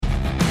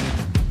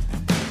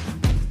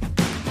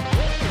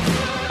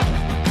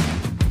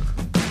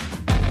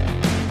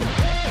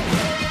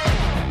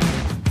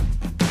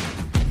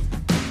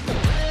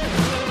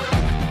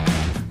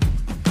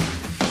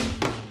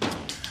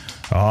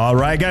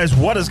right, guys,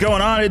 what is going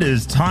on? It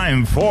is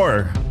time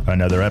for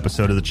another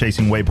episode of the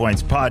Chasing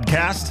Waypoints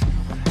podcast.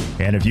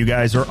 And if you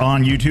guys are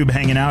on YouTube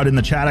hanging out in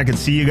the chat, I can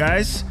see you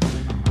guys.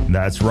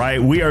 That's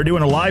right. We are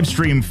doing a live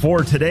stream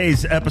for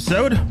today's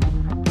episode.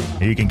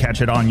 You can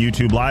catch it on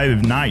YouTube Live.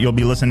 If not, you'll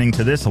be listening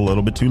to this a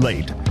little bit too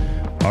late.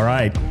 All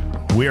right.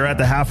 We are at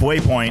the halfway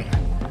point.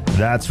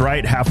 That's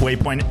right. Halfway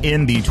point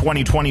in the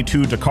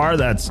 2022 Dakar.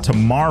 That's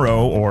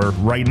tomorrow, or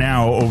right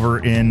now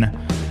over in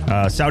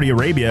Saudi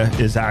Arabia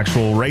is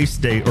actual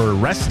rest day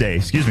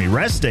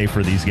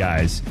for these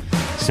guys.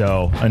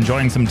 So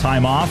enjoying some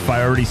time off.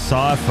 I already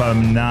saw, if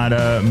I'm not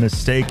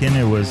mistaken,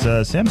 it was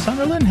Sam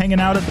Sunderland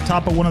hanging out at the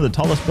top of one of the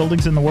tallest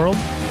buildings in the world.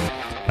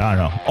 I don't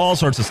know, all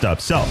sorts of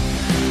stuff. So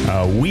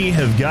we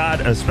have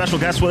got a special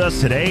guest with us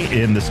today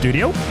in the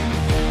studio.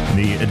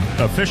 The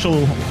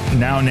official,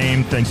 now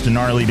named, thanks to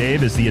Gnarly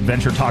Dave, is the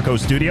Adventure Taco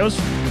Studios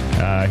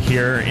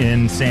here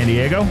in San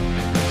Diego.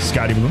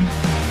 Scotty Bloom,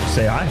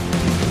 say hi.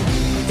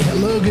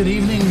 Hello, good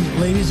evening,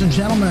 ladies and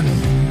gentlemen.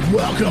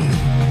 Welcome.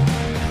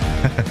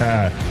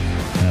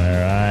 All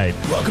right.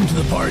 Welcome to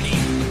the party.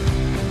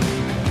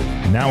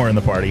 Now we're in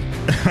the party.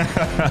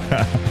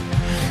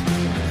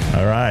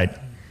 All right.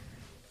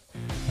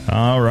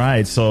 All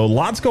right. So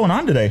lots going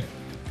on today.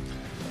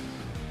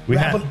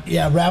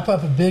 Wrap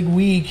up a big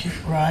week,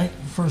 right?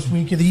 First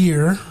week of the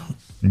year.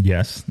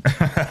 Yes.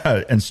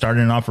 And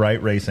starting off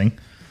right, racing.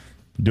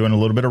 Doing a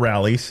little bit of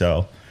rally,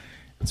 so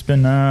it's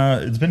been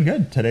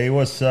good. Today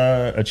was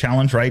a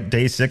challenge, right?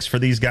 Day 6 for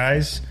these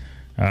guys.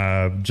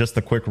 Just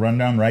a quick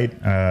rundown, right?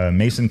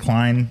 Mason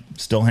Klein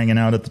still hanging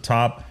out at the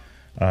top.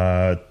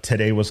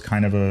 Today was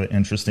kind of an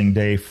interesting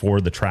day for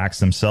the tracks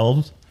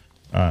themselves,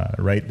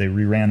 right? They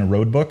reran a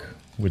road book,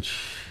 which...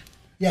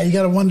 Yeah, you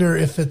got to wonder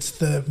if it's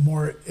the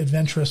more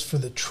adventurous for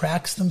the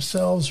tracks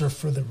themselves or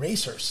for the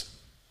racers.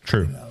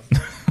 True. You know?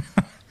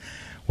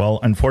 Well,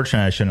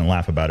 unfortunately, I shouldn't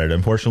laugh about it.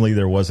 Unfortunately,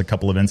 there was a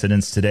couple of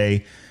incidents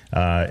today.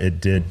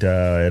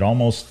 It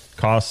almost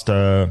cost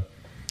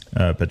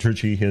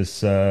Petrucci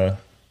his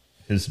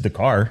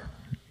Dakar.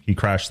 He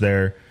crashed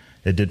there.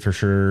 It did for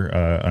sure.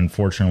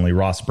 Unfortunately,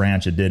 Ross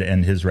Branch, it did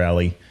end his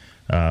rally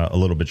a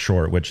little bit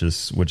short, which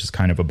is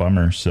kind of a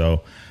bummer.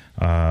 So,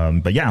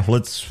 but yeah,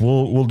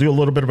 we'll do a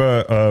little bit of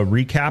a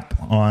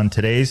recap on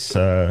today's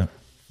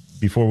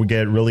before we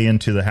get really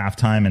into the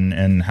halftime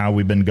and how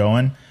we've been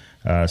going.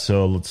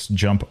 So let's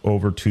jump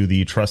over to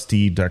the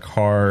trusty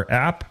Dakar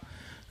app,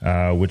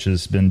 which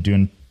has been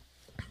doing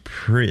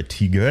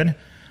pretty good.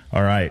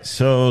 All right,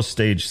 so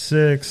stage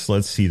 6.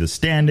 Let's see the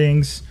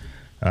standings.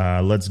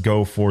 Let's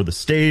go for the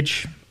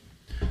stage.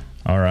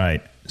 All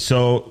right,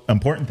 so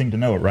important thing to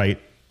note, right?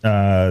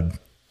 The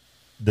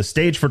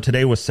stage for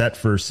today was set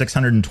for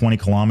 620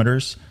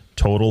 kilometers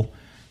total.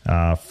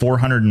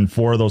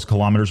 404 of those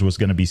kilometers was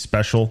going to be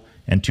special,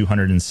 and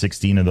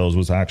 216 of those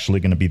was actually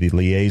going to be the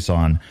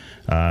liaison.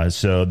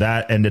 So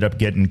that ended up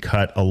getting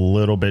cut a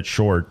little bit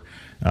short,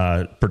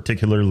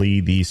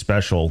 particularly the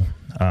special.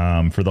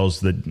 For those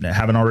that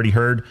haven't already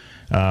heard,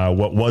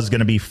 what was going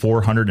to be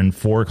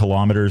 404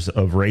 kilometers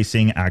of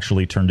racing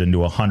actually turned into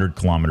 100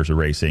 kilometers of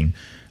racing.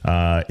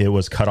 It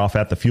was cut off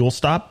at the fuel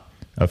stop.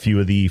 A few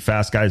of the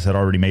fast guys had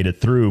already made it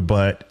through,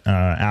 but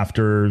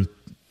after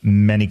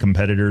many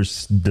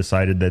competitors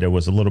decided that it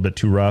was a little bit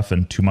too rough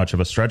and too much of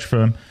a stretch for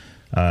them,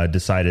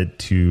 decided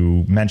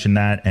to mention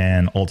that,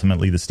 and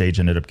ultimately the stage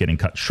ended up getting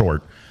cut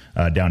short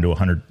down to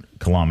 100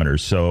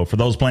 kilometers. So for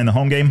those playing the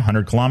home game,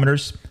 100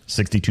 kilometers,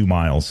 62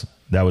 miles.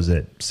 That was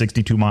it.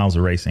 62 miles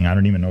of racing. I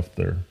don't even know if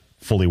they're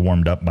fully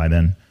warmed up by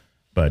then,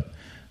 but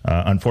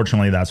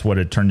unfortunately, that's what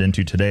it turned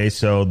into today.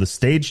 So the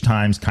stage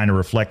times kind of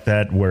reflect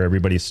that, where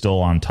everybody's still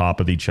on top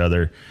of each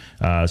other.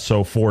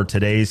 So for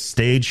today's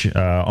stage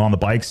on the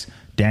bikes,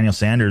 Daniel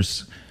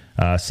Sanders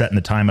setting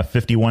the time of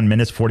 51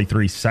 minutes,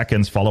 43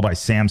 seconds, followed by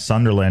Sam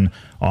Sunderland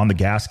on the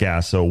gas.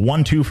 So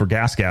 1-2 for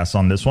gas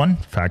on this one,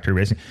 factory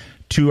racing.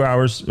 2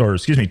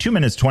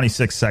 minutes,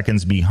 26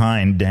 seconds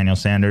behind Daniel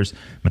Sanders.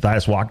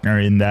 Matthias Wagner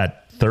in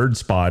that third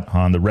spot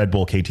on the Red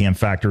Bull KTM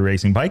factory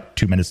racing bike,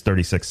 2 minutes,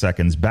 36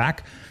 seconds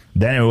back.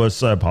 Then it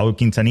was Paulo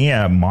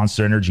Quintanilla,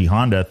 Monster Energy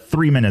Honda,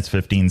 3 minutes,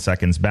 15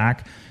 seconds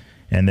back.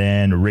 And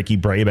then Ricky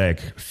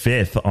Brabeck,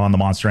 5th on the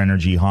Monster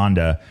Energy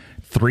Honda,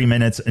 3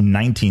 minutes and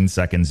 19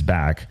 seconds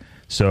back.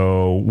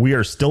 So we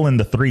are still in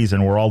the threes,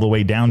 and we're all the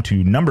way down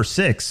to number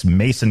 6,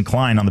 Mason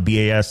Klein on the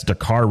BAS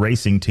Dakar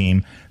Racing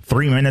Team,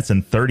 3 minutes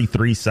and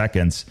 33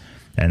 seconds.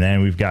 And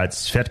then we've got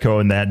Svetko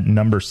in that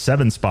number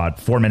 7 spot,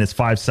 4 minutes,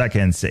 5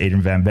 seconds.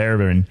 Adrian Van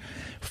Beveren,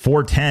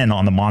 4:10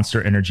 on the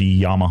Monster Energy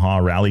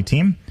Yamaha Rally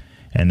Team.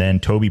 And then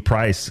Toby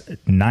Price,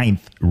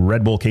 9th,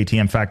 Red Bull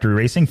KTM Factory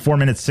Racing, 4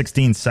 minutes,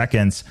 16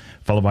 seconds,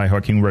 followed by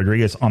Joaquin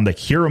Rodriguez on the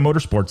Hero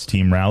Motorsports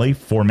Team Rally,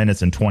 4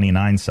 minutes and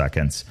 29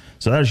 seconds.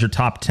 So that is your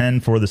top 10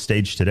 for the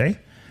stage today.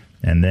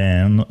 And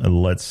then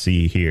let's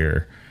see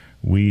here.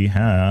 We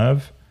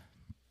have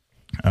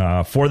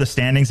For the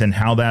standings and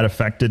how that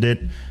affected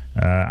it,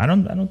 I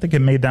don't think it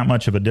made that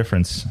much of a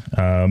difference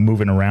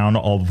moving around,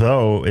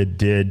 although it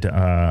did.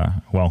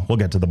 Well, we'll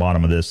get to the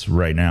bottom of this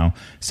right now.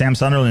 Sam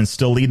Sunderland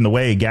still leading the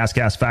way.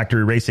 Gas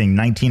Factory Racing,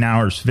 19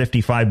 hours,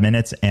 55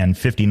 minutes, and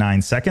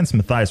 59 seconds.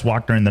 Matthias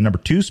Walkner in the number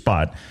 2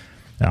 spot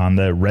on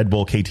the Red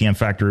Bull KTM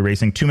Factory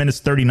Racing, 2 minutes,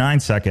 39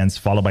 seconds,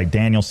 followed by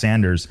Daniel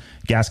Sanders,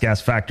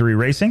 Gas Factory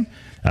Racing,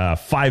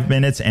 5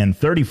 minutes and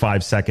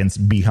 35 seconds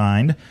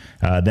behind.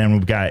 Then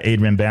we've got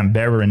Adrian Van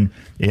Beveren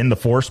in the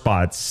 4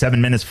 spot, 7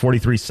 minutes,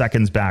 43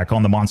 seconds back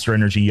on the Monster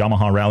Energy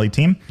Yamaha Rally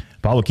team.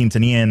 Pablo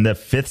Quintanilla in the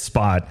 5th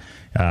spot,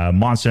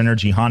 Monster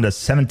Energy Honda,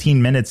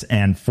 17 minutes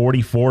and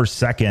 44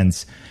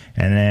 seconds.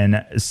 And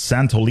then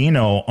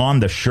Santolino on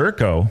the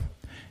Sherco,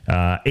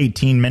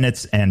 18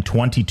 minutes and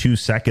 22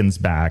 seconds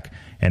back.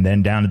 And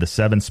then down to the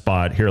 7th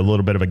spot, here a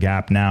little bit of a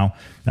gap now.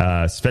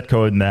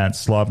 Svetko in that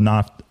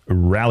Slavnov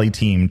Rally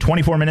team,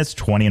 24 minutes,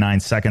 29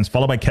 seconds,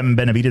 followed by Kevin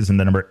Benavides in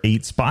the number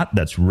 8 spot.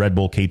 That's Red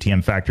Bull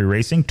KTM Factory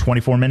Racing,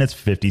 24 minutes,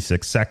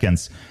 56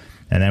 seconds.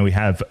 And then we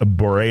have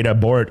Boreda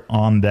Bort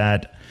on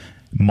that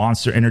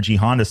Monster Energy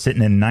Honda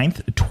sitting in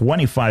 9th,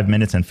 25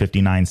 minutes and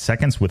 59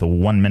 seconds with a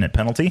 1-minute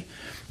penalty.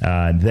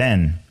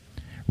 Then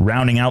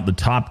rounding out the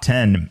top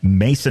 10,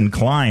 Mason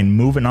Klein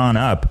moving on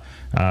up,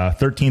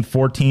 13th,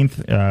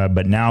 14th,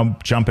 but now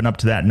jumping up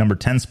to that number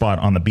 10 spot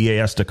on the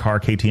BAS Dakar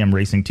KTM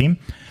Racing team.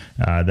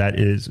 That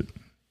is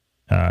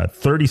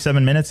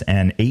 37 minutes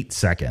and 8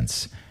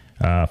 seconds.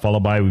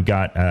 Followed by, we've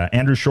got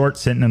Andrew Short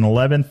sitting in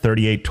 11th,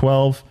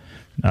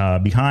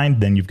 38.12 behind.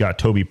 Then you've got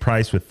Toby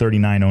Price with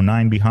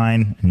 39.09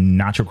 behind.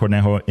 Nacho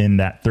Cornejo in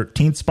that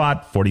 13th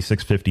spot,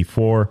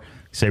 46.54.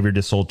 Xavier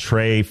de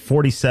Soltre,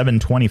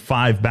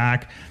 47.25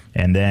 back.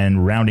 And then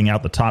rounding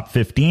out the top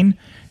 15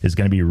 is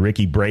going to be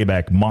Ricky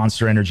Brabeck,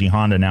 Monster Energy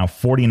Honda, now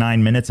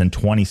 49 minutes and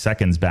 20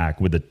 seconds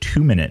back with a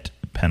 2-minute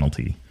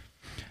penalty.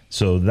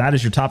 So that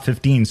is your top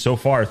 15 so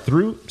far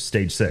through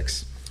stage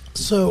 6.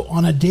 So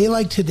on a day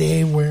like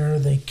today where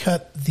they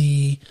cut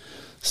the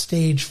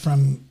stage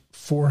from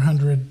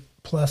 400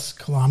 plus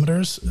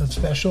kilometers of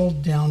special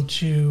down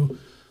to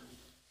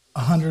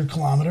 100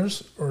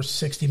 kilometers or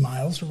 60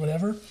 miles or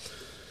whatever,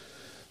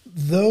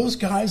 those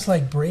guys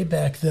like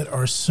Brabeck that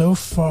are so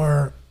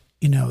far,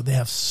 they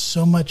have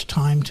so much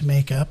time to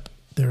make up.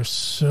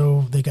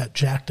 They got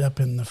jacked up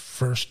in the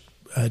first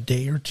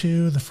day or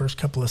two, the first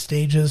couple of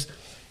stages.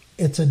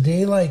 It's a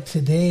day like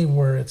today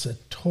where it's a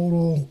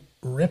total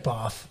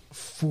ripoff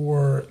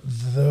for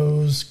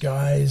those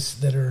guys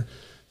that are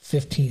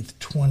 15th,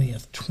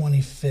 20th,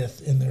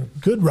 25th, and they're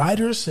good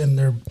riders and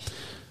they're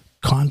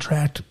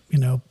contract,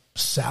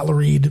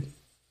 salaried,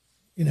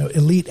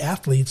 elite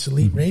athletes,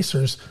 elite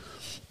racers.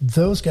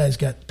 Those guys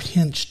got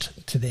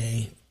pinched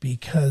today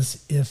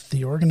because if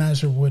the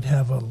organizer would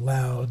have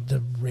allowed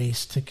the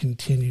race to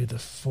continue the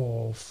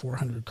full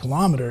 400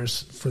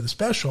 kilometers for the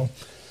special,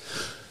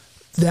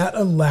 that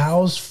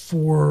allows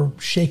for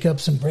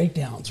shakeups and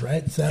breakdowns,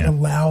 right? That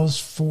allows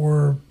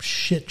for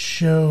shit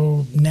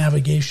show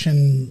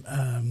navigation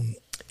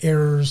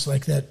errors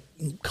like that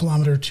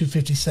kilometer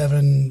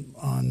 257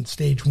 on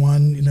stage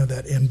 1,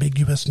 that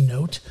ambiguous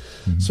note.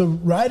 Mm-hmm. So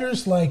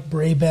riders like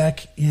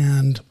Brabeck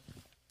and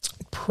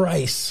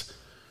Price,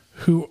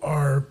 who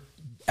are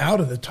out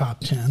of the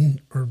top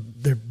 10, or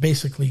they're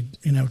basically,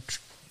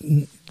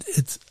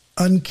 it's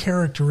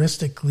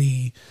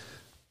uncharacteristically,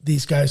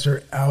 these guys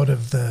are out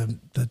of the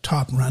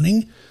top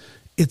running.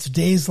 It's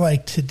days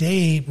like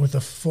today with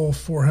a full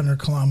 400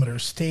 kilometer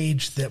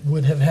stage that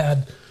would have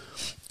had,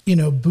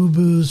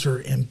 boo-boos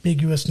or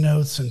ambiguous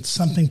notes and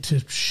something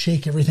to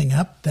shake everything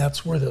up.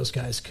 That's where those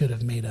guys could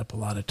have made up a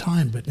lot of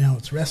time. But now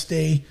it's rest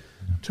day.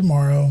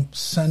 Tomorrow,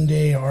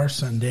 our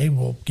Sunday,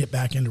 we'll get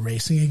back into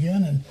racing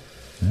again.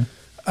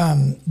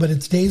 And but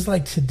it's days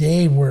like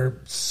today where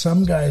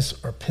some guys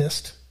are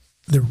pissed.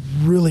 They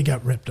really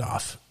got ripped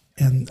off.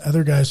 And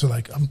other guys are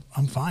like,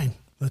 I'm fine.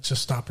 Let's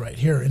just stop right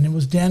here. And it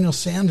was Daniel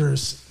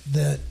Sanders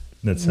that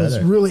was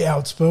really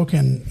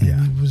outspoken.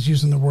 And he was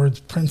using the words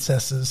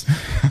princesses.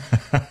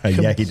 He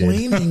did.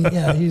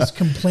 He was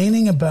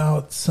complaining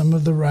about some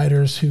of the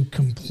riders who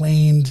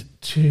complained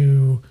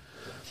to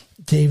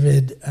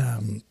David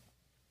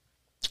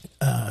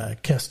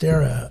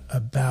Castera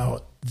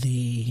about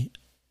the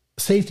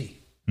safety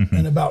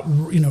and about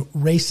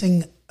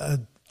racing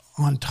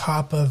on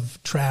top of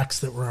tracks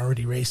that were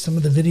already raced. Some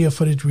of the video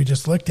footage we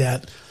just looked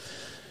at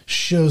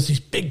shows these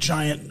big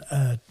giant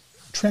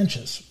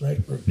trenches, right?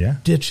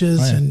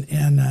 Ditches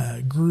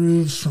and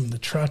grooves from the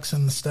trucks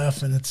and the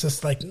stuff, and it's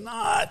just like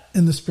not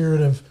in the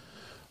spirit of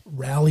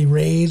rally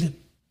raid,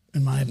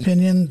 in my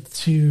opinion,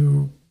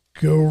 to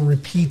go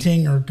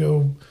repeating or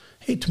go,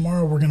 hey,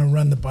 tomorrow we're going to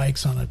run the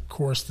bikes on a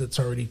course that's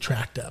already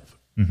tracked up.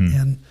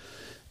 And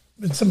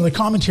in some of the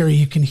commentary,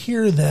 you can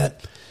hear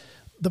that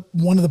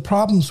one of the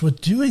problems with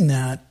doing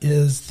that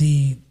is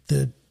the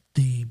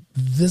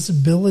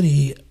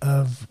visibility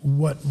of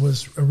what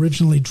was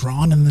originally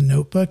drawn in the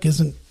notebook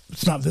it's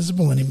not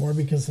visible anymore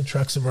because the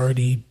trucks have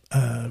already,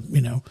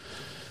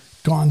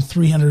 gone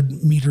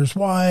 300 meters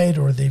wide,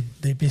 or they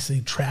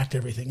basically tracked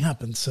everything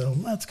up. And so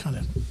that's kind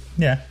of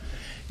Yeah,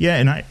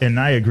 and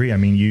I agree. I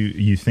mean,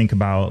 you think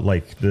about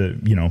like the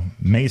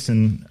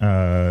Mason,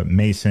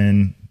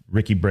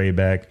 Ricky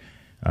Brabeck,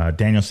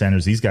 Daniel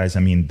Sanders, these guys. I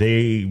mean,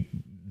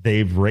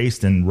 they've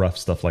raced in rough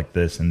stuff like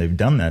this, and they've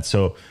done that.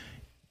 So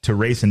to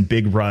race in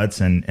big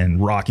ruts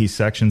and rocky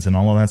sections and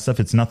all of that stuff,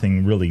 it's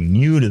nothing really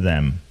new to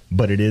them,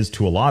 but it is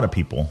to a lot of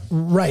people.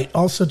 Right.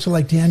 Also to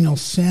like Daniel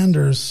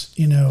Sanders,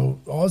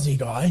 Aussie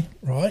guy,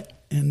 right?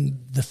 And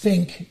the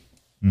Fink.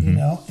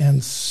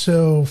 And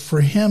so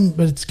for him,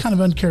 but it's kind of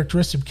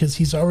uncharacteristic because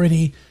he's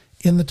already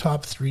in the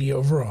top 3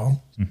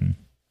 overall. Mm-hmm.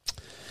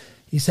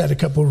 He's had a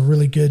couple of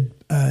really good,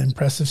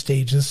 impressive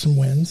stages, some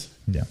wins.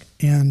 Yeah.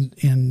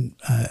 And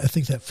I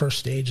think that first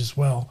stage as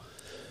well.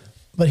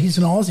 But he's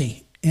an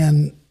Aussie.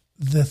 And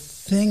the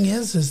thing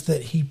is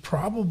that he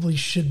probably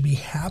should be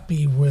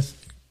happy with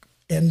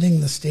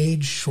ending the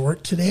stage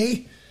short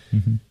today,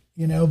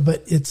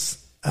 but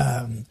it's,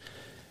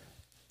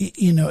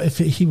 if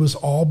he was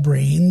all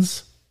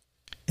brains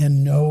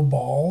and no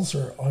balls,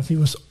 or if he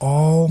was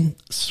all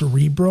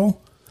cerebral,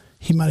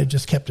 he might have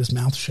just kept his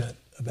mouth shut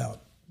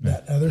about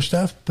that other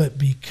stuff. But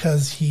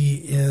because he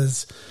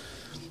is,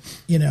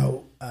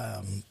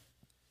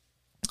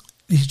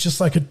 he's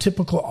just like a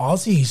typical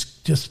Aussie.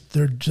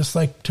 They're just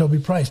like Toby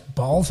Price,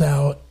 balls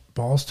out,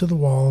 balls to the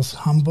walls,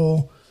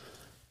 humble,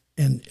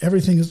 and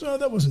everything is,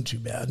 that wasn't too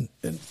bad.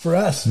 And for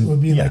us, it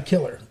would be like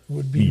killer.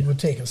 Would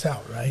take us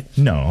out, right?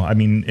 No, I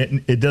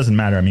mean, it doesn't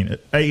matter. I mean,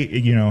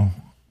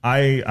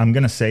 I'm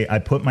going to say I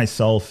put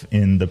myself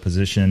in the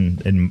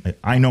position, and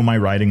I know my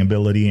riding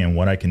ability and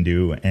what I can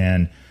do.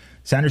 And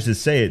Sanders to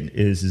say it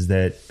is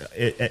that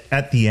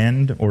at the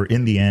end, or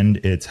in the end,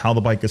 it's how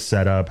the bike is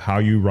set up, how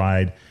you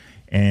ride.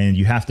 And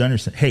you have to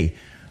understand, hey,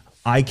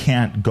 I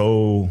can't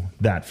go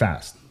that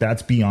fast.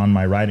 That's beyond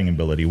my riding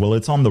ability. Well,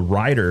 it's on the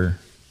rider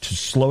to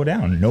slow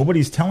down.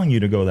 Nobody's telling you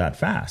to go that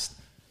fast.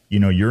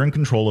 You're in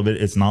control of it.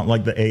 It's not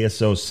like the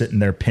ASO sitting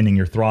there pinning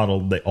your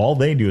throttle. All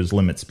they do is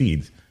limit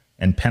speeds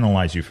and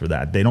penalize you for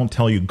that. They don't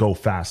tell you go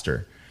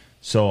faster.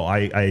 So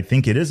I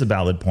think it is a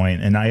valid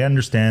point. And I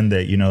understand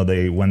that,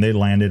 when they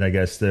landed, I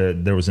guess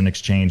there was an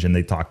exchange and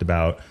they talked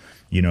about,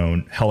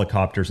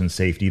 helicopters and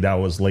safety. That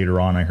was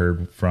later on, I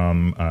heard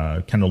from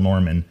Kendall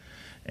Norman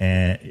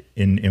and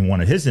in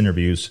one of his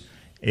interviews,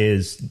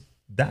 is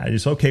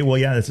okay. Well,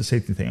 yeah, that's a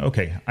safety thing.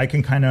 Okay, I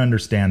can kind of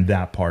understand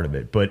that part of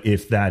it. But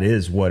if that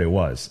is what it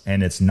was,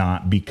 and it's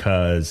not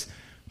because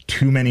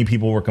too many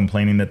people were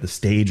complaining that the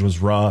stage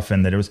was rough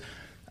and that it was,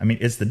 I mean,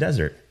 it's the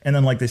desert. And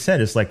then like they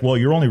said, it's like, well,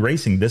 you're only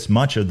racing this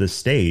much of this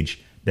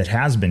stage that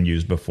has been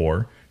used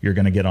before. You're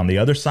going to get on the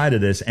other side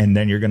of this, and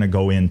then you're going to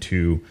go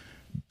into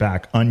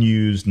back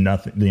unused,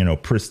 nothing,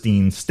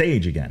 pristine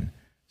stage again.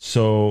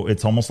 So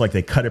it's almost like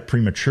they cut it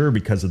premature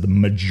because of the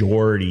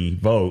majority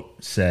vote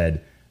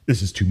said,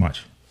 this is too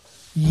much.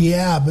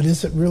 Yeah, but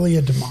is it really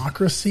a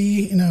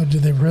democracy?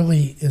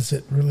 Is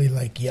it really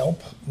like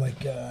Yelp,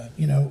 like,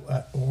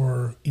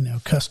 or,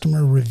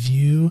 customer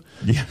review,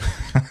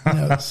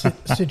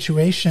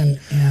 situation?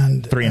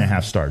 And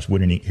 3.5 stars.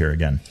 Wouldn't eat here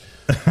again.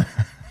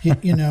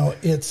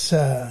 It's,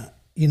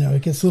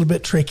 it gets a little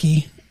bit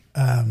tricky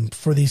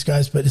for these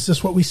guys, but is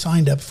this what we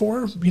signed up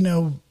for?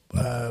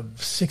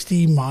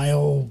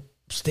 60-mile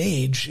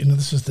stage,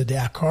 this is the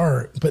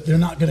Dakar, but they're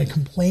not going to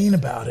complain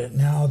about it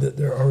now that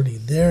they're already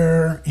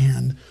there.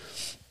 And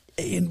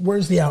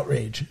where's the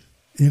outrage,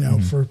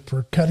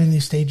 for cutting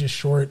these stages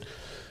short?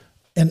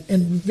 And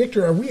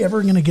Victor, are we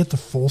ever going to get the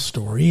full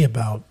story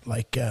about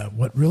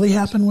what really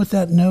happened with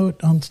that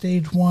note on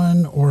stage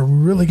 1? Or are we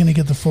really going to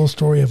get the full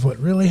story of what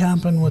really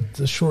happened with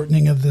the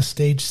shortening of the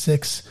stage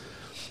 6?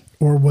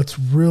 Or what's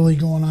really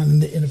going on?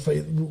 And if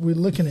we're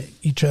looking at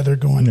each other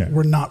going,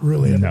 we're not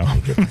really ever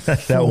going to get the full,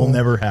 that will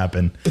never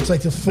happen. It's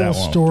like the full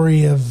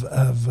story of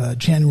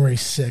January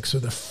 6th, or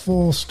the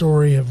full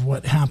story of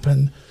what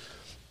happened,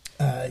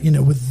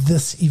 with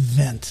this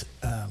event.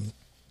 And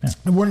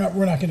we're not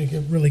going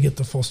to really get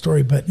the full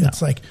story, but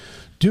it's like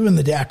doing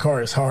the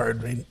Dakar is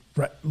hard. I mean,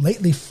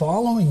 lately,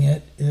 following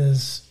it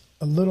is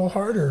a little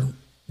harder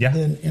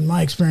than, in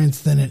my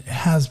experience, than it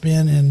has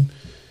been in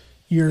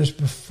years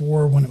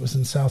before when it was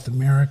in South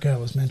America. I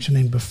was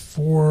mentioning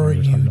before,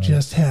 you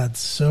just had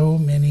so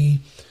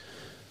many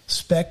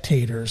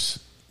spectators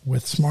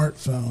with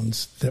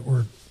smartphones that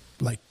were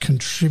like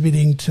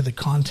contributing to the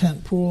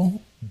content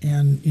pool.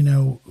 And,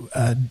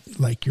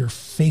 like your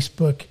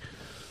Facebook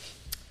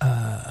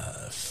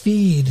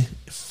feed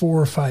 4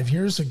 or 5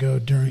 years ago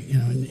during,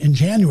 in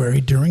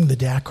January, during the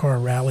Dakar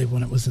rally,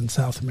 when it was in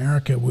South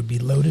America, would be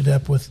loaded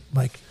up with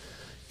like,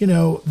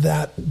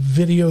 that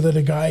video that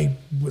a guy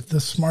with the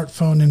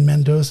smartphone in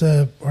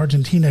Mendoza,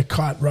 Argentina,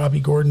 caught Robbie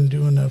Gordon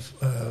doing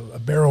a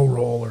barrel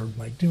roll, or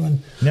like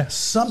doing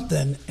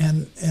something.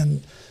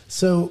 And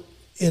so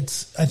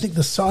it's, I think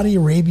the Saudi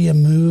Arabia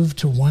move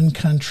to one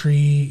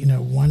country,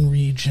 one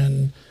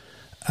region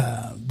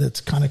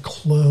that's kind of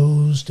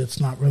closed. It's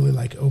not really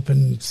like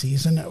open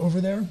season over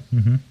there.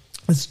 Mm-hmm.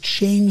 It's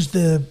changed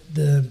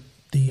the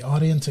the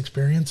audience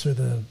experience or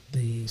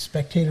the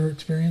spectator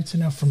experience,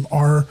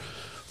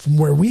 from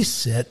where we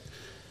sit.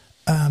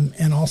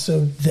 And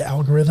also the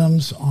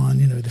algorithms on,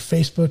 the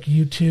Facebook,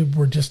 YouTube,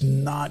 we're just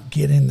not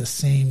getting the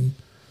same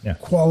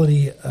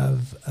quality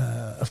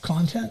of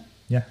content.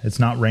 Yeah, it's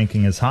not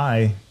ranking as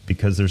high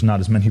because there's not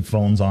as many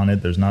phones on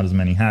it. There's not as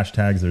many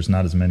hashtags. There's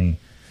not as many.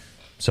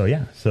 So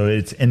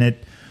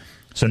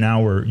So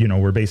now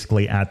we're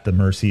basically at the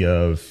mercy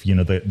of,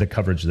 the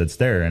coverage that's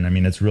there. And I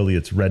mean, it's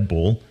Red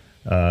Bull,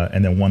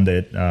 and then one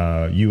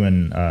that you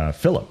and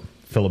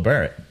Philip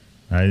Barrett.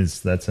 Right?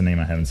 That's a name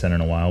I haven't said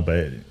in a while,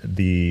 but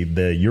the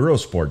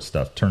Eurosport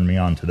stuff turned me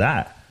on to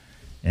that,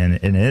 and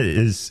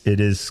it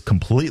is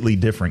completely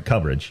different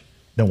coverage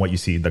than what you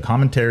see. The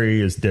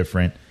commentary is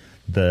different.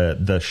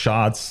 The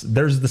shots,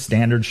 there's the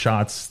standard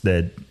shots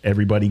that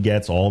everybody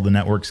gets, all the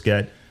networks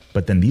get,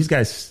 but then these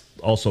guys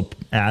also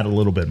add a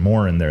little bit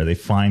more in there. They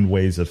find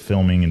ways of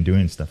filming and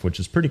doing stuff, which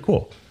is pretty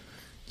cool.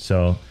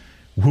 So,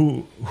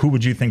 who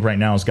would you think right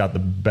now has got the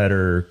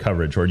better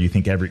coverage, or do you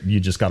think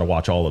you just got to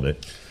watch all of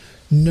it?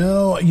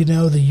 No,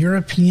 the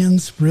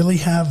Europeans really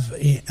have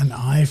an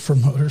eye for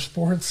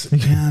motorsports,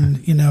 and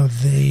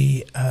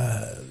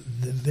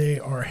they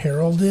are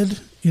heralded.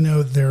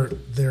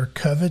 They're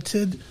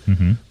coveted.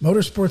 Mm-hmm.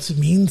 Motorsports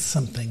means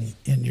something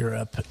in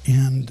Europe,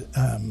 and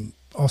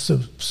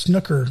also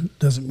snooker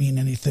doesn't mean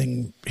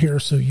anything here.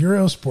 So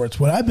Eurosports,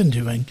 what I've been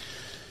doing,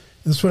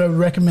 this is what I would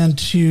recommend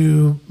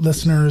to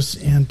listeners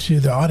and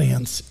to the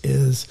audience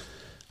is.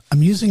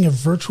 I'm using a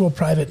virtual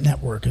private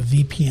network, a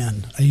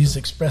VPN. I use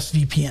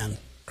ExpressVPN,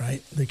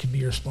 right? They could be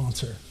your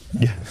sponsor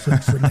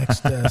for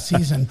next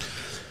season.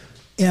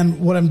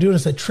 And what I'm doing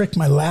is I trick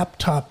my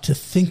laptop to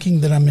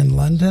thinking that I'm in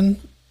London,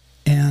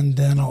 and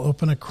then I'll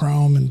open a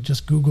Chrome and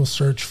just Google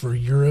search for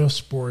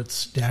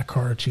Eurosports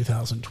Dakar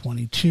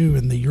 2022.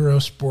 And the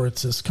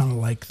Eurosports is kind of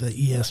like the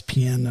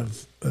ESPN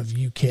of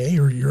UK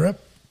or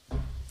Europe.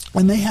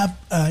 And they have,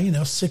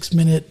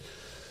 6-minute,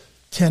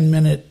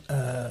 10-minute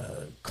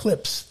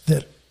clips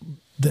that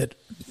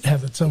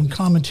have its own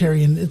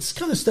commentary, and it's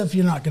kind of stuff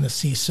you're not going to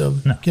see. So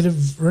Get a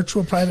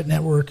virtual private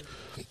network,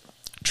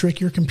 trick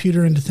your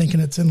computer into thinking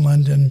it's in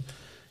London,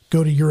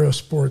 go to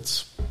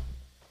Eurosports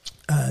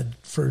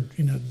for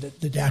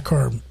the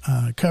Dakar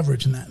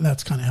coverage, and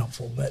that's kind of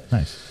helpful. But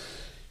nice,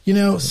 here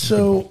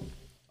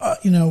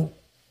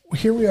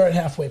we are at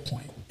halfway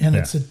point,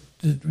 and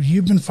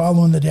you've been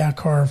following the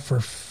Dakar for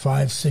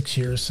 5-6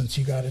 years since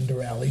you got into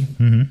rally,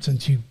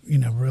 since you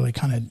really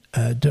kind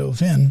of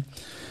dove in.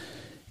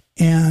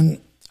 And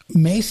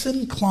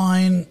Mason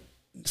Klein,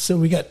 so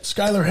we got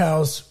Skylar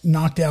House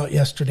knocked out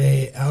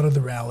yesterday out of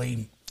the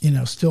rally.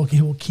 Still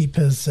he will keep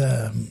his,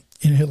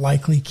 he'll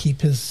likely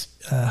keep his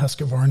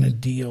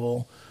Husqvarna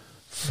deal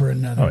for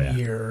another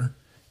year.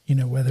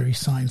 Whether he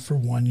signed for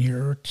 1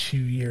 year or 2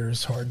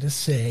 years, hard to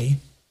say.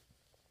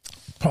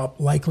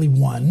 Likely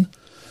 1.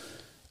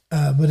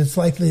 But it's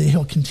likely that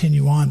he'll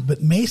continue on.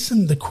 But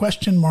Mason, the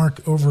question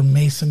mark over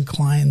Mason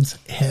Klein's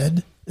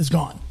head is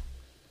gone.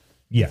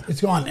 Yeah.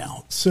 It's gone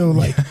now. So,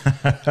 okay,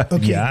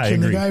 can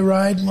the guy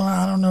ride? Well,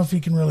 I don't know if he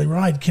can really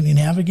ride. Can he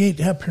navigate?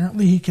 Yeah,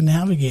 apparently he can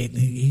navigate.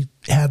 He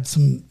had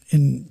some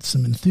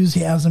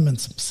enthusiasm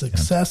and some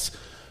success. Yeah.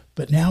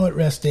 But now at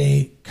rest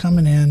day,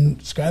 coming in,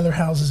 Skylar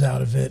House is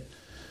out of it.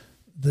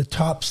 The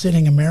top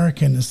sitting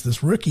American is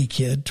this rookie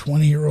kid,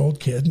 20-year-old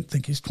kid. I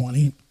think he's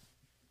 20.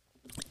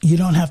 You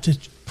don't have to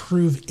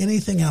prove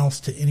anything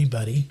else to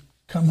anybody.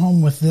 Come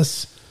home with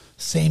this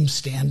same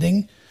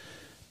standing,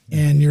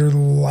 and you're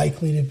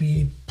likely to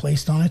be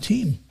placed on a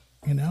team,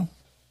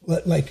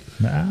 like,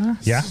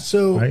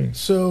 So,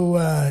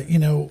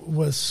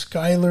 was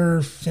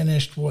Skylar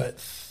finished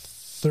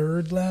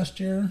third last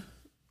year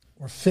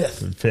or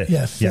fifth? Fifth.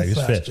 Yeah, fifth he was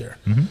last year.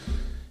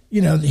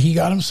 Mm-hmm. He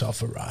got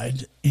himself a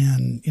ride,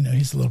 and,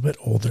 he's a little bit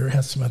older,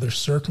 has some other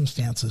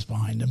circumstances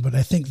behind him. But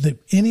I think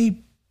that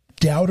any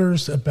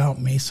doubters about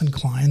Mason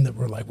Klein that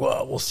were like,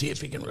 well, we'll see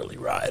if he can really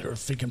ride or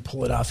if he can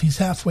pull it off. He's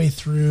halfway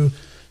through.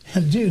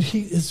 And, dude,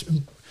 he is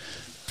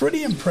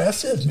pretty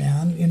impressive,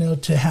 man,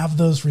 to have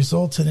those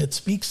results. And it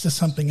speaks to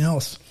something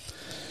else.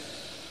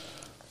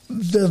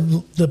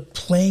 The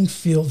playing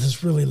field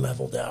has really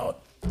leveled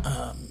out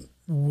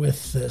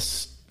with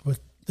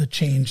the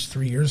change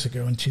 3 years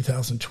ago in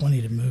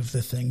 2020 to move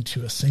the thing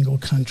to a single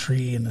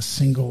country and a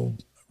single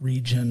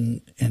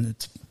region, and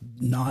it's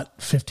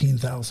not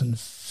 15,000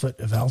 foot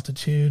of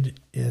altitude.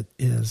 It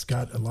is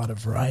got a lot of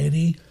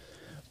variety.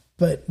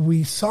 But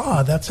we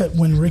saw that's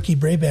when Ricky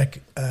Brabec,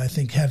 I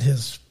think, had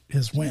his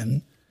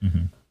win.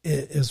 Mm-hmm.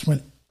 It is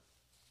when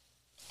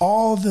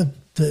all the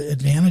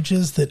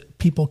advantages that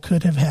people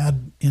could have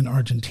had in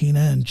Argentina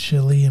and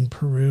Chile and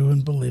Peru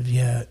and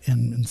Bolivia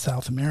and in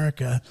South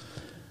America,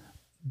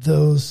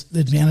 those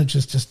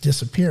advantages just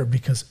disappear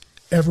because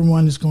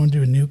everyone is going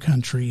to a new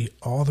country.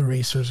 All the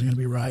racers are going to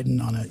be riding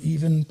on an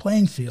even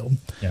playing field.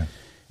 Yeah.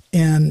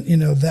 And,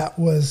 that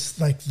was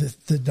like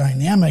the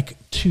dynamic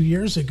 2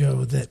 years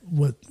ago that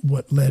what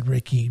led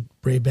Ricky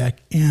Brabec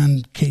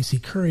and Casey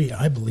Curry,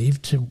 I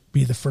believe, to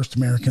be the first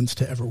Americans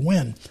to ever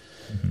win.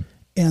 Mm-hmm.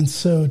 And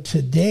so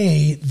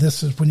today,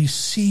 this is when you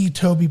see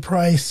Toby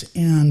Price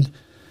and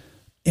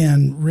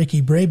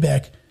Ricky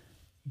Brabeck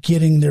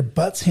getting their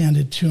butts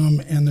handed to them,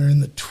 and they're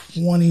in the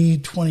 20,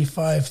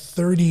 25,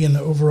 30 in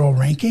the overall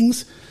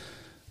rankings.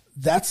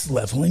 That's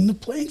leveling the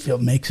playing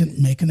field, making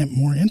it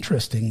more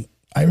interesting.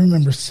 I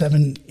remember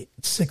 7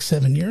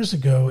 years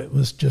ago, it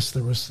was just,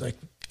 there was like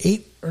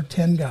 8 or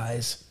 10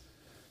 guys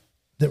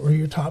that were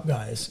your top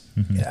guys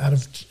out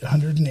of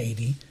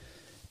 180.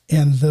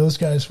 And those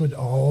guys would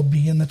all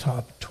be in the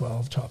top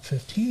 12, top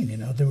 15. You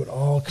know, they would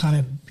all kind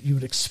of,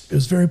 it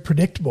was very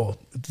predictable.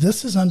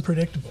 This is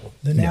unpredictable.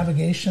 The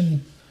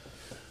navigation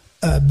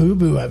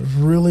boo-boo, I would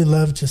really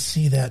love to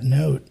see that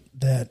note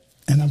that,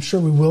 and I'm sure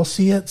we will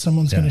see it.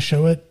 Someone's going to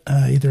show it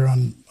either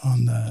on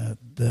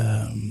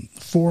the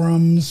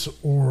forums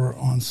or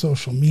on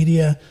social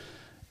media.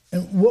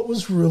 And what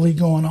was really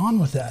going on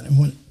with that? And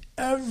when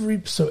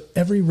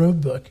every road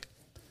book,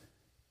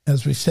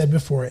 as we said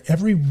before,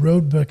 every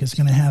road book is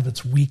going to have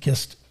its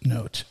weakest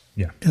note.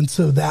 Yeah. And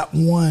so that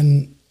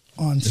one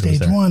on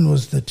stage one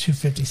was the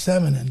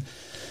 257. And,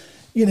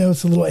 you know,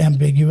 it's a little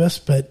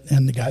ambiguous,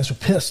 and the guys were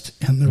pissed.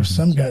 And there were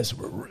some guys that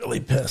were really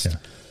pissed. Yeah.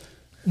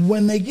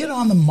 When they get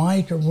on the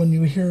mic or when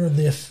you hear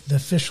the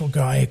official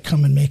guy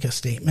come and make a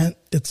statement,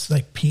 it's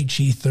like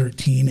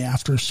PG-13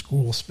 after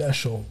school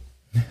special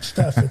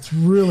stuff. It's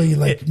really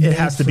like it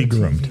has to be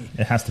groomed. TV.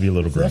 It has to be a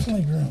little groomed.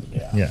 Definitely groomed.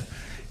 Yeah. Yeah.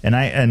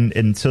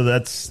 And so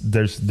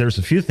there's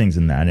a few things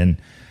in that, and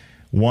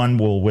one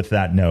will with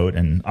that note,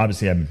 and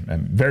obviously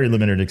I'm very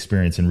limited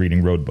experience in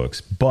reading road books,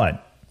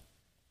 but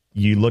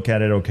you look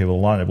at it, okay, well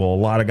a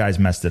lot of guys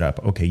messed it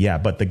up. Okay, yeah,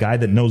 but the guy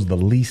that knows the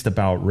least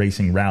about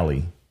racing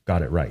rally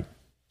got it right.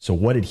 So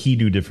what did he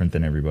do different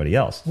than everybody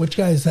else? Which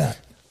guy is that?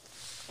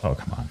 Oh,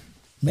 come on.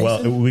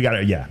 Mason? Well, we got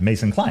it. Yeah,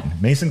 Mason Klein.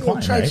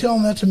 Well, try right?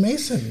 telling that to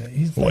Mason.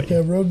 He's like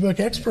a road book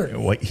expert.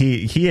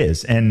 He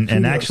is, and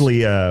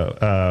actually,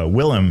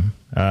 Willem,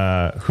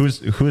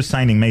 who's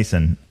signing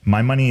Mason?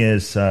 My money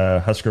is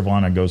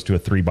Husqvarna goes to a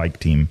 3-bike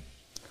team.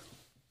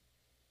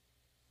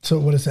 So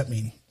what does that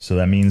mean? So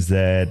that means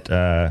that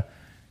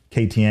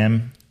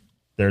KTM,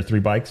 they're 3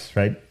 bikes,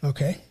 right?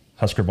 Okay.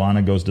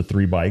 Husqvarna goes to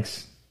 3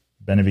 bikes.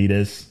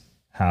 Benavides,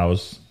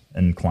 House,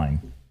 and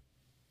Klein,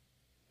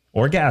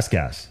 or Gas.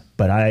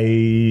 But I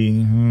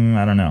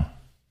don't know.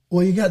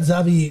 Well, you got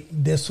Xavi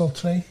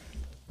Desaultres.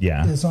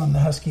 Yeah. Is on the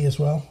Husky as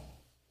well.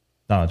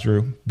 Oh,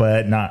 true.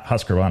 But not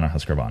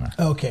Husqvarna.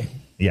 Okay.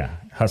 Yeah.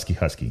 Husky.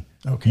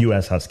 Okay.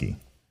 U.S. Husky.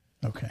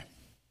 Okay.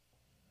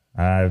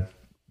 I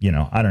don't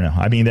know.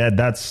 I mean,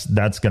 that's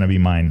going to be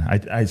mine.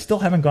 I still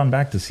haven't gone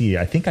back to see.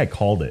 I think I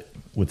called it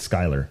with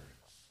Skyler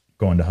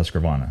going to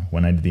Husqvarna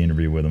when I did the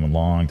interview with him a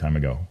long time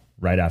ago,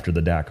 right after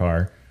the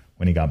Dakar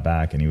when he got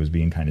back and he was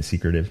being kind of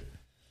secretive.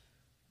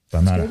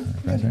 I'm not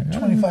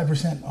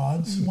 25%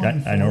 odds.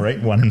 I know,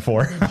 right? 1 in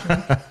 4.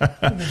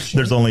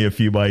 There's only a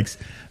few bikes.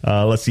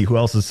 Let's see who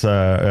else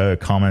has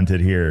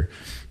commented here.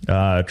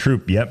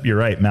 Troop. Yep, you're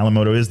right.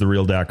 Malamoto is the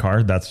real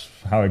Dakar. That's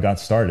how it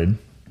got started.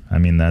 I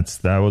mean, that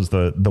was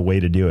the way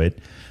to do it.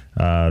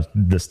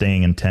 The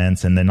staying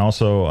intense, and then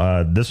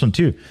also this one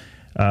too,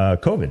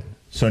 COVID.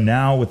 So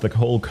now with the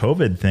whole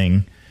COVID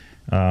thing,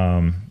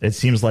 it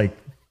seems like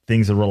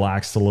things have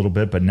relaxed a little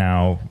bit, but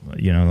now,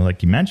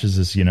 like you mentioned,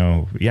 is, you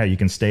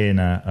can stay in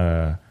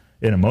a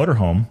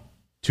motorhome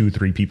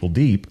 2-3 people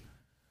deep,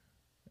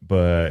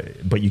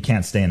 but you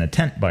can't stay in a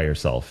tent by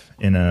yourself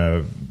in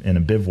a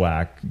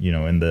bivouac,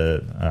 in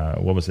the,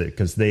 what was it?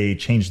 Because they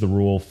changed the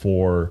rule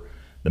for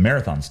the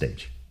marathon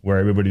stage where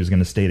everybody was going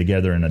to stay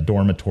together in a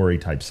dormitory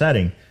type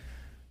setting.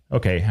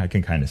 Okay. I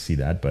can kind of see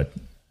that, but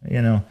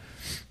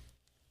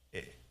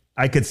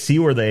I could see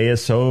where the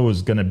ASO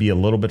is going to be a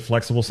little bit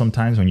flexible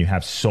sometimes when you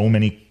have so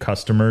many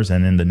customers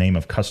and in the name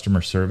of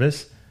customer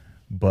service.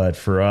 But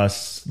for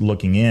us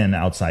looking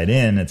outside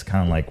in, it's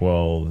kind of like,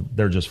 well,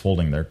 they're just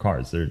folding their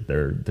cards.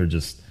 They're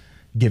just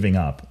giving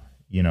up.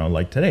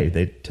 Like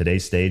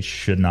today's stage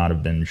should not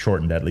have been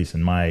shortened, at least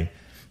in my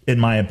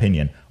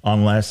opinion,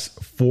 unless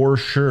for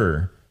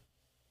sure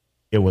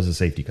it was a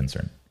safety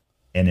concern,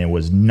 and it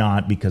was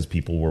not because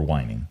people were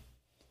whining.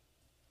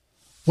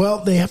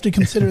 Well, they have to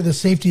consider the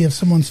safety of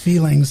someone's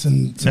feelings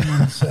and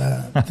someone's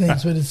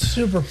things, but it's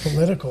super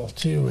political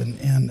too,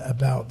 and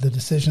about the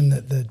decision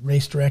that the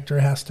race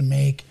director has to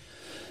make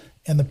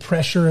and the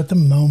pressure at the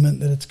moment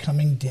that it's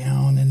coming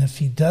down. And if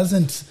he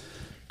doesn't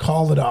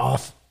call it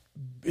off,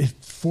 if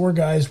 4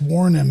 guys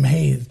warn him,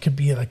 hey, it could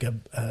be like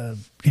a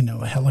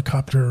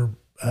helicopter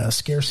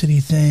scarcity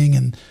thing.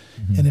 And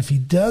if he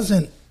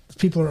doesn't,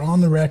 people are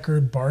on the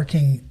record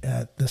barking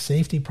at the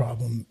safety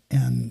problem,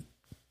 and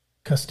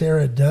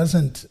Costera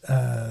doesn't,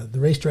 the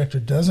race director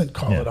doesn't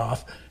call it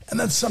off, and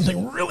then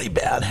something really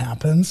bad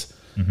happens,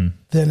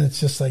 then it's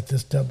just like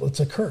this it's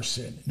a curse.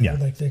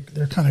 Like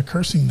they're kind of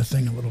cursing the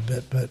thing a little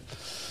bit. But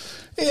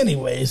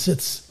anyways,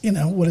 it's,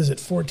 what is it,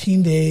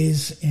 14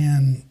 days,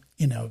 and,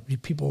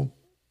 people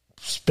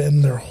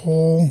spend their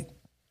whole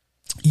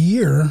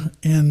year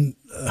and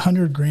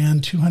 $100,000,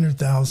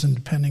 $200,000,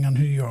 depending on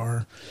who you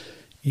are.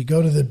 You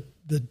go to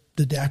the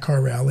the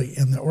Dakar rally,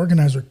 and the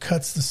organizer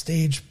cuts the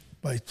stage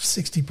by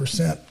 60%,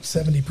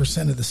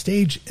 70% of the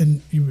stage,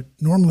 and you would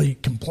normally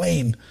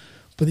complain,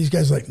 but these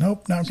guys are like,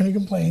 nope, not going to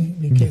complain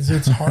because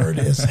it's hard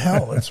as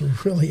hell. It's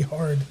really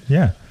hard.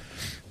 Yeah.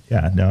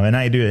 Yeah, no, and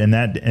I do.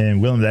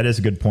 And William, that is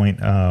a good point.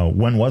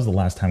 When was the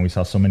last time we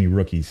saw so many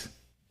rookies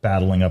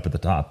battling up at the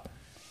top?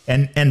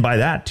 And by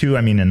that too,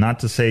 I mean, and not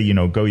to say,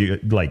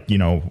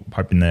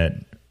 harping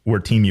that we're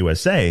Team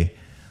USA,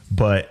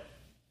 but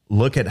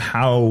look at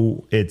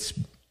how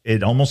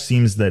it almost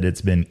seems that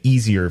it's been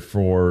easier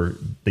for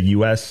the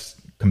US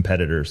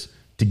competitors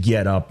to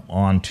get up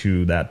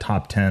onto that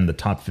top 10, the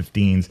top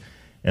 15s,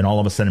 and all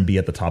of a sudden be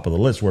at the top of the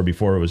list, where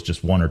before it was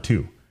just one or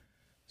two.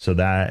 So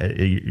that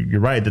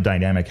you're right, the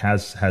dynamic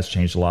has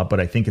changed a lot, but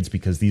I think it's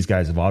because these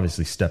guys have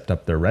obviously stepped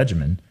up their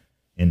regimen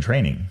in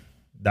training.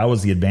 That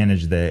was the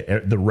advantage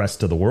that the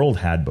rest of the world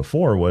had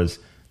before, was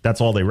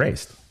that's all they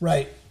raced.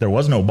 Right. There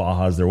was no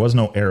Bajas, there was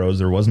no arrows,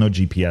 there was no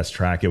GPS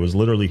track. It was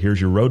literally, here's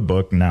your road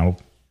book, now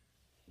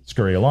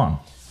scurry along.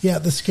 Yeah,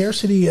 the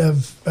scarcity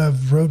of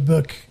road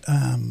book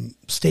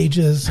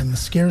stages and the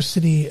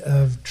scarcity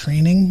of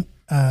training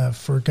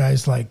for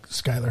guys like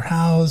Skylar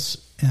Howes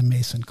and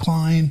Mason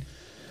Klein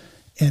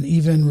and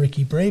even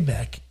Ricky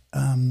Brabeck,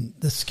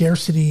 the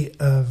scarcity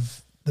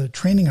of the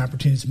training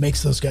opportunities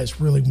makes those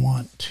guys really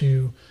want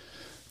to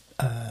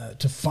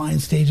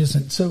find stages.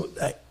 And so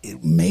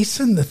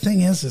Mason, the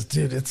thing is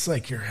dude, it's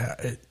like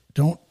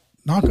don't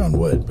knock on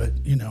wood, but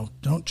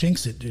don't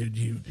jinx it, dude.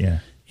 You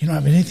don't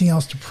have anything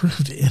else to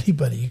prove to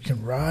anybody. You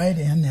can ride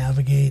and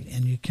navigate,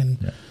 and you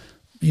can,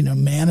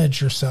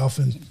 manage yourself.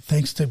 And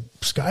thanks to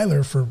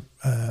Skylar for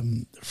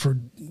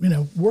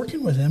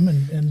working with him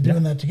and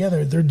doing that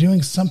together, they're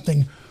doing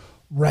something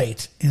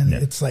right. And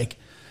it's like,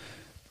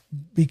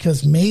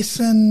 because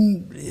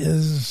Mason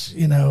is,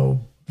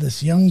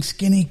 this young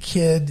skinny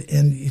kid,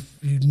 and if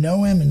you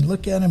know him and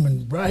look at him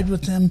and ride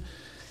with him,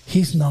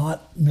 he's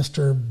not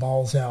Mr.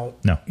 Balls Out,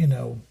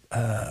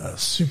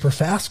 super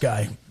fast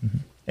guy. Mm-hmm.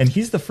 And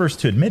he's the first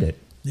to admit it.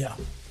 Yeah.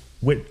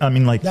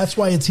 That's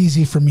why it's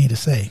easy for me to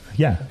say.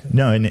 Yeah. Okay.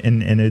 No,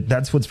 and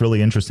that's what's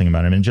really interesting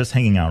about him. And just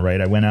hanging out,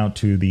 right? I went out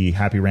to the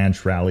Happy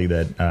Ranch rally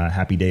that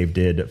Happy Dave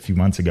did a few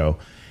months ago,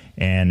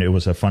 and it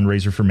was a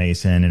fundraiser for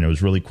Mason, and it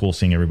was really cool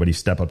seeing everybody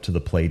step up to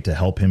the plate to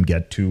help him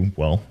get to,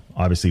 well,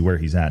 obviously where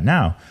he's at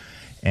now.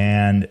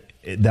 And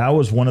that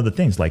was one of the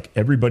things, like,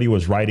 everybody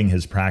was riding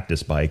his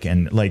practice bike,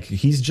 and like,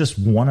 he's just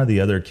one of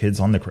the other kids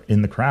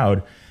in the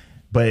crowd.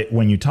 But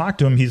when you talk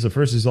to him, he's the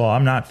first. He's all,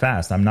 I'm not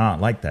fast. I'm not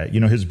like that.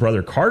 His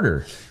brother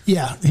Carter.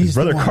 Yeah, his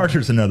brother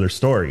Carter's another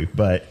story.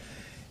 But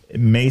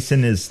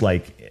Mason is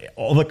like,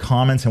 all the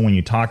comments, and when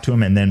you talk to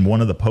him, and then one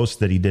of the posts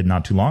that he did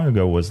not too long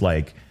ago was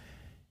like,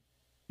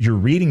 you're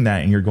reading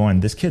that and you're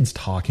going, this kid's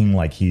talking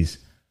like he's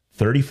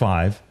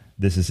 35.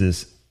 This is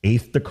his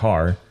 8th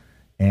Dakar,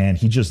 and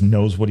he just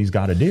knows what he's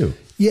got to do.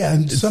 Yeah,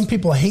 and some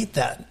people hate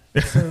that.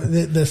 So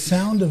the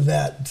sound of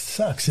that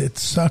sucks. It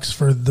sucks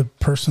for the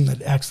person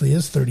that actually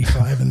is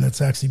 35 and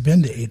that's actually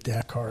been to 8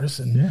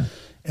 Dakars.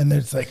 And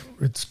it's like,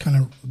 it's kind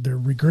of, they're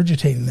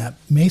regurgitating that.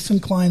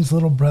 Mason Klein's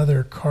little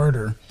brother,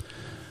 Carter,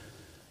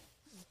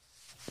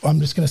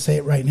 I'm just going to say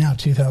it right now,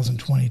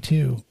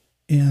 2022.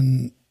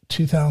 In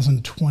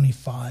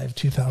 2025,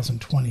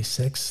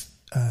 2026,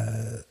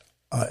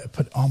 I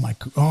put all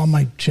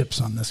my chips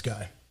on this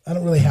guy. I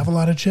don't really have a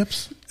lot of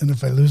chips, and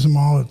if I lose them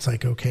all, it's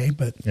like, okay,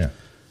 but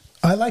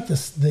I like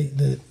this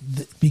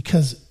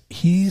because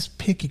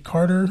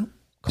Carter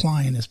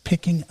Klein is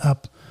picking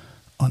up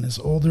on his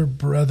older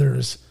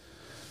brother's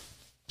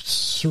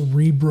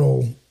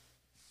cerebral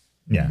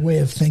way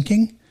of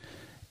thinking,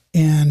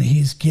 and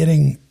he's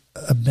getting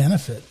a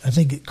benefit. I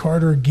think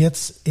Carter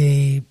gets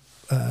is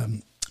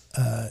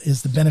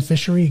the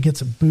beneficiary. He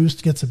gets a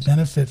boost, gets a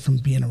benefit from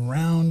being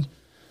around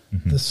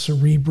the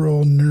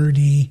cerebral,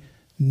 nerdy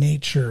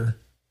nature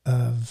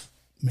of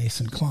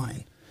Mason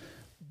Klein.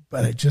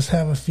 But I just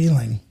have a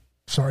feeling,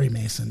 sorry,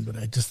 Mason, but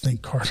I just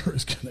think Carter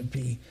is going to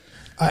be,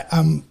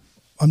 I'm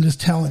just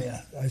telling you,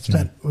 I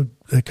spent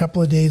a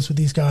couple of days with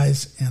these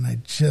guys, and I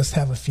just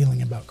have a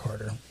feeling about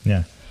Carter.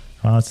 Yeah.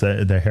 Well, it's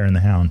the hare and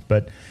the hound,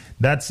 but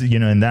that's,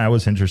 and that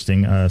was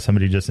interesting.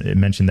 Somebody just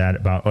mentioned that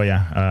about,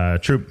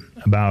 Troop,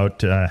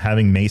 about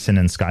having Mason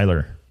and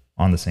Skylar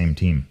on the same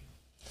team.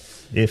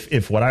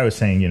 If what I was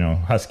saying,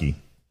 Husky.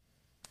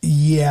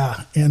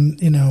 Yeah. And,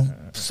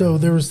 so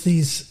there was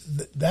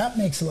that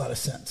makes a lot of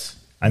sense.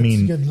 I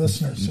mean, good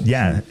listeners.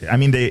 Yeah. I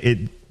mean,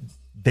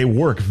 they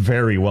work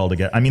very well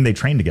together. I mean, they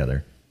train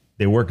together.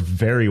 They work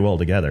very well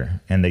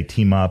together, and they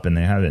team up, and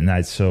they have it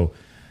nice. So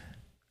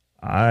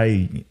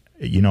I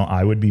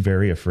would be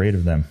very afraid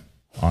of them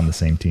on the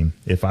same team.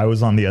 If I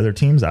was on the other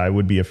teams, I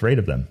would be afraid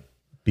of them,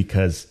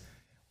 because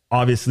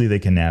obviously they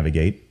can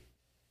navigate.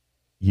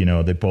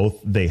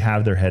 They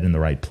have their head in the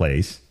right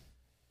place.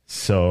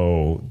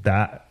 So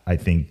that, I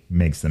think,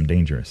 makes them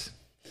dangerous.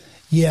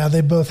 Yeah,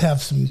 they both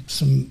have some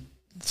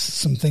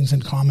things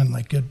in common,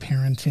 like good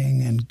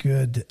parenting and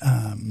good,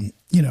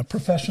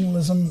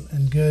 professionalism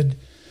and good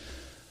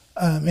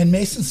And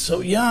Mason's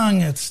so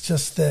young. It's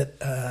just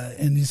that,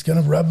 and he's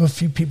going to rub a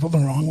few people the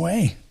wrong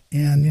way.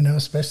 And,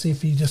 especially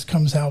if he just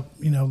comes out,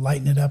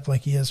 lighting it up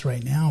like he is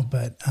right now.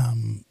 But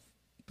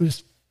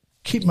just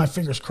keep my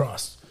fingers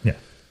crossed. Yeah.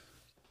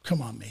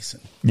 Come on,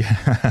 Mason.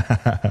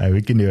 Yeah,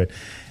 we can do it.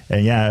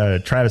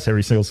 And Travis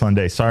every single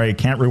Sunday. Sorry,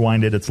 can't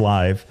rewind it. It's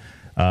live.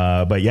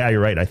 But yeah,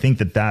 you're right. I think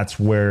that's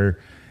where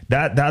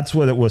that's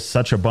what it was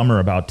such a bummer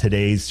about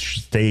today's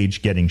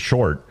stage getting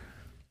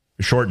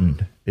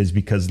shortened is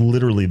because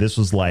literally this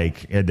was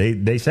like,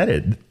 they said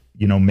it,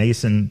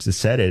 Mason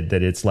said it,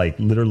 that it's like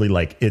literally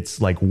like,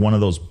 it's like one of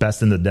those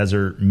best in the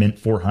desert Mint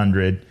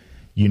 400,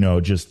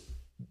 just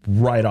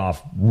right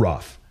off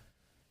rough.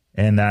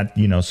 And that,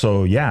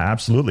 so yeah,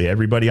 absolutely.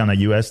 Everybody on a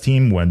U.S.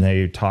 team, when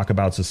they talk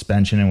about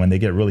suspension and when they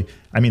get really,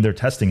 they're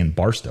testing in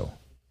Barstow.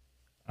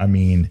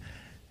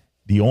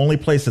 The only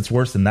place that's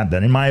worse than that,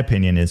 in my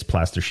opinion, is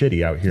Plaster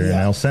City out here in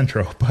El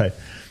Centro.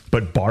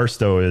 But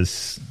Barstow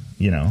is,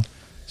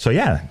 so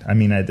yeah,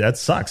 that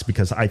sucks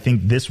because I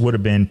think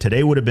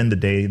today would have been the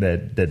day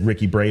that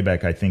Ricky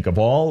Brabeck, I think of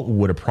all,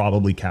 would have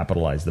probably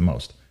capitalized the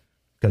most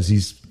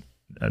because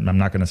I'm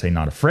not going to say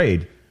not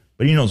afraid,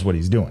 but he knows what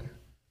he's doing.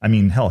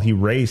 Hell, he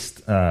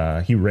raced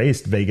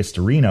Vegas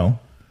to Reno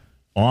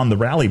on the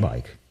rally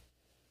bike.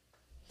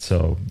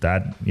 So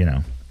that,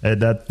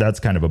 that's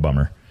kind of a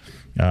bummer.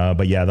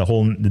 But yeah,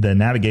 the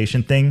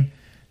navigation thing,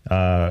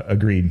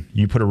 agreed.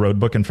 You put a road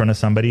book in front of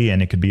somebody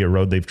and it could be a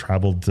road they've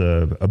traveled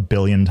a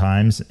billion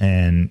times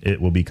and it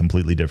will be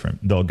completely different.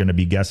 They're going to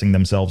be guessing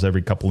themselves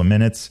every couple of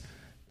minutes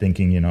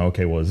thinking,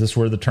 okay, well, is this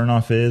where the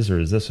turnoff is? Or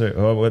is this,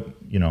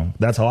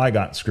 that's how I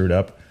got screwed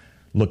up.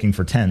 Looking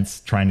for tents,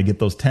 trying to get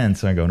those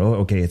tents. And I go, oh,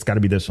 okay, it's got to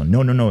be this one.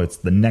 No, it's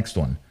the next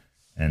one.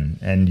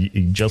 And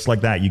just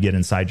like that, you get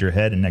inside your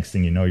head, and next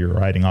thing you know, you're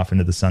riding off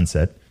into the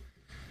sunset.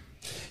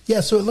 Yeah,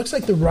 so it looks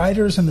like the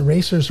riders and the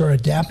racers are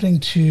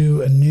adapting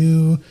to a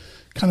new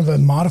kind of a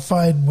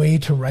modified way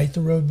to write the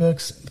road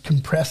books,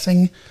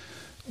 compressing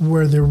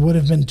where there would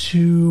have been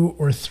 2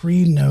 or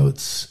 3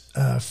 notes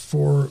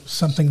for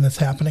something that's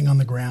happening on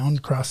the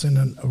ground, crossing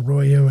an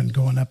arroyo and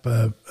going up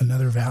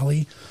another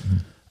valley. Mm-hmm.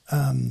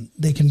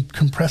 They can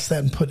compress that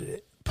and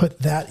put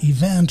that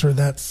event or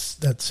that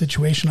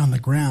situation on the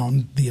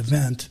ground, the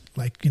event,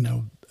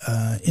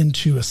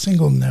 into a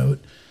single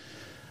note.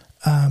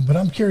 But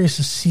I'm curious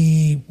to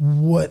see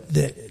what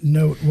the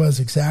note was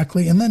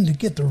exactly, and then to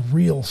get the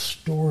real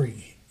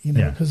story,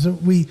 because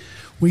we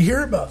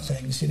hear about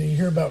things, you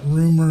hear about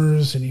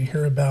rumors and you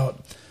hear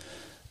about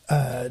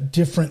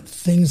different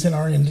things in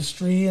our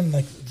industry and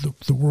like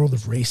the world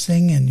of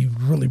racing, and you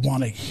really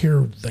want to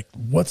hear like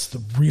what's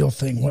the real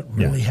thing, what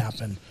really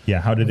happened. Yeah,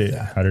 how did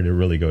it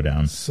really go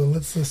down? So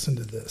let's listen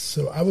to this.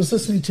 So I was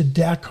listening to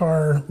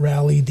Dakar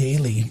Rally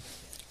Daily,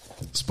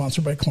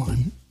 sponsored by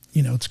Climb.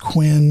 It's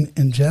Quinn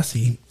and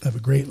Jesse have a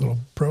great little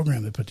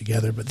program they put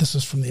together, but this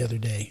is from the other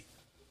day.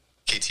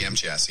 KTM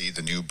chassis,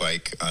 the new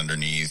bike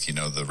underneath,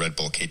 the Red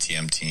Bull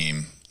KTM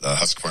team, the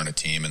Husqvarna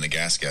team, and the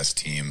Gas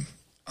team.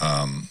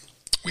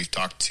 We've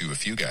talked to a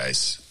few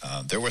guys.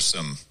 There was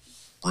some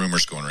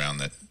rumors going around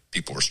that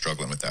people were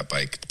struggling with that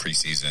bike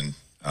preseason.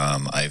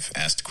 I've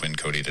asked Quinn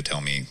Cody to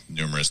tell me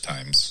numerous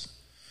times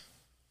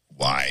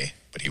why,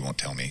 but he won't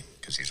tell me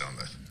because he's on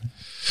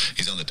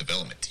the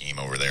development team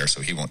over there,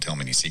 so he won't tell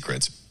me any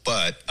secrets.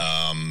 But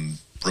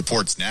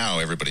reports now,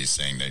 everybody's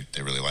saying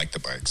they really like the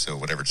bike. So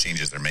whatever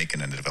changes they're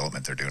making in the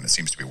development they're doing, it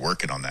seems to be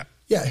working on that.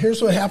 Yeah,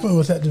 here's what happened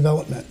with that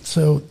development.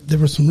 So there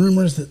were some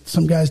rumors that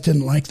some guys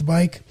didn't like the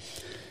bike.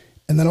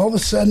 And then all of a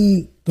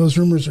sudden, those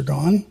rumors are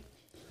gone.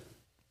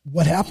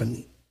 What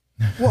happened?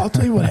 Well, I'll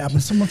tell you what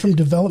happened. Someone from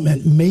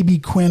development, maybe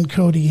Quinn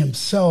Cody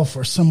himself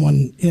or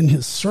someone in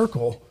his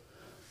circle,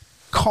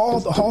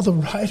 called all the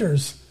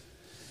riders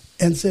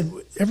and said,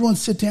 everyone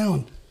sit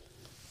down.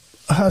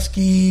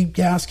 Husky,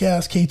 Gas,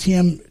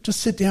 KTM, just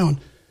sit down.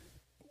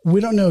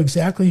 We don't know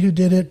exactly who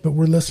did it, but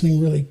we're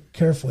listening really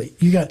carefully.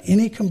 You got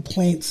any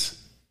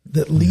complaints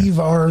that leave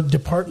our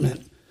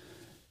department?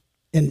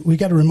 And we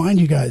got to remind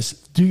you guys,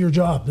 do your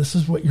job. This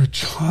is what your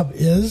job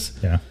is.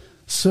 Yeah.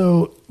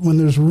 So when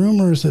there's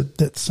rumors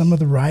that some of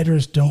the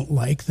riders don't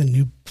like the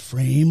new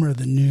frame or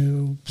the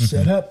new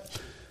setup,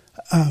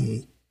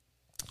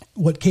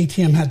 what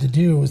KTM had to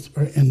do was,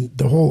 and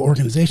the whole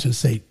organization,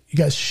 say, you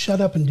guys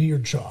shut up and do your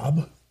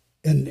job.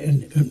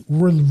 And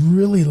we're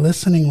really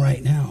listening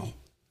right now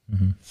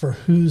for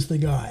who's the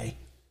guy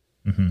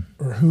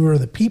or who are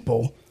the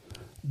people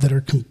that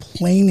are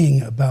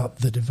complaining about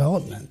the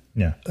development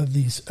of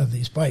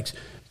these bikes.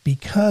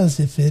 Because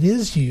if it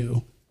is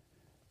you,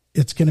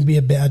 it's going to be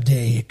a bad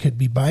day. It could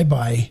be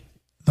bye-bye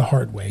the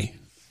hard way.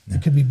 Yeah.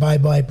 It could be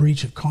bye-bye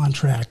breach of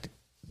contract.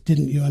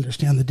 Didn't you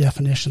understand the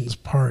definitions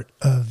part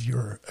of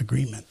your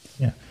agreement?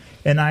 Yeah.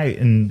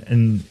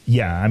 And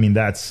yeah,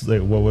 that's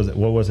like, what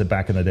was it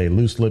back in the day?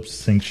 Loose lips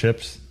sink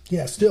ships.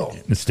 Yeah, still.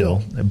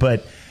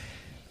 But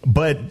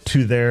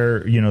to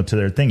their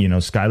thing,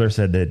 Skylar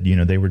said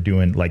that, they were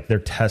doing like their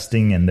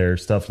testing and their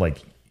stuff,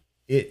 like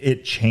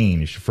it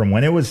changed from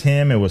when it was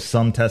him, it was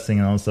some testing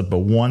and all that stuff. But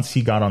once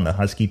he got on the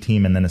Husky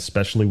team, and then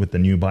especially with the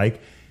new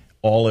bike,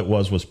 all it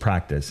was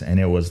practice, and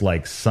it was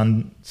like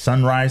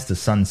sunrise to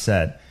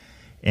sunset.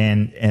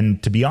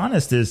 And to be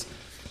honest, is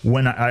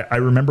when I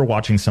remember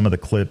watching some of the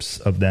clips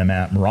of them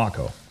at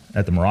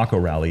the Morocco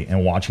rally,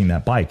 and watching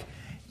that bike.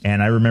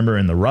 And I remember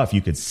in the rough,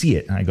 you could see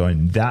it. And I go,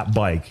 that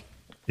bike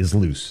is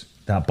loose.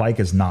 That bike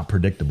is not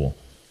predictable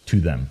to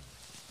them.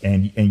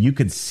 And you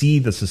could see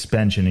the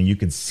suspension, and you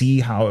could see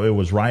how it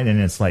was riding.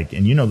 And it's like,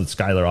 and you know that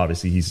Skylar,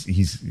 obviously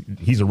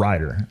he's a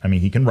rider. I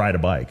mean, he can ride a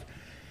bike.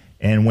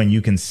 And when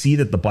you can see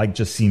that the bike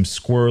just seems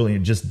squirrely,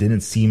 it just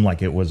didn't seem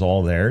like it was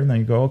all there. And then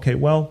you go, okay,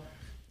 well,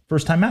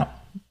 first time out.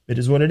 It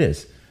is what it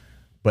is.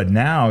 But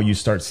now you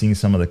start seeing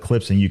some of the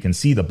clips, and you can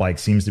see the bike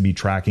seems to be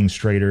tracking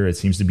straighter. It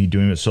seems to be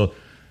doing it. So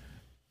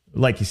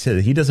like you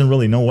said, he doesn't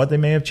really know what they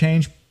may have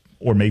changed,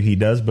 or maybe he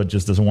does, but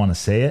just doesn't want to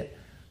say it.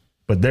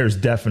 But there's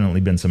definitely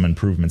been some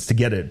improvements to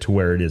get it to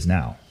where it is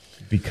now,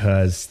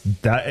 because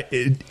that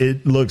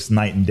it looks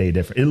night and day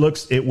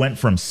different. It went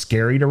from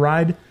scary to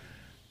ride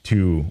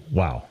to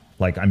wow.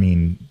 Like, I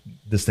mean,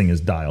 this thing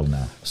is dialed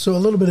now. So a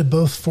little bit of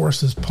both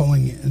forces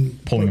pulling in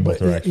both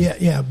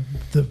directions. Yeah.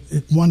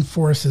 One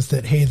force is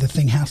that, hey, the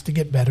thing has to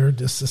get better,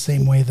 just the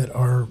same way that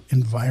our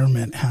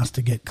environment has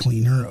to get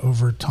cleaner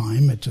over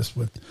time. It just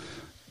with,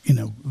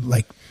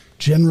 like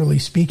generally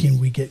speaking,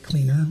 we get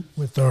cleaner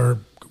with our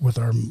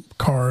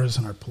cars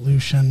and our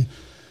pollution,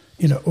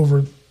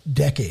 over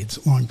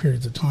decades, long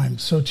periods of time.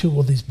 So too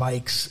will these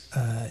bikes,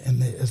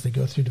 as they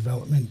go through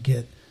development,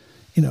 get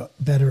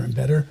better and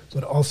better.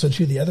 But also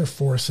too, the other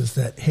force is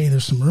that, hey,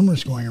 there's some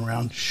rumors going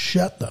around.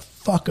 Shut the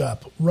fuck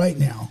up right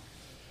now.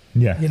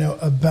 Yeah.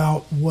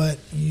 About what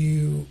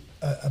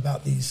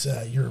about these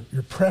your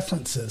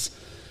preferences.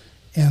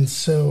 And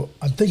so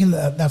I'm thinking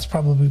that that's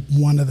probably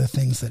one of the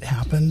things that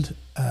happened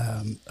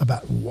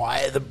about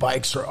why the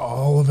bikes are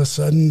all of a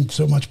sudden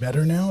so much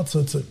better now. So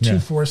it's two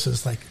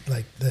forces like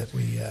that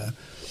we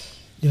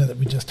that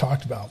we just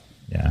talked about.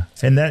 Yeah,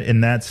 and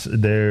that's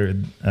their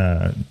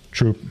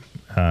Troop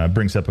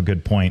brings up a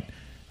good point,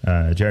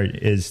 Jared,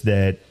 is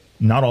that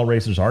not all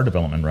racers are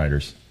development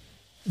riders.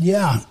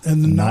 Yeah,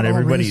 and not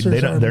everybody.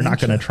 They're not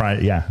going to try.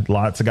 Yeah,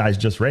 lots of guys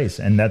just race,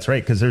 and that's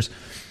right, because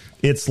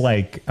it's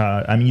like,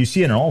 you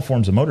see it in all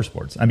forms of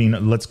motorsports. I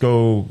mean, let's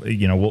go,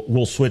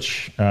 we'll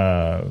switch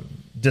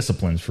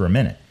disciplines for a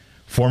minute.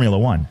 Formula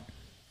One,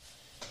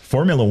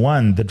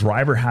 the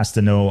driver has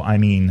to know,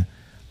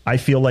 I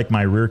feel like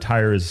my rear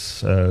tire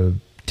is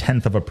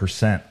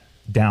 0.1%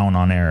 down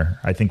on air.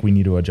 I think we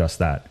need to adjust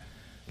that.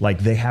 Like,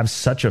 they have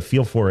such a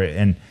feel for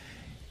it.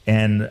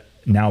 And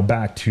now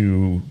back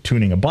to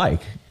tuning a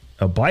bike.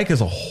 A bike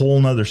is a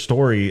whole nother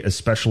story,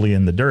 especially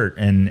in the dirt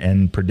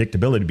and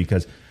predictability,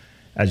 because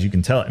as you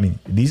can tell,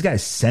 these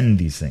guys send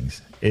these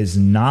things. It's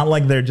not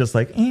like they're just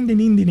like,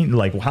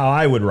 like how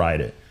I would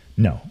ride it.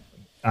 No.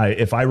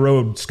 If I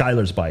rode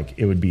Skylar's bike,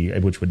 it would be,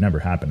 which would never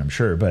happen, I'm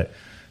sure. But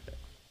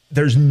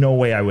there's no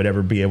way I would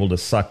ever be able to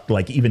suck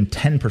like even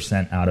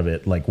 10% out of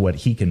it, like what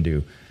he can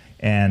do.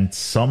 And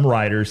some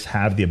riders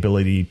have the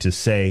ability to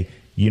say,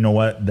 you know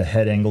what, the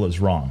head angle is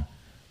wrong.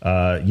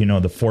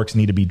 The forks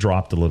need to be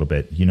dropped a little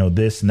bit.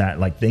 This and that.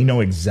 Like, they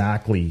know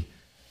exactly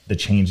the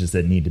changes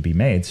that need to be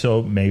made.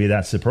 So maybe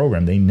that's the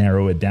program. They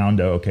narrow it down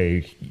to,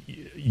 okay,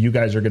 you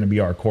guys are going to be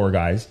our core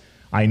guys.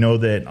 I know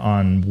that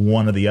on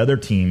one of the other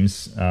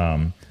teams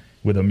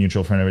with a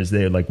mutual friend of ours,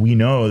 we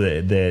know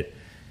that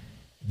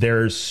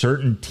there's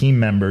certain team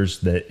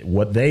members that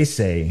what they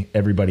say,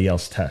 everybody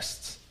else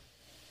tests.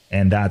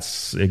 And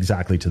that's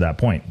exactly to that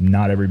point.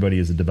 Not everybody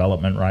is a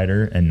development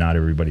rider, and not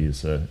everybody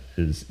is the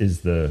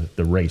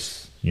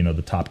race,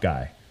 the top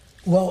guy.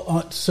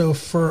 Well, so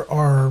for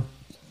our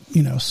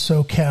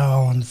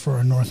SoCal and for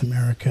our North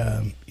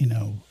America,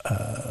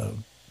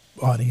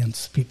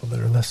 audience, people that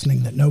are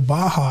listening that know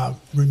Baja,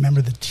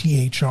 remember the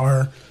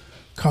THR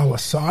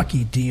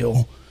Kawasaki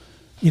deal.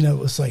 It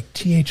was like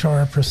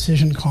THR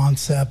Precision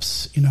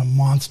Concepts,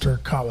 Monster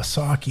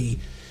Kawasaki.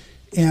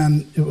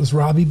 And it was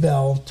Robbie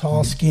Bell,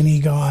 tall, skinny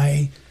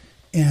guy,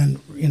 and,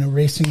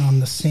 racing on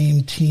the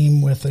same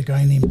team with a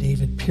guy named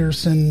David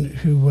Pearson,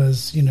 who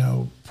was,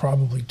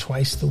 probably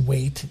twice the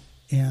weight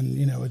and,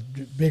 a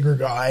bigger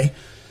guy,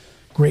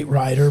 great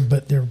rider.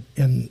 But they're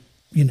in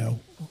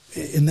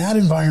that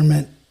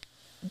environment,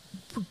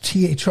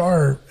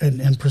 THR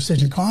and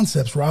Precision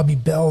Concepts, Robbie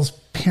Bell's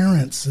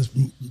parents, his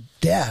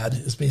dad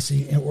is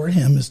basically, or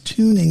him, is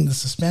tuning the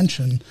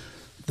suspension,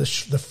 the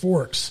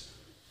forks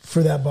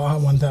for that Baja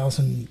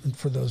 1000,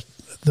 for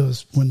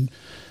those when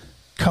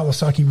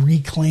Kawasaki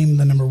reclaimed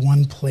the number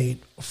 1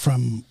 plate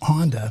from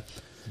Honda.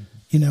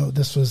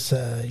 This was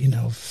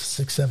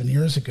 6-7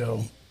 years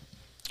ago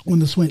when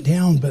this went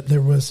down. But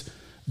there was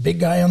big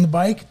guy on the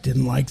bike,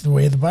 didn't like the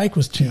way the bike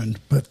was tuned,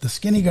 but the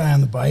skinny guy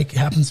on the bike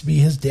happens to be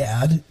his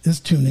dad, is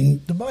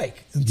tuning the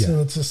bike. And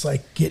so it's just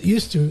like, get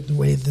used to the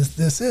way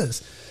this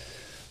is.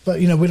 But,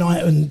 we don't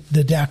have, in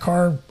the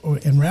Dakar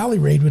and Rally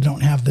Raid, we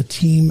don't have the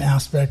team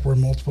aspect where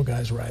multiple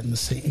guys riding the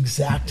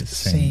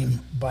same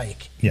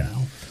bike.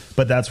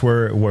 But that's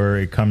where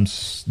it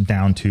comes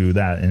down to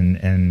that.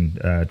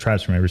 And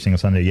Travis from Every Single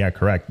Sunday,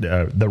 correct.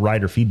 The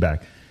rider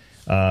feedback.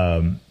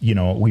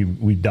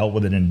 we've dealt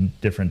with it in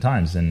different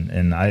times,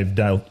 and I've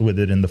dealt with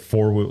it in the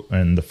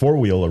four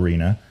wheel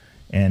arena.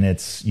 And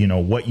it's,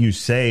 what you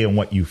say and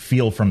what you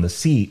feel from the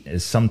seat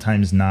is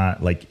sometimes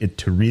not like it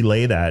to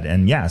relay that.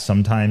 And yeah,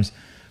 sometimes,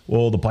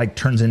 the bike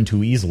turns in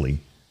too easily.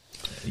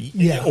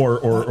 Yeah.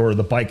 Or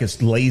the bike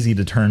is lazy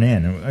to turn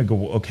in. And I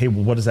go, okay,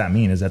 well, what does that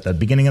mean? Is that the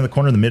beginning of the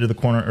corner, the mid of the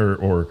corner,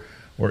 or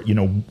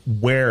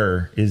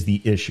where is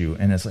the issue?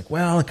 And it's like,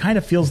 well, it kind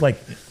of feels like,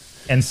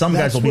 and some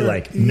guys will be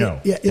like,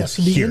 no. Yeah.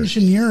 So the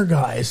engineer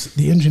guys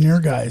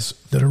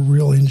that are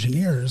real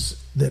engineers,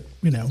 that,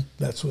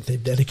 that's what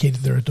they've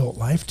dedicated their adult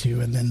life to.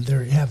 And then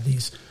there you have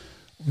these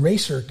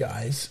racer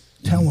guys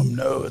tell them,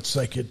 no, it's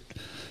like it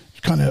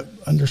kind of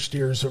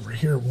understeers over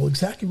here. Well,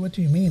 exactly what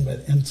do you mean?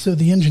 And so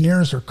the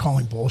engineers are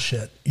calling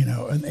bullshit,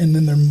 and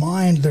in their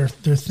mind, they're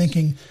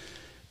thinking,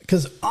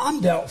 because I'm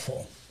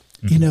doubtful,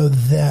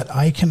 that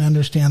I can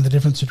understand the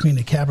difference between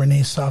a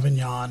Cabernet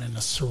Sauvignon and a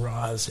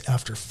Syrah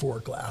after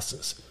 4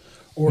 glasses.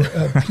 Or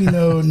a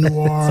Pinot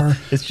Noir.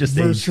 It's just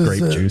aged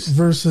grape juice.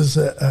 Versus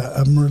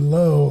a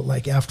Merlot,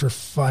 like after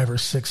 5 or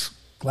 6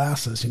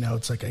 glasses,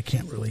 it's like I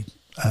can't really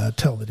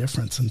tell the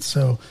difference. And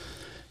so,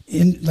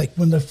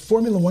 when the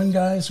Formula One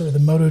guys or the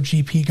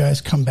MotoGP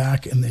guys come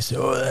back and they say,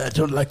 "Oh, I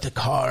don't like the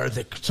car.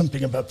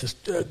 Something about this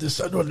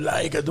I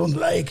don't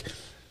like."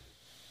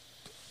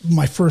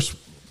 My first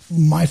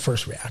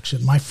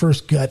reaction, my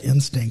first gut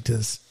instinct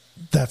is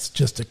that's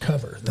just a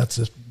cover.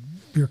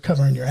 You're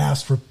covering your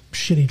ass for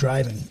shitty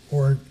driving,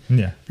 or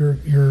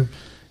you're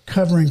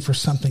covering for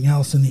something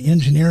else. And the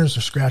engineers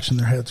are scratching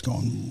their heads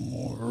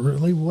going,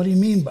 really? What do you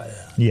mean by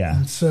that? Yeah.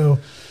 And so,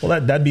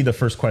 that'd be the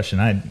first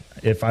question.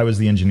 If I was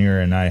the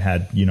engineer and I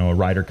had, a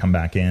rider come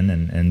back in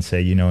and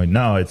say, no,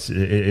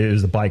 it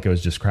was the bike. It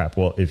was just crap.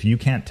 Well, if you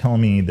can't tell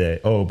me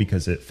that,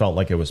 because it felt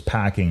like it was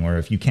packing, or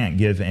if you can't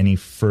give any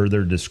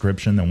further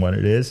description than what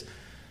it is,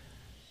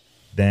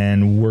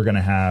 then we're going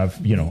to have,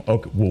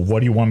 okay, well, what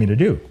do you want me to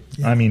do?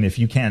 Yeah. I mean, if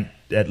you can't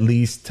at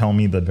least tell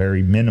me the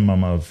very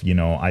minimum of,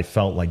 I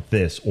felt like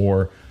this,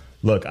 or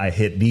look, I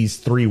hit these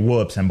 3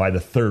 whoops, and by the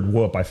 3rd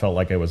whoop, I felt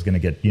like I was going to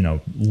get,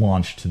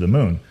 launched to the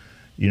moon.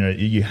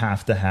 You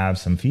have to have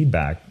some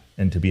feedback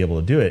and to be able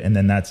to do it. And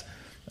then that's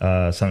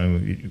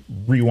something,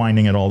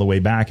 rewinding it all the way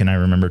back. And I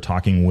remember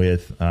talking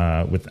with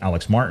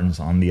Alex Martins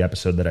on the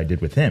episode that I did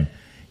with him,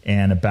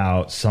 and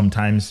about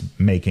sometimes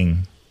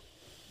making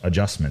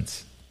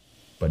adjustments,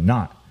 but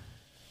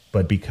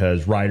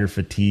because rider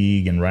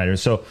fatigue and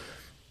riders. So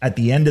at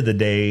the end of the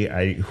day,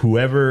 I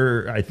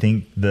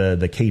think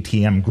the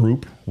KTM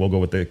group, we'll go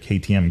with the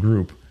KTM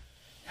group,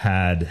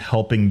 had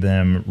helping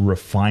them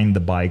refine the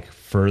bike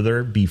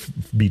further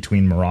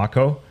between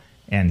Morocco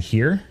and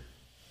here.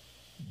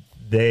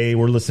 They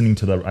were listening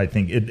to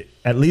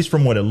at least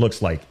from what it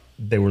looks like,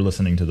 they were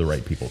listening to the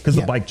right people, because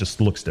the bike just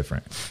looks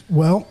different.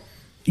 Well,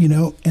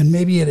 and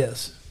maybe it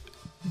is.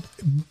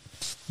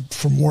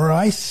 From where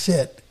I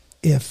sit,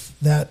 if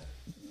that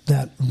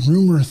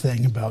rumor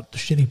thing about the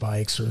shitty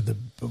bikes or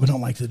we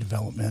don't like the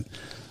development,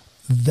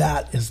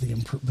 that is the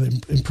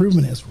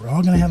improvement is we're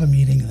all going to have a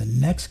meeting, and the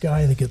next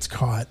guy that gets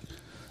caught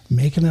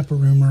making up a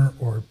rumor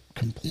or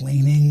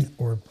complaining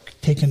or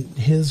taking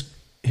his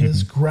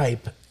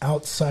gripe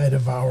outside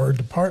of our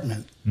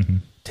department,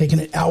 taking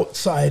it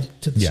outside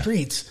to the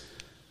streets,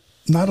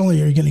 not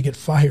only are you going to get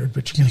fired,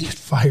 but you're going to get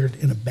fired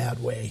in a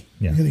bad way.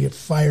 Yeah. You're going to get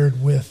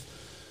fired with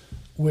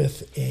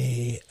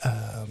a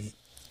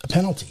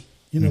penalty.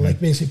 Like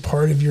basically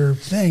part of your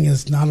thing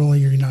is not only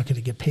you're not going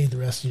to get paid the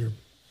rest of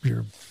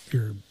your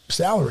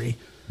salary,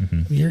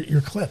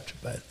 you're clipped.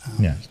 But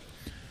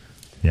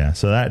yeah.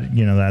 So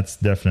that's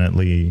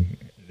definitely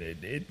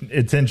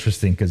it's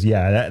interesting, because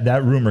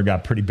that rumor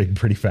got pretty big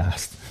pretty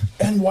fast.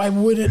 And why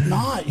would it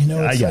not?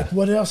 It's like,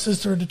 what else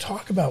is there to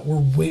talk about?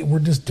 We're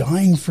just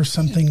dying for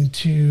something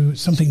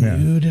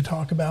new to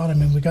talk about. I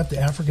mean, we got the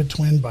Africa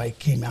Twin bike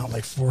came out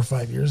like 4 or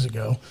 5 years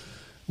ago.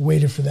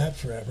 Waited for that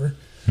forever.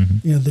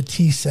 The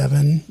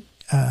T7,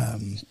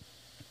 the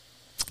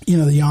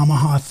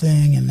Yamaha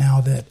thing, and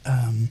now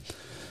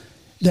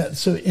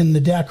so in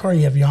the Dakar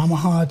you have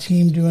Yamaha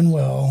team doing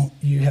well.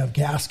 You have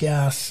Gas,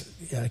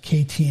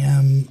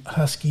 KTM,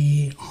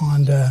 Husky,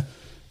 Honda.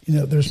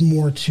 There's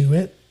more to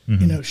it.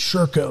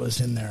 Sherco is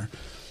in there.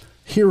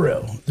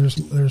 Hero.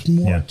 There's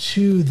more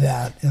to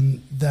that,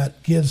 and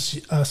that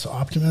gives us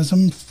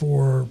optimism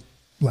for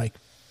like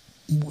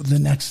the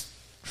next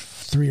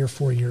 3 or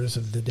 4 years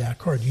of the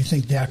Dakar. Do you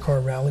think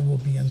Dakar Rally will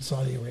be in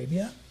Saudi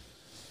Arabia?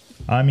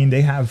 I mean,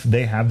 they have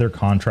their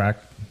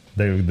contract.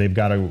 They've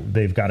got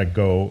to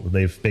go.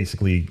 They've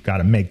basically got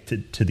to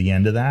make to the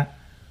end of that.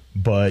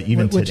 But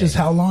even which today, is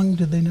how long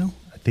did they know?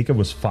 I think it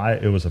was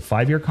 5. It was a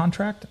 5-year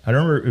contract. I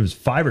don't remember. It was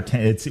 5 or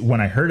 10.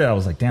 When I heard it, I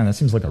was like, damn, that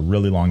seems like a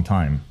really long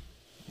time.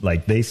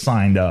 Like they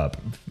signed up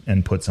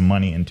and put some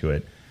money into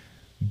it.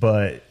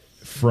 But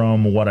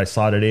from what I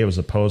saw today, it was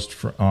a post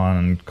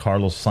on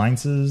Carlos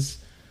Sainz's.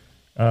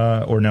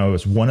 It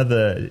was one of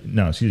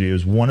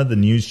the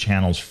news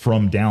channels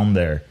from down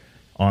there.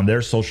 On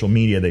their social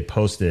media, they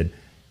posted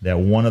that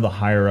one of the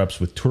higher ups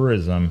with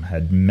tourism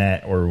had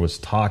met or was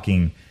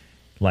talking,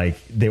 Like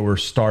they were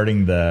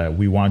starting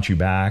 "We want you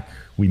back,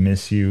 we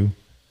miss you,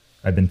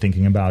 I've been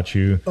thinking about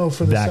you." Oh,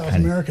 for the South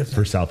America thing.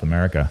 For South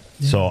America.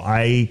 Yeah.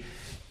 So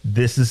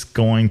this is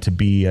going to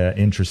be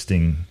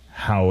interesting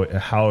how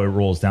it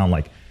rolls down.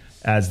 Like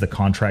as the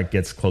contract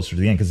gets closer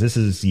to the end, because this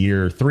is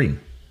year 3.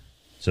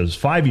 So it's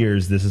 5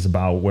 years. This is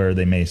about where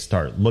they may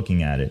start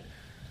looking at it.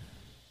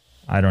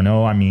 I don't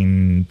know. I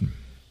mean,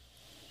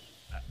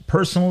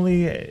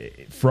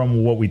 personally,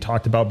 from what we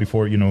talked about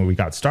before, we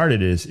got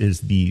started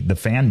is the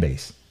fan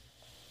base.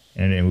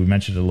 And we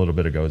mentioned it a little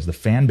bit ago, is the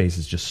fan base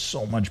is just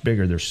so much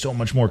bigger. There's so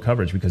much more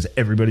coverage because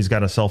everybody's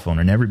got a cell phone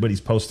and everybody's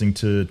posting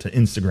to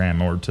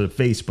Instagram or to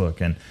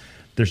Facebook. And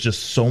there's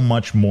just so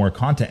much more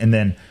content. And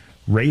then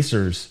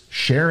racers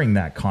sharing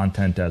that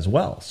content as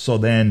well. So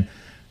then,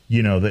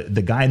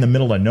 the guy in the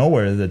middle of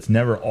nowhere that's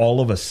never all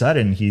of a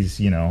sudden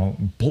he's,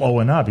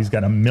 blowing up. He's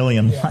got 1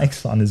 million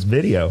likes on his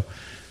video,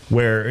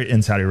 where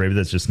in Saudi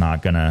Arabia, that's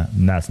not gonna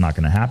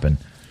happen.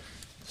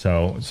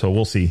 So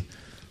we'll see.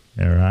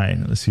 All right,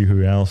 let's see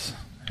who else.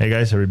 Hey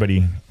guys,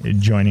 everybody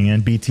joining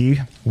in. BT,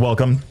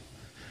 welcome.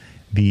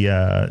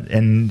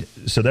 And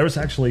so there was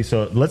actually,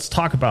 so let's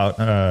talk about,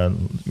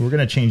 we're going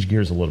to change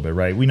gears a little bit,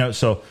 right? We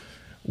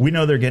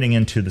know they're getting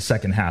into the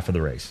second half of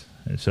the race.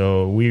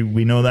 So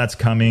we know that's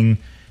coming.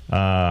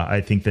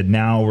 I think that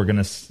now we're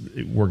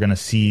gonna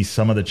see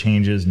some of the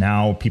changes.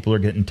 Now people are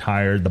getting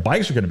tired. The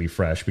bikes are going to be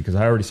fresh because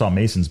I already saw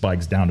Mason's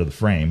bikes down to the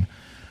frame.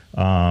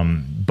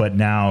 But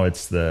now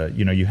it's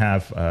you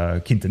have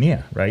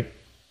Quintanilla, right?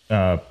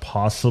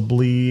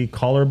 Possibly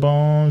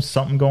collarbone,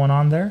 something going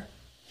on there.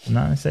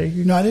 No, I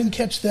didn't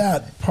catch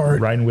that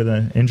part. Riding with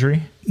an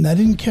injury. I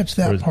didn't catch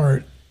that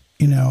part.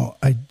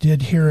 I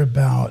did hear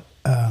about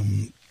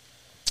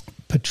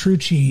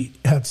Petrucci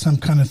had some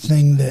kind of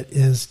thing that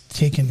is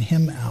taking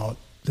him out.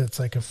 That's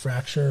like a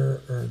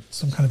fracture or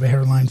some kind of a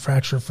hairline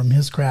fracture from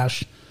his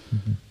crash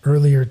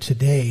earlier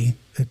today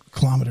at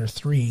kilometer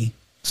 3,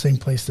 same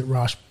place that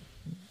Ross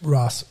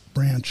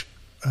Branch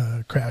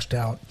crashed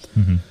out.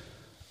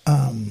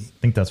 I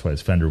think that's why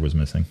his fender was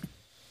missing.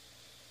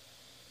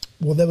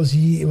 Well,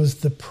 it was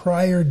the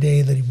prior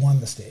day that he won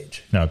the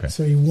stage. Okay.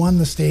 So he won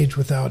the stage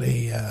without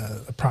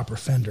a proper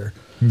fender.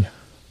 Yeah.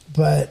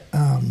 But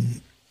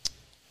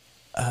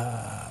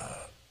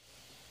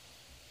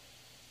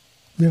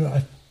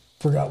I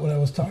forgot what I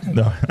was talking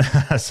about.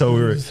 No. So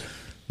it's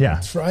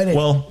Friday.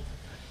 Well,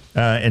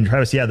 and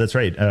Travis, yeah, that's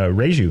right.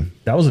 Reju,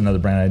 that was another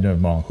brand I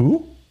didn't know.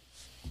 Who?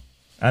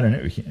 I don't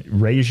know.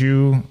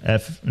 Reju,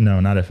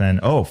 not FN.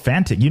 Oh,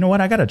 Fantic. You know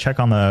what? I got to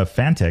check on the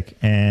Fantic.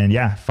 And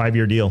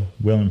 5-year deal.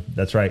 William,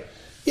 that's right.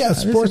 Yeah,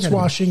 sports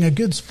washing, a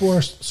good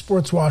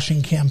sports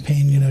washing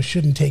campaign,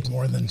 shouldn't take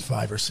more than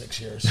 5 or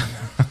 6 years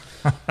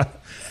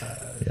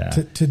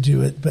to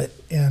do it. But,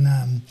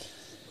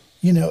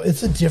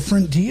 it's a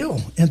different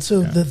deal. And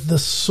so the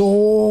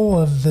soul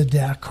of the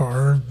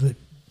Dakar, the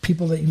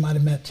people that you might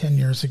have met 10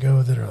 years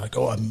ago that are like,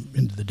 oh, I'm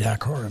into the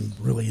Dakar, I'm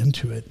really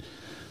into it.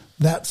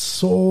 That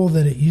soul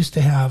that it used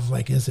to have,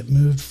 like as it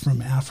moved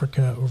from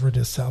Africa over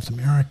to South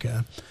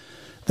America,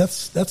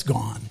 that's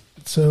gone.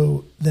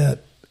 So that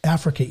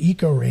Africa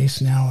Eco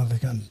Race now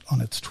on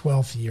its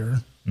 12th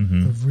year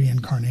of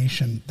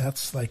reincarnation,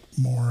 that's like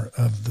more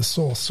of the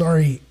soul.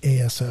 Sorry,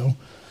 ASO.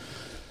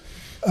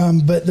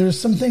 But there's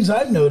some things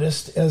I've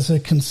noticed as a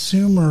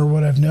consumer.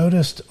 What I've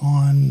noticed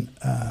on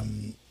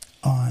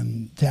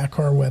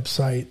Dakar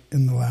website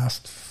in the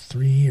last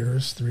 3 or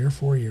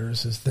 4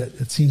 years, is that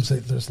it seems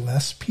like there's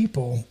less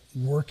people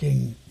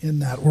working in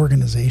that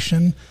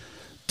organization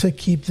to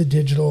keep the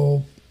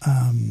digital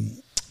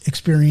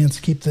experience,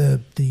 keep the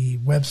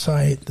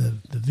website,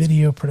 the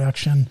video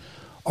production,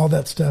 all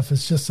that stuff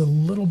is just a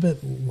little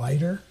bit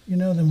lighter,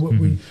 than what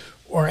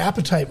our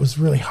appetite was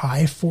really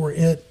high for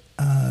it,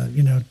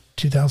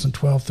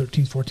 2012,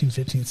 13, 14,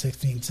 15,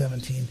 16,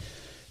 17.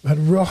 We had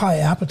a real high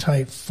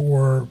appetite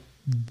for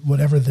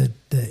whatever the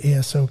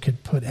ASO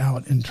could put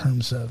out in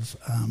terms of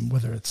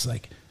whether it's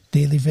like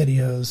daily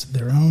videos,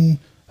 their own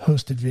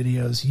hosted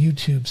videos,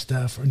 YouTube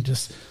stuff, or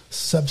just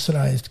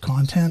subsidized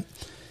content.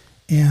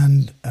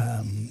 And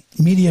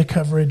media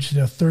coverage,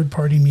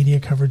 third-party media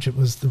coverage,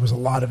 there was a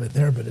lot of it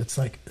there, but it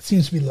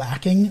seems to be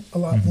lacking a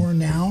lot more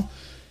now.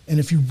 And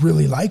if you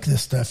really like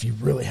this stuff, you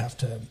really have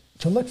to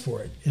look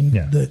for it. And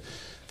the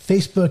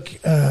Facebook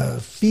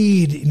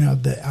feed,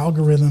 the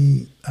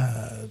algorithm,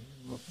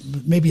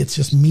 maybe it's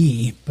just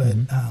me, but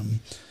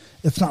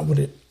it's not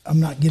I'm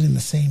not getting the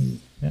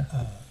same,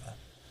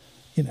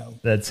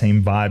 that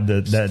same vibe,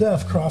 that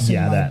stuff crossing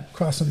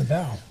the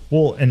bow.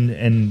 Well,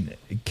 and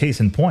case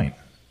in point,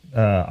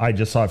 I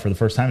just saw it for the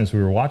first time as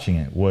we were watching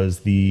it, was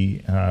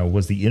the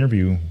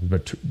interview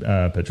with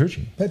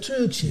Petrucci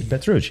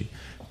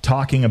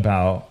talking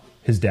about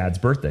his dad's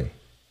birthday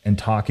and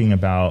talking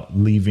about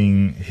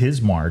leaving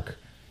his mark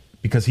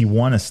because he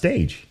won a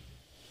stage.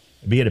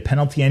 Be it a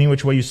penalty any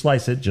which way you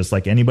slice it, just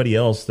like anybody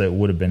else that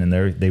would have been in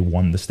there, they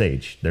won the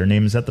stage. Their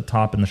name is at the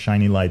top in the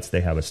shiny lights.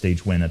 They have a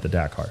stage win at the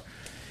Dakar.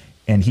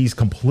 And he's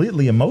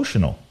completely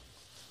emotional.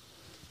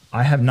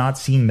 I have not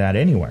seen that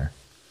anywhere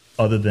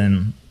other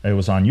than it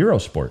was on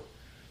Eurosport.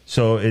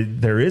 So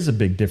there is a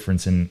big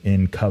difference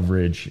in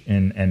coverage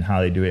and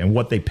how they do it and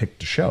what they pick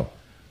to show,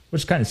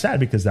 which is kind of sad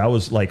because that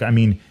was like, I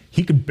mean,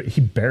 he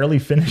barely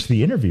finished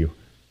the interview.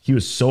 He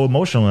was so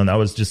emotional, and that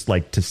was just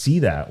like, to see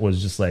that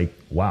was just like,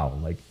 wow,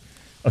 like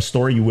a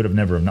story you would have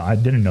never known. I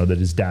didn't know that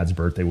his dad's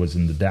birthday was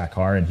in the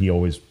Dakar, and he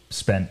always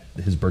spent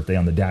his birthday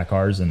on the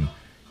Dakars, and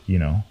you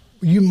know.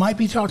 You might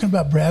be talking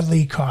about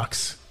Bradley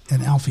Cox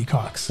and Alfie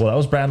Cox. Well, that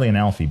was Bradley and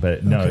Alfie,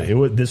 but no, Okay.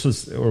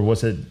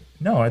 was it?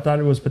 No, I thought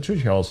it was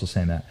Petrucci also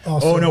saying that.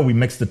 Also- Oh no, we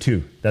mixed the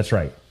two. That's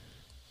right.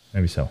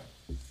 Maybe so.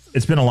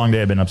 It's been a long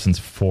day. I've been up since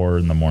 4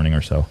 a.m.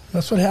 or so.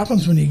 That's what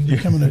happens when you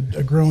become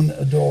a grown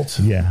adult.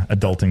 Yeah,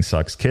 adulting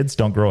sucks. Kids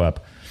don't grow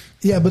up.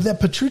 Yeah, but that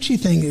Petrucci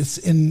thing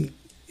is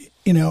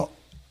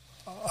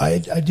I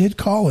did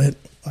call it.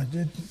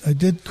 I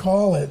did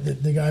call it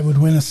that the guy would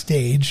win a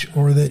stage,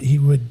 or that he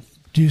would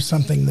do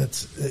something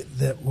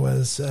that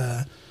was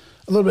a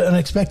little bit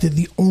unexpected.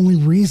 The only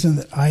reason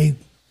that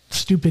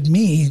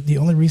the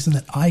only reason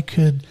that I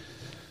could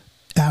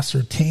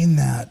ascertain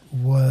that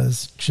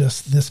was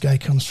just this guy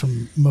comes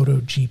from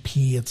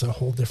MotoGP. It's a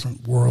whole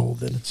different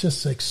world, and it's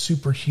just like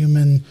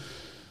superhuman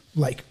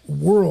like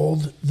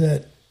world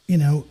that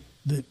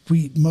that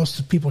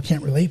most people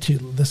can't relate to,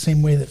 the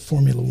same way that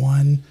Formula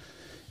One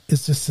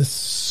is just this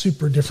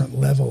super different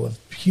level of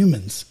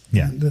humans.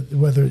 Yeah.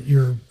 Whether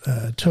you're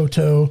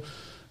Toto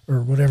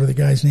or whatever the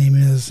guy's name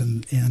is,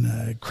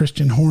 and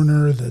Christian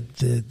Horner,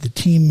 the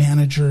team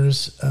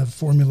managers of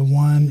Formula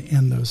One,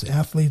 and those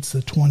athletes,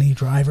 the 20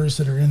 drivers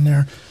that are in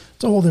there,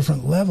 it's a whole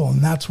different level.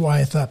 And that's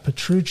why I thought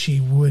Petrucci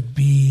would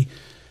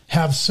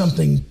have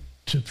something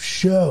to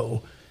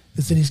show,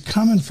 is that he's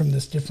coming from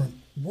this different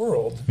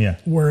world,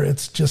 where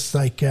it's just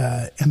like,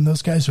 and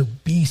those guys are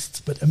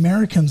beasts. But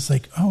Americans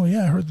like, oh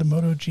yeah, I heard the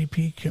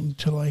MotoGP came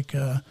to like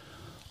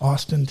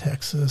Austin,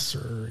 Texas,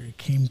 or it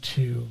came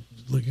to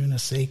Laguna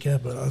Seca,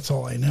 but that's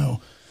all I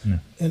know. Yeah.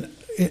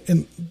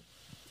 And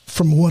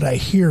from what I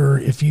hear,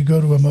 if you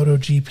go to a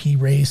MotoGP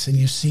race and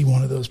you see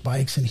one of those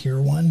bikes and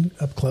hear one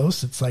up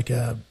close, it's like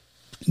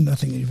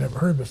nothing you've ever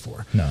heard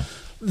before. No.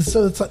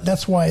 So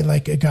that's why,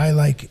 like a guy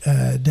like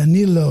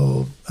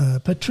Danilo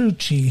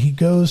Petrucci, he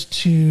goes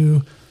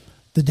to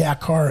the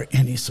Dakar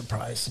and he's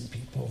surprising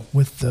people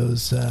with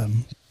those.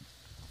 And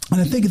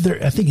I think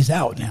he's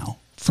out now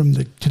from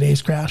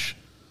today's crash.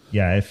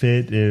 Yeah, if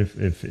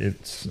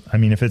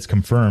it's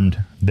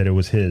confirmed that it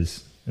was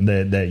his,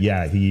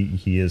 that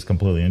he is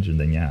completely injured,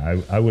 then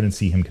I wouldn't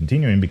see him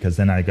continuing, because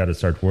then I got to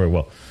start to worry.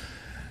 Well,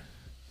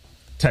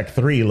 Tech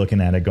 3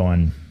 looking at it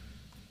going,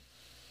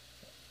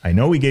 I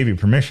know we gave you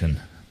permission,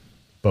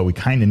 but we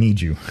kind of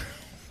need you.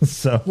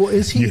 So well,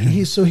 is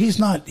he? So he's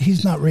not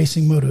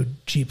racing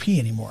MotoGP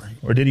anymore,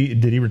 or did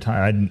he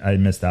retire? I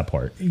missed that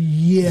part.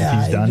 Yeah,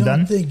 if he's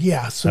done.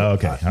 Yeah. So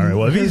okay, all right.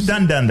 Well, if he's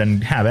done,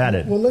 then have at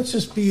it. Well, let's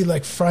just be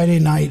like Friday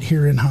night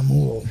here in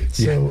Hamul.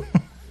 So,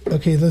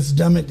 okay, let's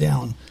dumb it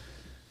down.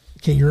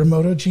 Okay, you're a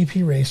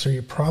MotoGP racer.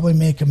 You probably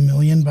make $1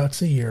 million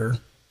a year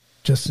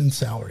just in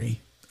salary.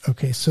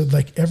 Okay, so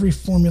like every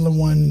Formula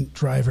One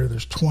driver,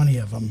 there's 20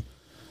 of them.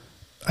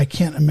 I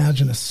can't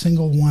imagine a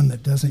single one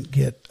that doesn't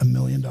get $1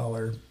 million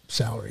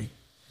salary.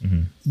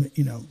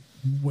 Mm-hmm.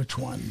 Which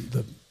one?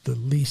 The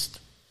least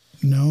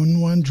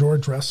known one,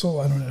 George Russell.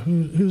 I don't know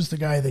who's the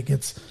guy that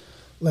gets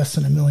less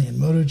than $1 million.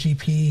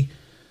 MotoGP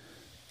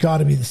got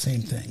to be the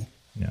same thing.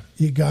 Yeah,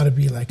 you got to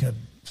be like a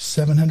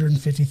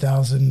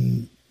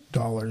 $750,000,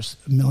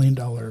 $1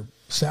 million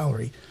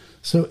salary.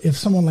 So if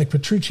someone like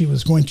Petrucci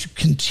was going to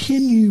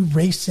continue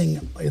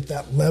racing at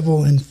that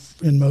level in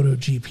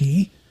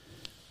MotoGP,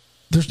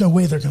 there's no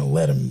way they're going to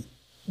let him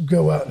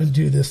go out and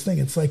do this thing.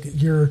 It's like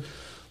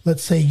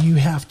let's say you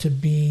have to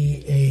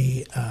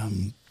be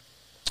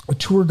a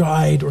tour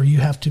guide, or you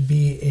have to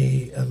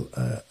be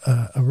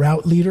a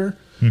route leader.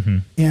 Mm-hmm.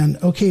 And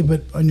okay,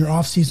 but on your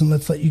off season,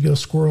 let's let you go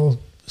squirrel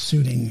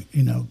suiting,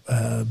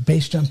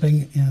 base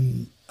jumping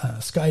and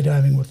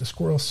skydiving with a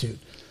squirrel suit.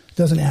 It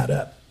doesn't add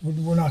up.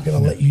 We're not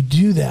going to let you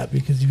do that,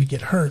 because if you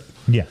get hurt,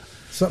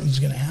 something's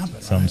going to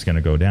happen. Something's going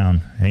to go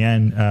down.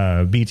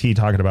 And BT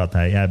talking about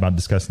that, about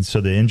discussing. So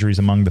the injuries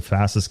among the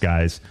fastest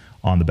guys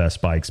on the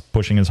best bikes,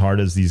 pushing as hard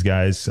as these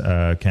guys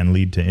can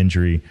lead to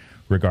injury,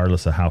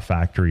 regardless of how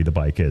factory the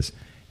bike is.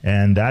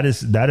 And that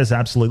is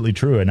absolutely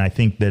true. And I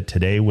think that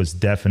today was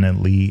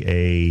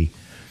definitely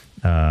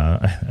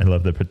I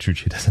love that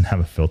Petrucci doesn't have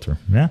a filter.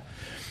 Yeah.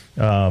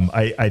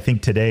 I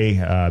think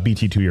today,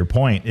 BT, to your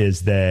point,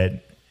 is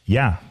that,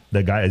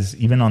 the guys,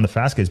 even on the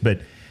fast guys,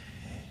 but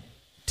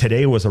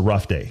today was a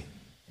rough day.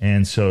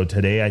 And so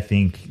today, I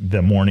think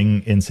the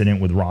morning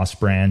incident with Ross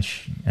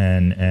Branch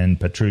and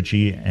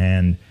Petrucci,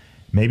 and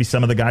maybe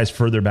some of the guys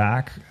further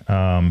back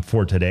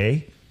for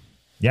today,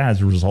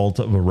 as a result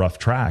of a rough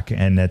track.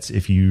 And that's,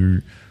 if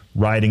you're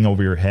riding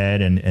over your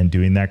head and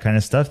doing that kind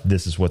of stuff,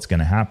 this is what's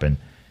going to happen.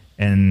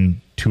 And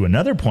to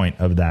another point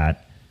of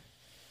that,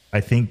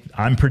 I think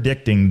I'm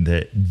predicting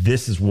that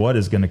this is what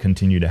is going to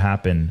continue to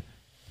happen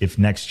if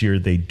next year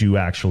they do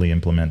actually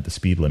implement the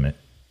speed limit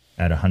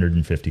at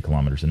 150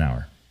 kilometers an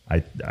hour.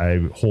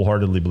 I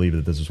wholeheartedly believe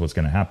that this is what's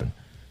going to happen.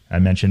 I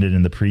mentioned it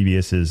in the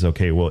previous, is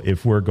okay, well,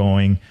 if we're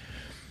going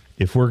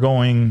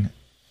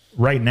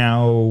right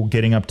now,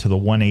 getting up to the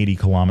 180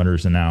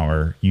 kilometers an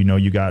hour,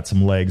 you got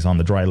some legs on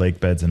the dry lake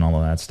beds and all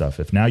of that stuff.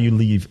 If now you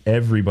leave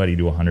everybody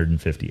to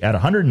 150, at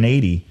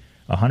 180,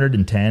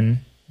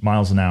 110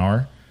 miles an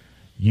hour,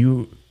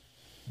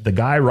 the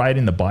guy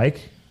riding the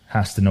bike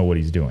has to know what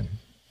he's doing.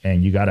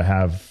 And you got to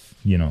have,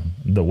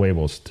 the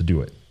huevos to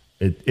do it.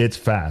 It's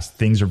fast.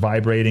 Things are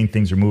vibrating.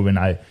 Things are moving.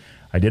 I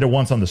did it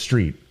once on the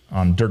street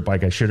on dirt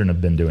bike I shouldn't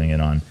have been doing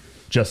it on,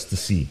 just to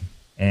see.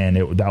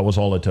 And that was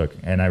all it took.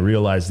 And I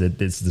realized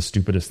that it's the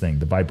stupidest thing.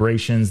 The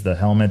vibrations, the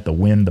helmet, the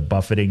wind, the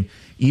buffeting,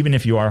 even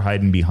if you are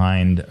hiding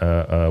behind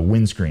a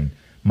windscreen,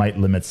 might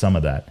limit some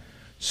of that.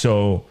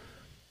 So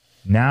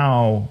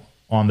now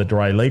on the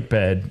dry lake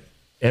bed,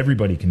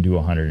 everybody can do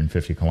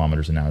 150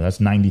 kilometers an hour. That's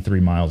 93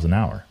 miles an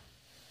hour.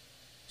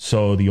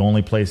 So the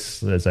only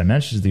place, as I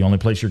mentioned, the only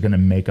place you're going to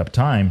make up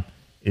time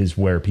is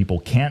where people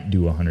can't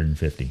do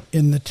 150.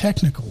 In the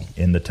technical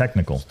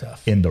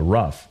stuff. In the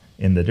rough,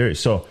 in the dirt.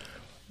 So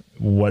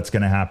what's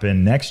going to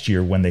happen next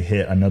year when they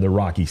hit another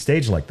rocky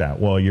stage like that?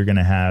 Well, you're going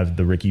to have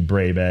the Ricky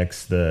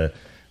Brabecks, the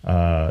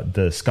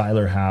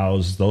Skylar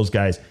Howes, those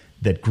guys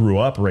that grew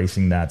up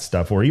racing that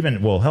stuff, or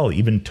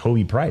even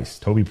Toby Price.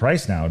 Toby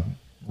Price now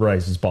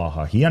races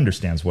Baja. He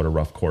understands what a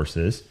rough course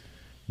is,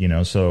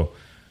 so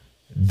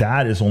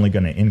that is only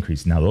going to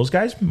increase. Now, those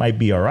guys might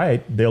be all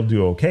right. They'll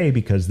do okay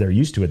because they're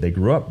used to it. They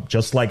grew up.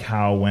 Just like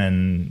how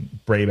when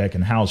Brabeck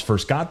and Howes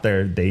first got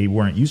there, they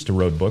weren't used to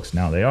road books.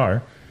 Now they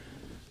are.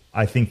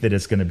 I think that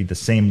it's going to be the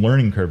same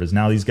learning curve as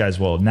now these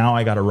guys, now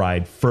I got to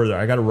ride further.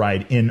 I got to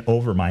ride in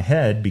over my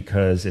head,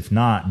 because if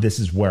not, this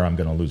is where I'm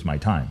going to lose my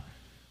time.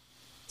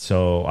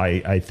 So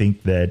I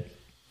think that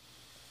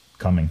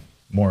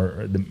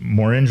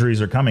more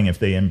injuries are coming if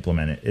they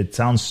implement it. It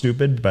sounds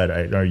stupid,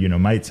 but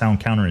might sound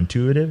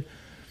counterintuitive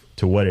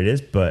to what it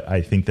is. But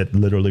I think that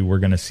literally we're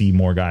going to see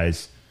more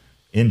guys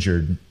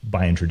injured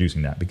by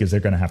introducing that, because they're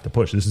going to have to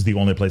push. This is the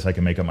only place I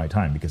can make up my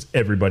time, because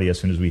everybody, as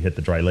soon as we hit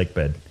the dry lake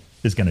bed,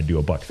 is going to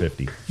do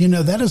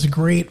 $150. That is a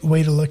great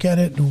way to look at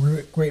it,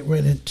 a great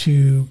way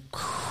to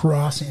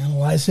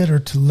cross-analyze it, or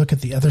to look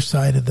at the other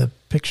side of the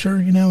picture,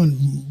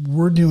 and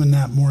we're doing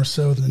that more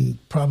so than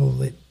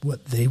probably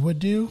what they would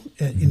do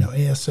at,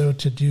 ASO,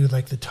 to do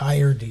like the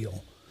tire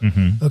deal.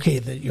 Mm-hmm. Okay,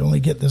 that you only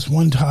get this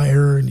one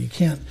tire and you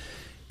can't,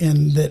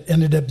 and that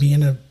ended up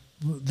being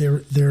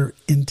their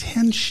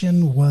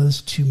intention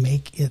was to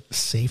make it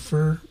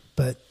safer,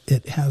 but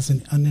it has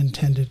an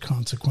unintended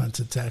consequence.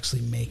 It's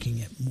actually making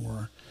it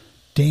more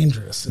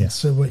dangerous. And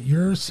so what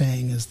you're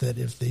saying is that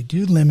if they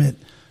do limit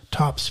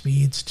top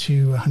speeds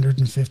to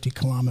 150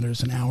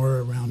 kilometers an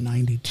hour, around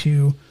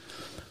 92-ish,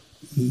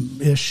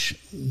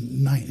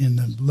 in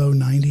the low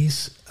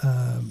 90s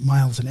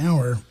miles an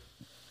hour,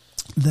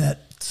 that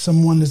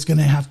someone is going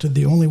to have to,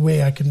 the only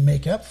way I can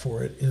make up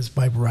for it is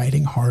by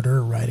riding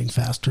harder, riding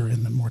faster,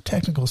 and the more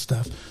technical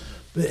stuff.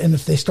 And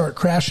if they start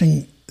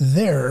crashing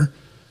there,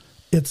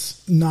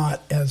 it's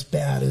not as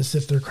bad as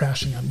if they're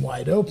crashing on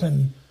wide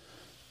open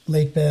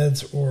lake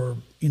beds, or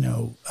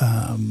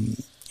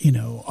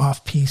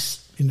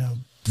off-piste,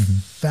 mm-hmm.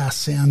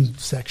 fast sand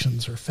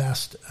sections, or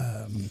fast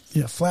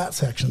flat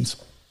sections.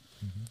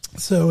 Mm-hmm.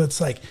 So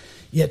it's like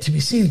yet to be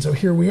seen. So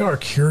here we are,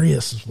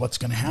 curious as what's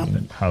going to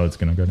happen, how it's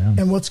going to go down,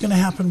 and what's going to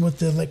happen with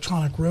the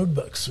electronic road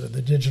books, or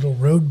the digital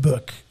road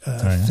book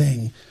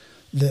thing.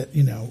 That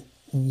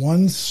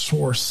one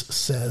source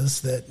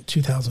says that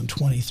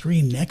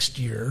 2023, next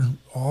year,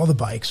 all the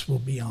bikes will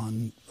be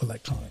on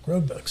electronic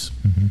road books.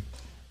 Mm-hmm.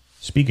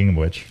 Speaking of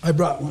which, I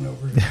brought one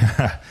over.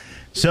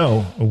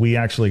 So we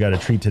actually got a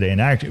treat today, and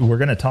actually we're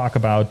going to talk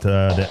about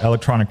the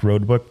electronic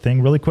road book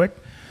thing really quick,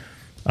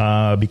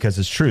 because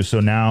it's true. So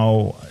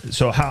now,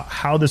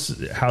 how this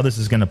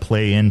is going to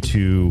play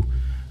into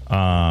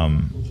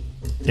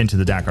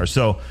the Dakar.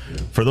 So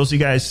for those of you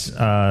guys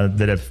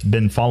that have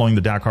been following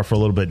the Dakar for a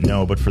little bit,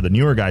 no, but for the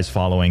newer guys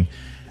following,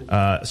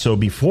 so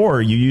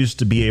before, you used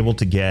to be able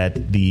to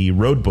get the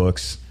road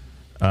books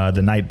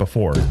the night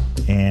before,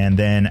 and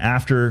then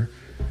after,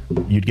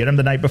 you'd get them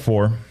the night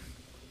before,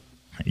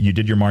 you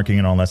did your marking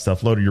and all that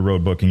stuff, loaded your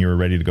road book, and you were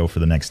ready to go for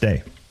the next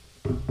day.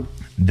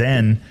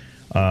 Then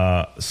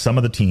some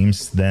of the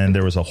teams, then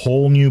there was a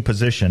whole new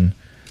position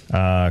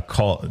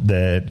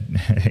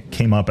that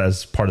came up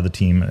as part of the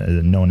team,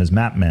 known as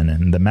map men.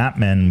 And the map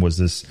men was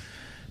this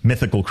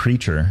mythical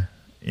creature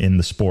in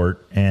the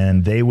sport,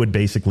 and they would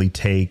basically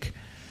take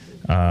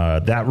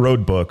that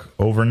road book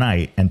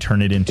overnight and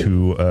turn it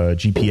into a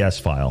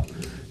GPS file.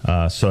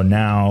 So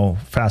now,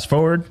 fast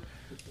forward,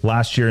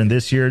 last year and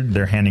this year,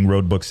 they're handing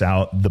road books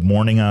out the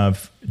morning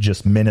of,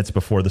 just minutes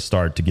before the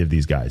start, to give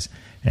these guys.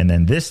 And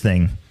then this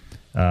thing,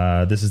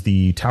 this is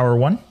the Tower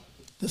 1?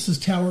 This is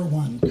Tower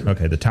 1.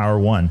 Okay, the Tower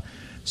 1.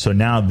 So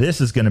now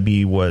this is going to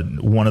be what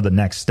one of the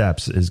next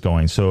steps is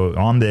going. So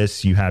on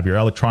this, you have your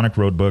electronic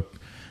road book.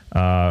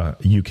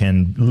 You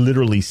can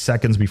literally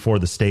seconds before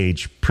the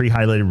stage,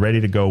 pre-highlighted,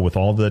 ready to go with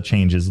all the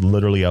changes,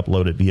 literally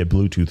upload it via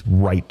Bluetooth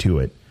right to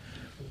it.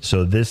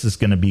 So this is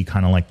going to be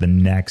kind of like the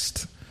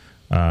next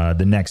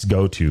the next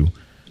go-to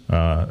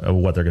of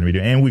what they're going to be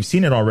doing. And we've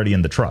seen it already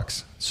in the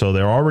trucks. So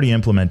they're already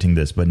implementing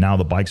this, but now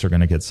the bikes are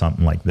going to get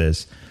something like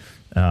this,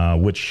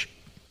 which,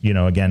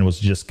 again, was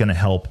just going to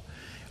help.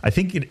 I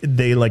think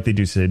like they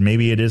do say,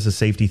 maybe it is a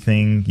safety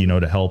thing,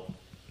 to help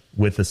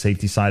with the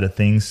safety side of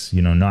things,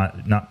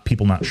 not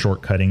people not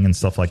shortcutting and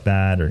stuff like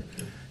that. Or,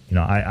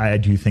 I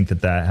do think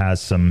that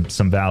has some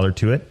valor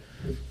to it.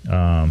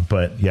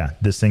 But yeah,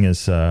 this thing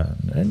is,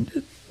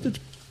 it's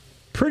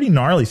pretty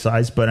gnarly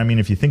size, but I mean,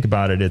 if you think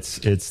about it,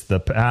 it's the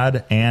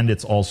pad and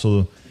it's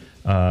also,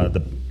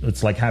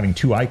 it's like having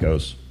two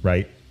ICOs,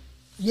 right?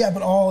 Yeah,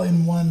 but all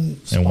in one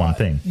spot. In one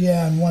thing.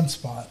 Yeah, in one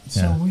spot.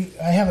 So Yeah.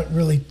 I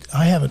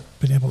haven't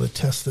been able to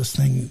test this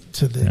thing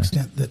to the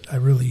extent that I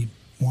really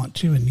want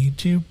to and need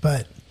to,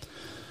 but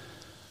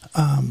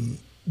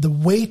the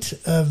weight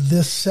of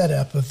this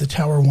setup, of the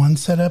Tower 1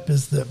 setup,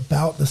 is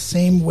about the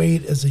same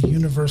weight as a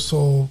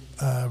universal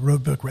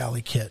roadbook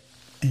rally kit.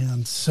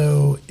 And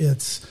so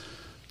it's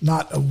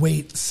not a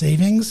weight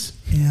savings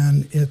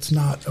and it's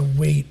not a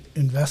weight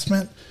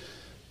investment.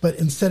 But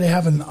instead of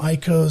having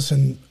ICOs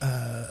and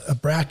a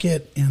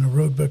bracket and a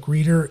roadbook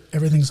reader,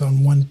 everything's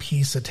on one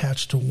piece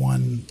attached to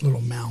one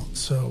little mount.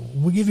 So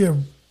we'll give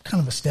you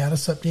kind of a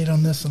status update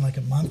on this in like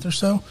a month or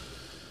so,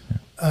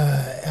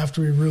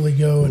 after we really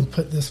go and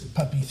put this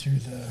puppy through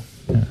the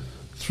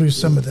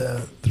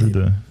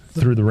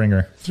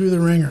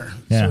ringer,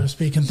 so to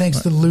speak. And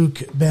thanks to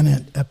Luke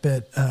Bennett up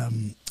at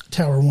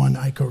Tower 1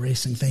 ICO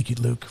Racing. Thank you,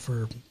 Luke,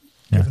 for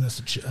giving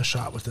us a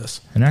shot with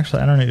this. And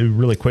actually, I don't know,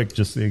 really quick,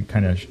 just to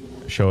kind of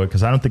show it,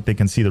 because I don't think they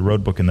can see the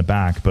road book in the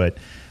back, but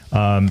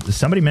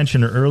somebody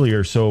mentioned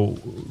earlier, so,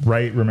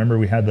 right, remember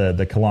we had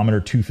the kilometer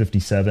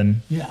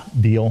 257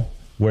 deal,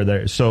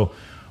 so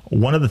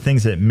one of the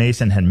things that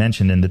Mason had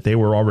mentioned and that they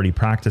were already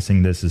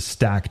practicing this is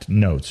stacked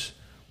notes,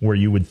 where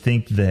you would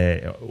think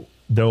that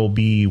there'll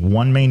be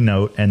one main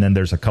note and then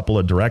there's a couple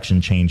of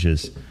direction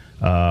changes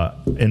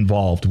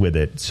involved with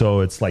it.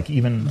 So it's like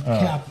even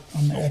cap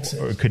on the exit.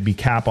 Or it could be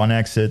cap on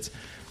exits.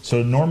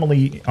 So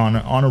normally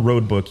on a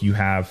road book, you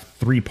have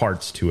three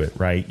parts to it,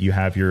 right? You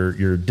have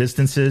your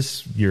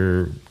distances,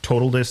 your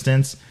total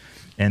distance,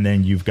 and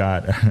then you've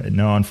got,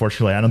 no,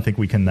 unfortunately, I don't think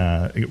we can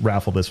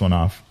raffle this one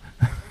off.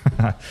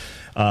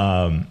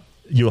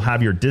 You'll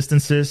have your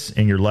distances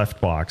in your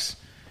left box.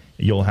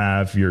 You'll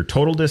have your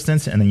total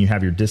distance, and then you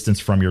have your distance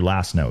from your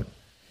last note.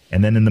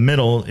 And then in the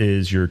middle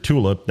is your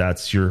tulip.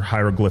 That's your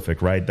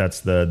hieroglyphic, right?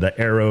 That's the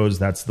arrows.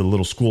 That's the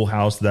little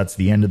schoolhouse. That's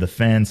the end of the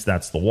fence.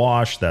 That's the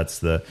wash. That's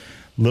the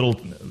little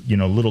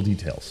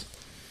details.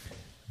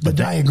 The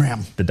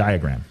diagram. The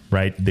diagram,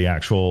 right? The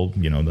actual,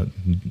 the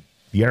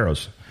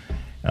arrows.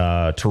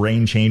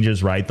 Terrain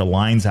changes, right? The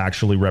lines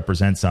actually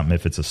represent something.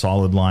 If it's a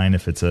solid line,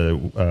 if it's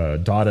a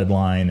dotted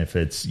line, if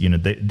it's,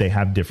 they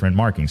have different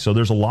markings. So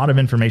there's a lot of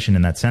information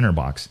in that center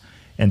box.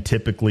 And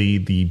typically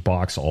the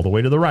box all the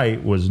way to the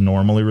right was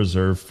normally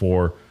reserved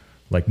for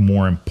like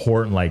more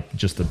important, like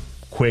just a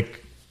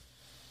quick,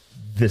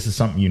 this is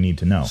something you need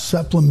to know.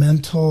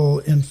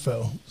 Supplemental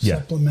info,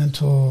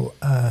 supplemental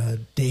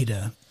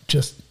data,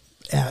 just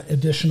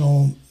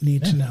additional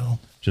need to know.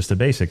 Just the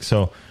basics.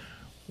 So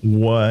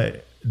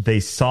what they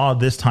saw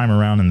this time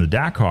around in the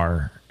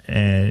Dakar,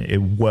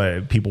 and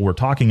what people were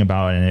talking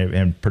about,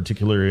 and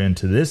particularly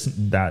into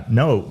that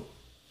note,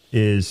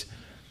 is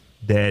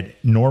that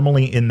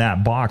normally in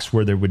that box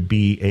where there would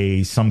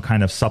be some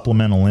kind of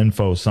supplemental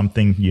info,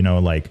 something,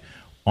 like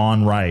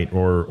on right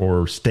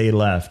or stay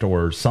left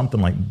or something,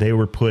 like they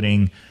were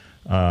putting,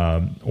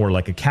 or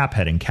like a cap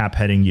heading,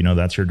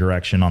 that's your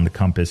direction on the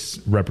compass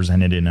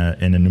represented in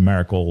a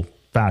numerical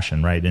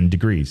fashion, right? In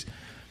degrees.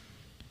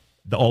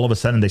 All of a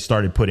sudden they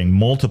started putting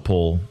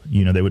multiple,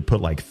 they would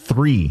put like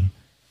 3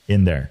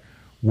 in there,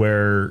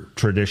 where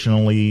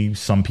traditionally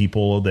some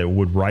people that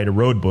would write a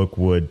road book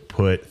would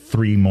put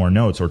 3 more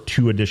notes or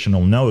 2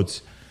 additional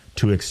notes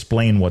to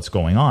explain what's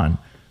going on.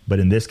 But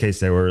in this case,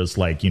 there was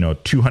like,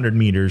 200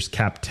 meters,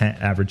 cap 10,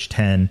 average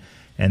 10,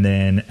 and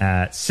then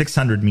at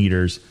 600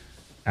 meters,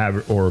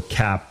 or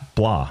cap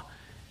blah.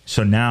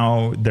 So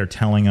now they're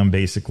telling them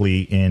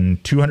basically in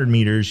 200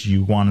 meters,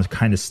 you want to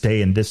kind of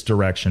stay in this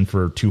direction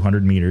for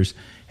 200 meters.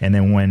 And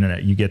then when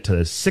you get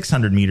to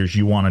 600 meters,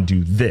 you want to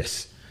do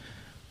this.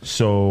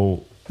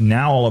 So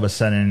now all of a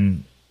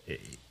sudden,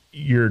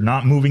 you're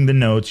not moving the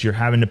notes. You're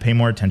having to pay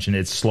more attention.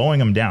 It's slowing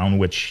them down,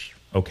 which,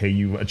 okay,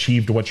 you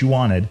achieved what you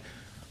wanted.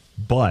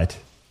 But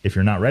if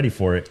you're not ready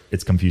for it,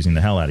 it's confusing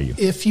the hell out of you.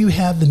 If you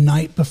had the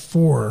night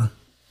before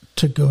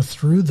to go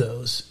through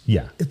those,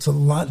 it's a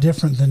lot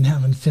different than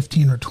having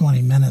 15 or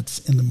 20 minutes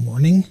in the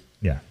morning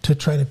to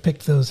try to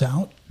pick those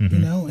out,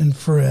 and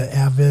for an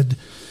avid,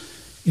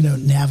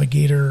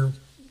 navigator,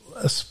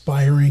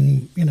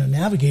 aspiring,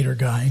 navigator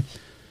guy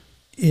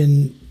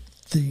in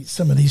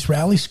some of these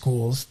rally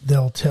schools,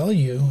 they'll tell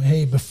you,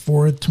 hey,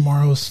 before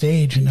tomorrow's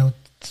stage,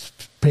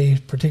 pay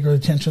particular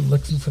attention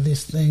looking for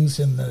these things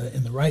in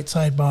the right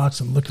side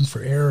box and looking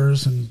for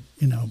errors and,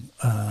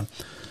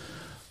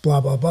 blah,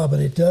 blah, blah.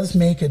 But it does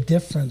make a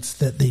difference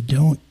that they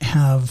don't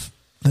have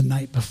the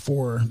night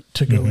before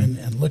to go in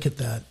and look at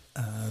that.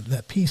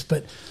 that piece.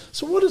 But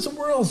so where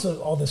is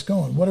all this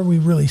going? What are we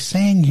really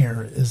saying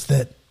here is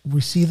that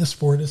we see the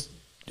sport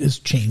is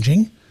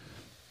changing.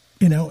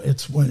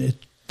 It's when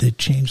they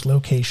changed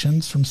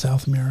locations from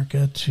South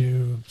America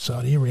to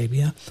Saudi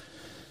Arabia,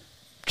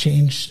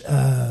 changed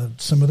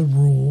some of the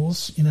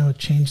rules, it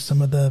changed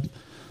some of the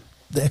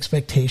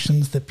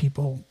expectations that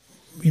people,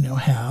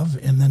 have.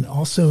 And then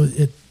also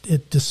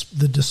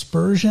the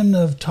dispersion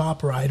of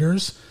top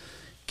riders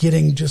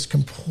getting just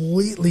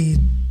completely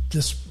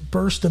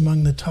dispersed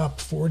among the top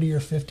 40 or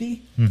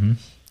 50,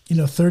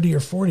 30 or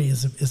 40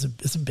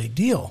 is a big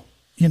deal.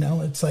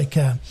 It's like,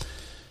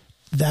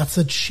 that's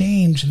a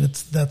change, and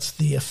that's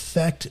the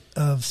effect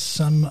of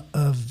some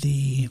of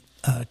the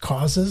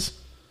causes.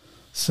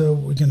 So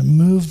we're going to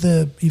move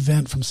the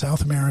event from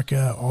South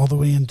America all the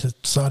way into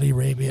Saudi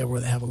Arabia, where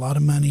they have a lot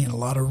of money and a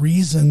lot of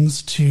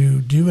reasons to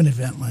do an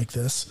event like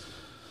this.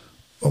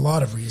 A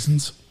lot of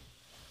reasons.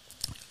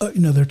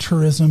 Their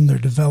tourism, their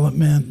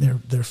development,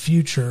 their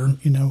future,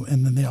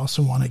 and then they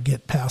also want to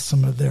get past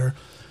some of their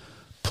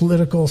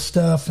political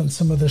stuff and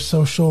some of their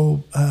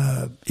social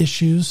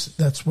issues.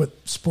 That's what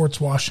sports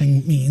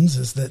washing means,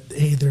 is that,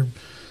 hey, they're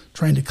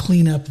trying to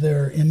clean up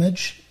their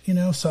image.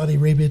 Saudi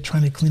Arabia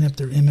trying to clean up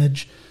their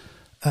image,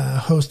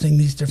 hosting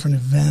these different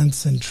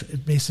events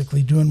and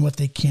basically doing what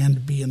they can to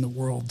be in the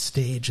world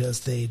stage as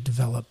they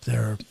develop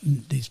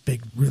these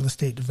big real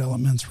estate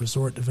developments,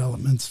 resort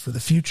developments for the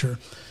future.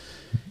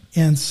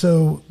 And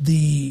so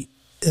we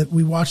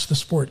watch the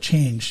sport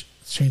change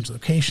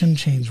location,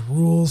 change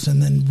rules,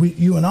 and then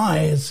you and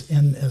I,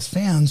 as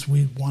fans,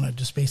 we want to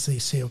just basically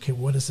say, okay,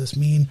 what does this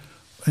mean,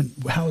 and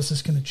how is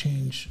this going to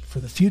change for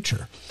the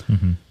future?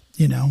 Mm-hmm.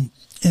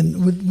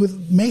 And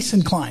with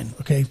Mason Klein,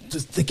 okay,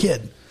 just the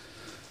kid.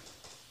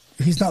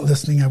 He's not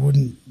listening.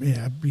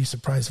 I'd be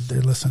surprised if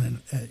they're listening,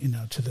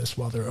 to this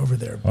while they're over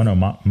there. Oh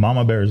no,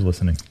 Mama Bear is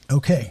listening.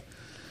 Okay,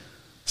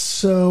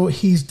 so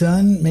he's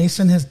done.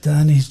 Mason has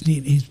done.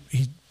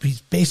 He's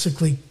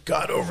basically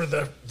got over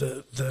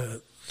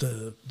the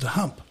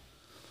hump.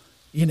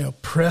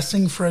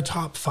 Pressing for a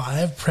top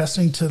 5,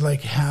 pressing to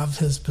like have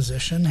his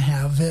position,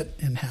 have it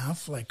in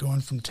half, like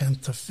going from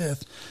 10th to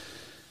 5th.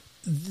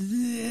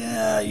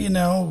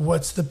 Yeah,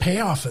 what's the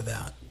payoff of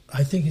that?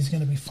 I think he's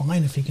going to be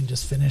fine if he can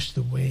just finish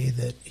the way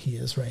that he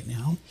is right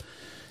now.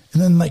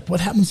 And then, like,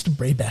 what happens to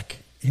Brabeck?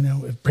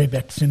 If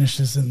Brabeck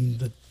finishes in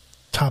the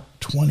top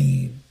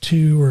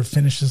 22 or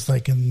finishes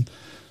like in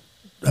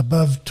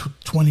above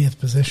 20th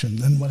position,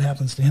 then what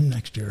happens to him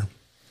next year?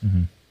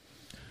 Mm-hmm.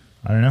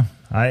 I don't know.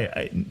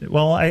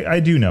 I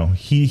do know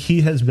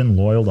he has been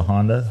loyal to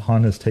Honda.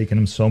 Honda's taken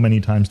him so many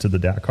times to the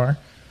Dakar.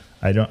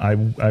 I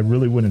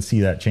really wouldn't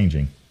see that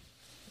changing.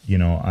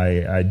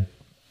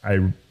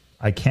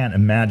 I can't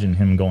imagine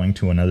him going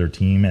to another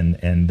team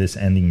and this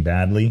ending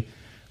badly.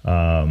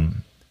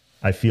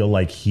 I feel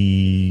like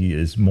he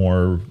is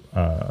more,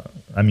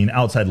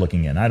 outside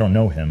looking in. I don't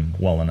know him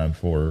well enough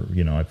for,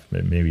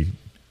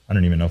 I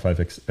don't even know if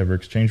I've ever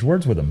exchanged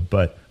words with him.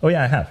 But, I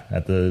have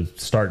at the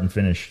start and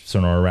finish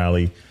Sonora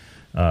Rally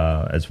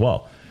as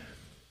well.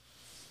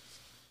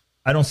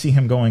 I don't see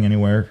him going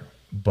anywhere,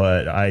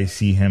 but I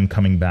see him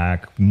coming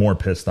back more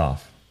pissed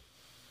off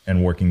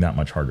and working that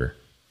much harder.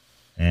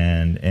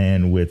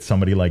 And with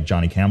somebody like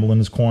Johnny Campbell in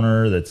his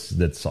corner,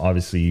 that's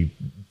obviously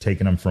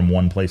taking him from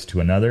one place to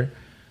another.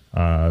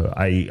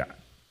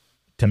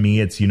 To me,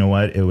 it's,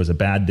 it was a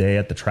bad day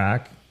at the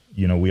track.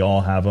 We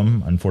all have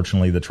them.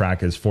 Unfortunately, the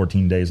track is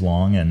 14 days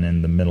long and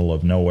in the middle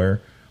of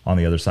nowhere on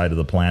the other side of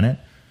the planet.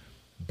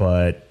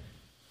 But,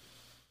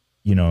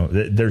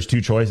 there's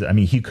two choices. I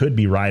mean, he could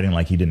be riding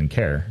like he didn't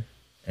care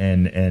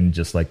and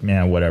just like,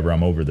 man, whatever,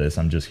 I'm over this.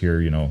 I'm just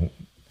here,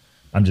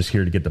 I'm just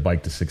here to get the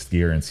bike to 6th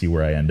gear and see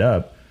where I end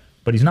up.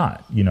 But he's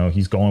not.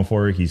 He's going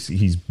for it.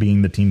 He's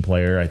being the team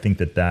player. I think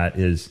that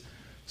is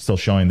still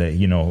showing that,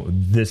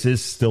 this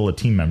is still a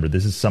team member.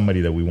 This is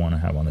somebody that we want to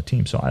have on the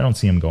team. So I don't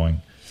see him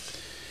going.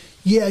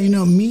 Yeah,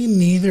 me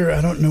neither. I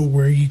don't know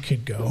where you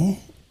could go.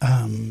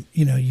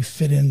 You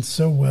fit in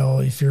so well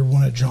if you're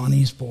one of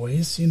Johnny's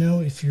boys,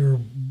 if you're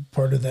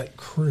part of that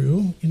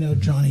crew,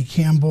 Johnny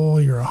Campbell,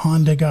 you're a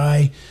Honda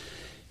guy.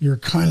 You're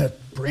kind of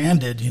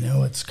branded,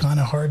 it's kind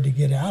of hard to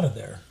get out of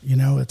there.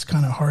 It's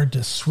kind of hard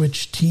to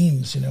switch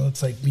teams.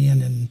 It's like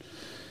being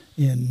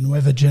in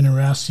Nueva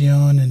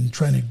Generación and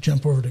trying to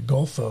jump over to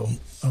Golfo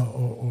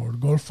or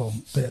Golfo.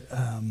 But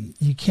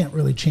you can't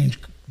really change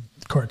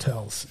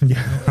cartels.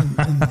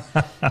 And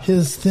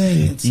his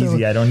thing.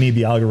 Easy. I don't need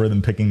the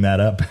algorithm picking that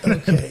up.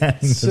 Okay.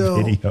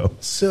 The video.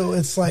 So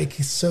it's like,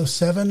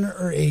 7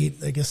 or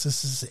 8. I guess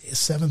this is his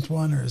 7th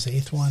one or his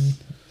 8th one.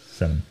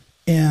 7.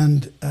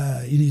 And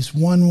he's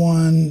won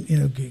one,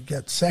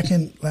 got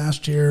second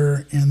last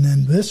year. And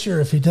then this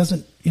year, if he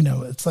doesn't,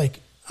 it's like,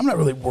 I'm not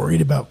really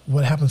worried about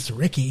what happens to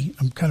Ricky.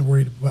 I'm kind of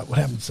worried about what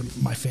happens to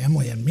my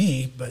family and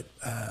me. But,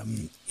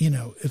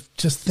 if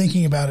just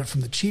thinking about it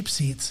from the cheap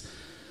seats,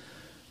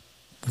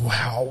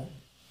 wow,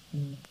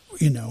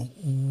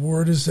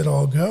 where does it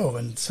all go?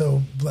 And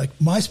so, like,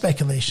 my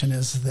speculation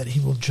is that he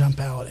will jump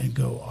out and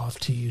go off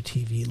to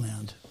UTV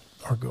land.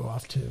 or go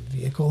off to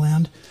vehicle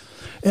land.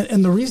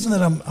 And the reason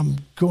that I'm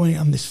going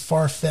on this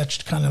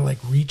far-fetched kind of like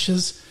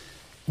reaches,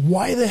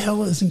 why the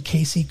hell isn't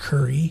Casey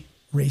Curry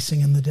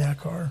racing in the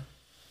Dakar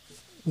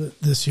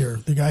this year?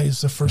 The guy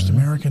is the first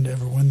American to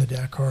ever win the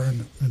Dakar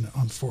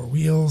on four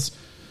wheels.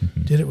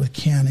 Did it with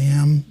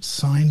Can-Am,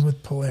 signed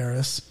with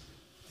Polaris.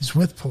 He's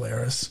with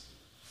Polaris,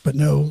 but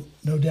no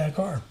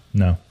Dakar.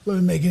 No. It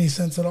wouldn't make any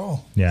sense at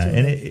all. Yeah, So,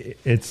 and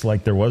it's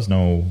like there was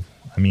no,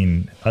 I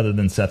mean, other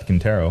than Seth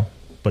Quintero,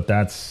 but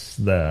that's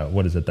the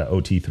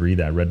OT3,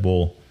 that Red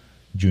Bull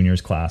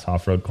Juniors class,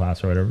 off-road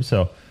class or whatever.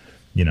 So,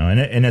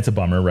 and it's a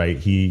bummer, right?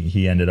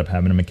 He ended up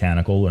having a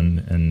mechanical,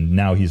 and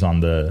now he's on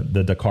the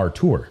Dakar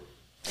Tour.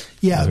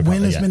 yeah,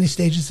 win as many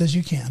stages as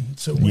you can.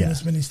 So win Yeah.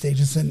 as many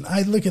stages. And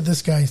I look at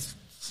this guy,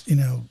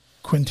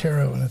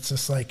 Quintero, and it's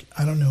just like,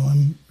 I don't know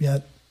him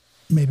yet.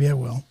 Maybe I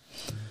will.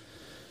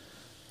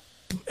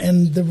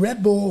 And the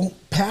Red Bull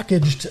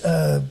packaged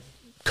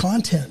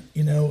content,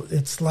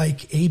 it's like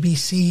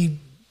ABC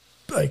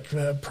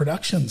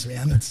productions,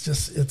 man.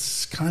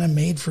 It's kind of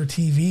made for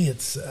TV.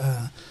 It's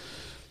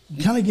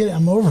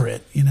I'm over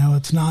it.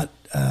 It's not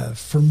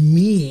for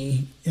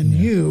me and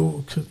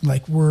you,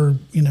 like we're,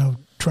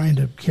 trying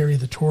to carry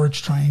the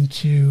torch, trying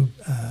to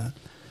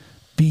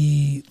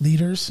be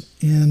leaders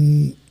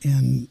in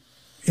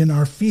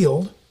our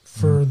field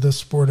for the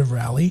sport of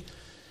rally.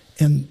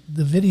 And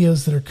the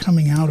videos that are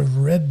coming out of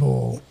Red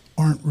Bull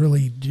aren't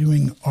really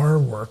doing our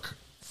work,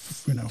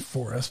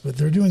 for us, but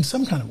they're doing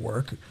some kind of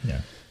work.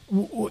 Yeah.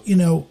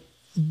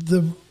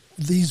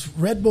 These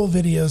Red Bull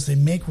videos, they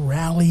make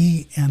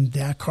rally and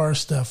Dakar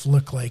stuff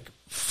look like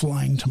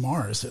flying to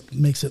Mars. It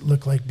makes it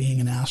look like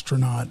being an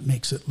astronaut,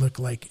 makes it look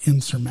like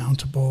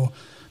insurmountable,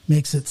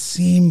 makes it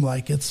seem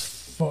like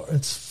it's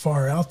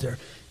far out there.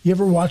 You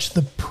ever watch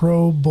the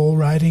Pro Bull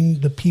Riding,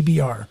 the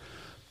PBR,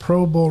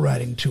 Pro Bull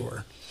Riding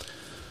Tour?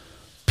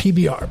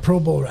 PBR,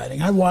 Pro Bull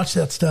Riding. I watch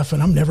that stuff,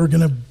 and I'm never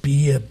going to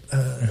be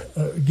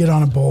get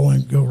on a bull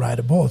and go ride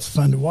a bull. It's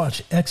fun to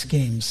watch. X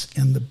Games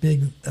and the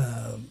big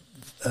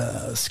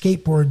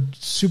skateboard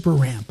super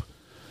ramp.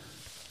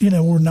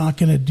 We're not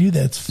going to do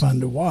that. It's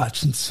fun to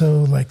watch. And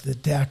so, like the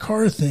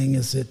Dakar thing,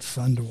 is it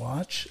fun to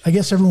watch? I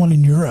guess everyone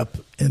in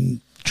Europe, in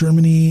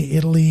Germany,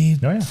 Italy,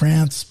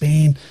 France,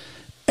 Spain,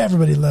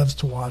 everybody loves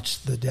to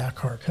watch the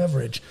Dakar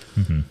coverage.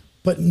 Mm-hmm.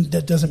 But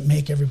that doesn't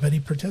make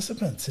everybody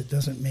participants. It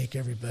doesn't make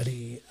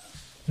everybody,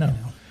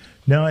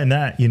 No, and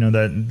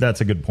that's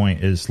a good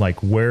point. Is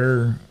like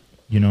where,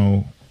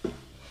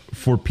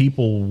 for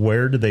people,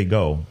 where do they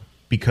go?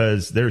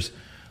 Because there's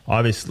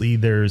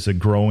a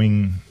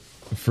growing,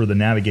 for the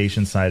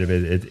navigation side of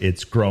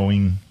it's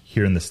growing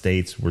here in the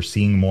States. We're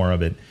seeing more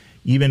of it,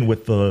 even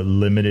with the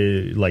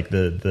limited, like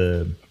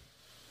the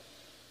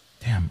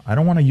I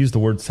don't want to use the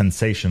word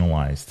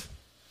sensationalized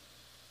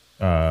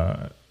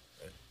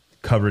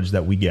coverage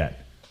that we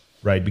get,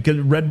 right? Because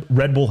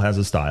Red Bull has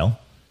a style,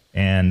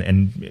 and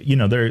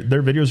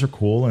their videos are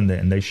cool, and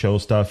they show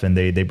stuff, and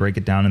they break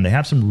it down, and they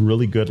have some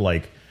really good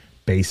like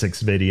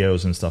basics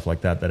videos and stuff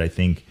like that I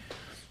think.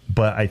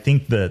 But I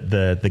think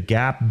the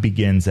gap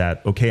begins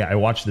at, okay, I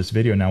watched this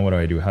video, now what do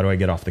I do? How do I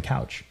get off the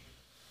couch?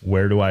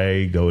 Where do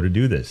I go to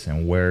do this?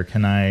 And where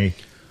can I,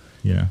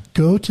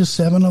 Go to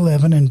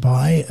 7-Eleven and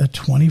buy a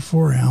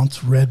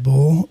 24-ounce Red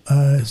Bull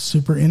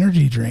super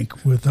energy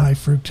drink with high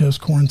fructose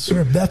corn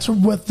syrup. That's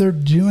what they're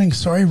doing.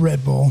 Sorry,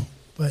 Red Bull,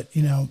 but,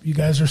 you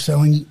guys are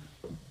selling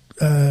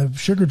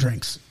sugar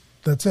drinks.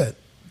 That's it.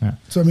 Yeah.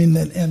 So, I mean,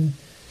 and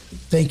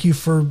thank you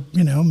for,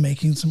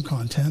 making some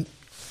content.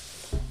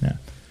 Yeah.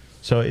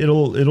 So it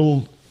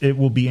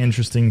will be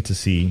interesting to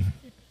see,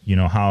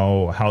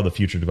 how the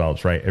future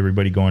develops, right?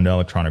 Everybody going to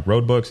electronic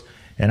road books.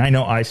 And I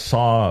know I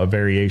saw a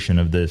variation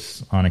of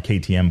this on a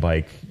KTM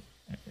bike.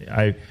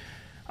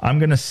 I'm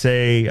going to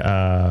say,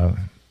 I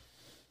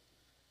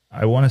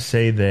want to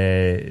say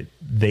that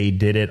they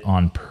did it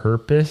on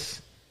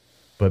purpose,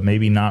 but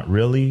maybe not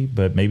really,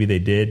 but maybe they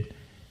did.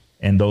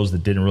 And those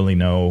that didn't really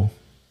know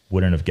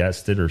wouldn't have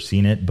guessed it or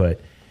seen it.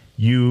 But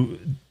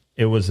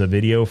it was a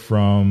video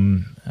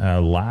from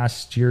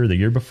last year, the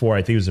year before.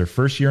 I think it was their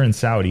first year in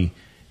Saudi.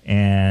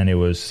 And it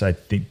was, I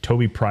think,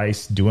 Toby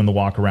Price doing the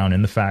walk around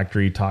in the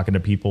factory, talking to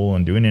people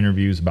and doing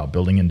interviews about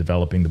building and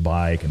developing the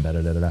bike and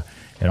da-da-da-da-da.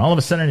 And all of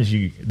a sudden, as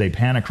they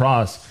pan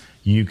across,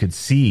 you could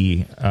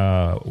see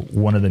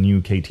one of the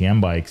new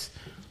KTM bikes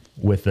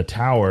with the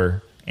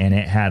tower, and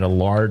it had a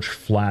large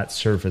flat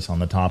surface on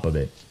the top of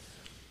it.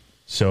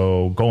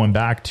 So going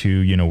back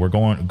to, we're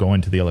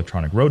going to the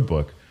electronic road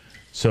book.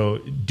 So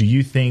do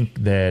you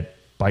think that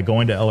by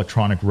going to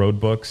electronic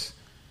road books,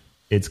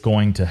 it's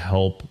going to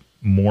help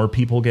more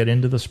people get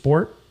into the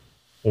sport,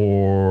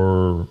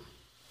 or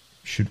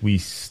should we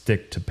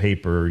stick to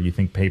paper? You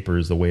think paper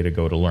is the way to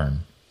go to learn?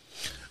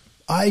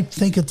 I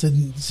think it's a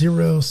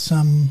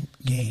zero-sum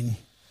game.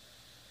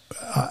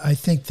 I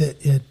think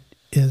that it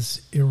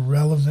is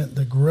irrelevant.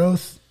 The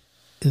growth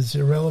is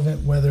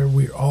irrelevant whether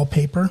we're all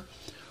paper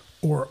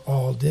or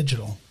all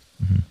digital.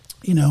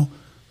 Mm-hmm.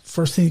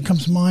 First thing that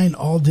comes to mind,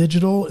 all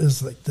digital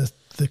is like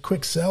the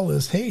quick sell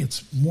is, hey,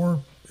 it's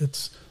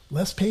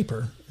less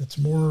paper. It's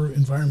more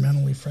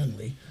environmentally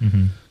friendly.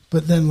 Mm-hmm.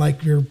 But then,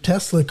 like your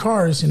Tesla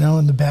cars,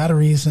 and the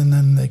batteries, and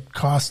then the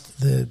cost,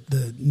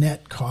 the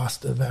net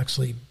cost of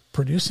actually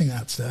producing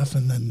that stuff,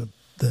 and then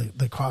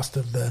the cost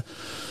of the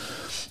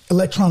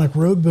electronic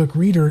road book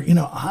reader.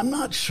 I'm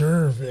not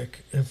sure,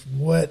 Vic, if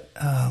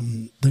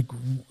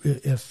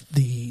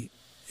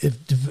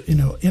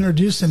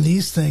introducing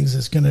these things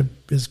is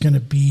gonna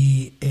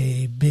be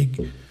a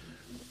big,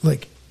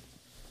 like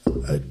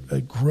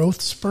a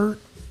growth spurt.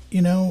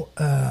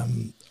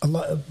 A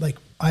lot of, like,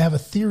 I have a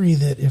theory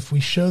that if we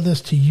show this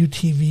to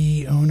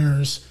UTV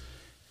owners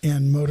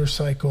and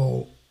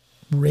motorcycle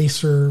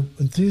racer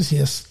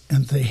enthusiasts,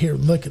 and they hear,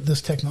 look at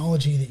this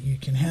technology that you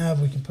can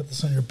have, we can put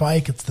this on your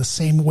bike, it's the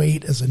same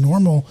weight as a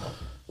normal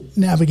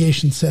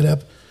navigation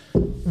setup.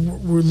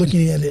 We're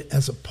looking at it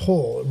as a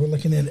pull. We're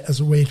looking at it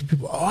as a way for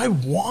people, I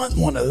want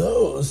one of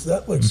those.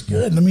 That looks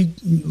good. Let me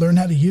learn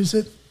how to use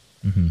it.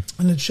 Mm-hmm.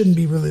 And it shouldn't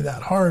be really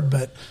that hard,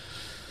 but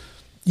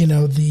I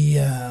don't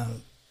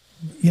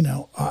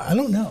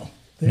know.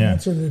 The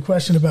answer to the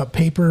question about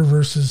paper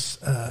versus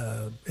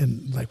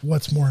and like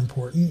what's more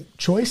important.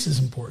 Choice is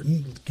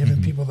important,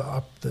 giving people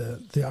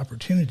the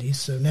opportunity.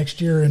 So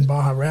next year in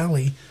Baja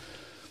Rally,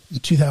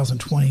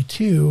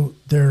 2022,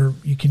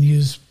 you can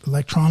use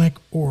electronic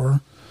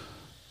or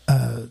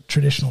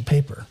traditional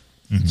paper.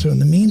 Mm-hmm. So in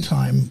the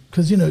meantime,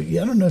 because I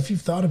don't know if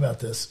you've thought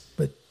about this,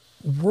 but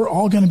we're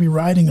all going to be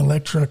riding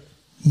electric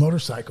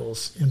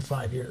motorcycles in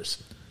 5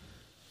 years.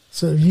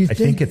 So I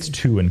think it's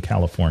 2 in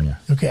California.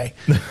 Okay.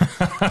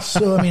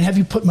 So, have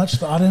you put much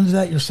thought into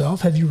that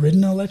yourself? Have you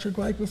ridden an electric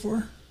bike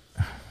before?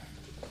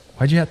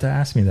 Why'd you have to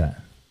ask me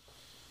that?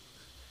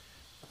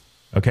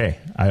 Okay.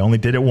 I only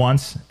did it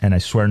once, and I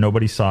swear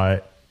nobody saw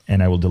it,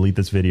 and I will delete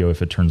this video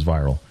if it turns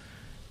viral.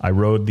 I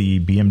rode the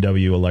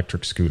BMW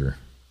electric scooter.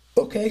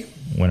 Okay.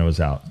 When it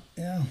was out.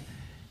 Yeah.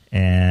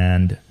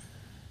 And,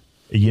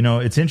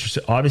 it's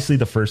interesting. Obviously,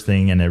 the first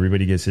thing, and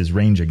everybody gets, is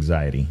range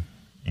anxiety.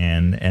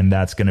 And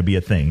that's going to be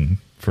a thing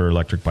for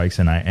electric bikes.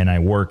 And I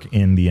work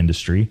in the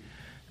industry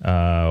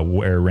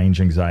where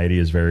range anxiety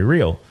is very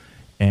real.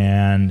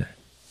 And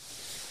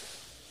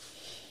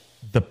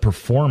the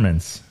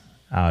performance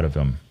out of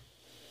them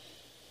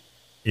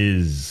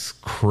is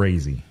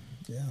crazy.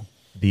 Yeah.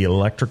 The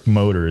electric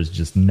motor is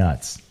just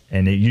nuts.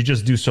 And you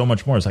just do so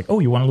much more. It's like, oh,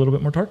 you want a little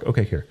bit more torque?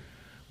 Okay, here.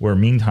 Where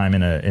meantime,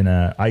 in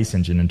a ICE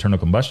engine, internal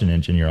combustion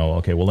engine, you're all,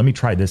 okay, well, let me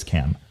try this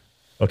cam.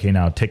 Okay,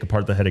 now take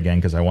apart the head again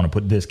because I want to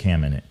put this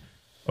cam in it.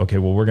 Okay,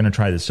 well, we're going to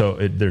try this. So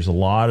there's a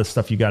lot of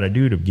stuff you got to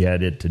do to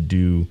get it to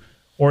do,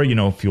 or,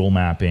 fuel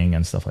mapping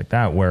and stuff like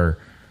that, where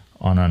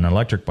on an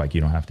electric bike, you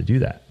don't have to do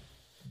that.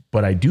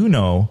 But I do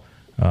know,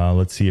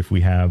 let's see if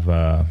we have,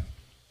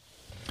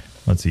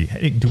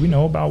 hey, do we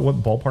know about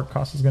what ballpark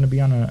cost is going to be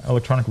on an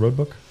electronic road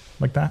book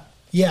like that?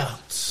 Yeah,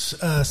 it's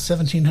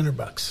 $1,700.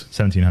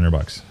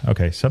 $1,700.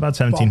 Okay, so about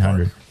 $1,700.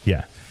 Ballpark.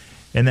 Yeah.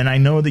 And then I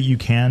know that you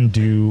can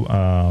do,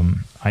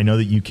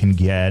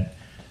 get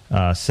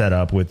set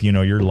up with,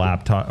 your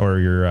laptop or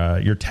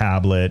your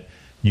tablet.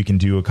 You can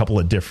do a couple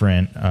of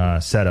different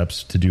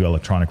setups to do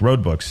electronic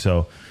road books.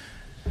 So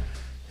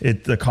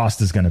the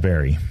cost is going to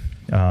vary.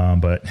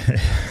 But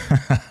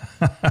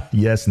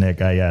yes, Nick,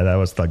 that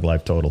was Thug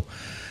Life Total.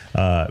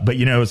 But,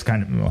 it was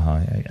kind of,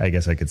 I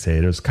guess I could say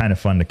it was kind of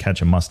fun to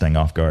catch a Mustang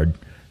off guard.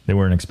 They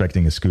weren't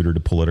expecting a scooter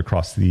to pull it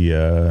across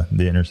the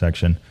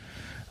intersection.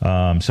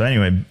 So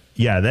anyway,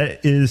 yeah,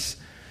 that is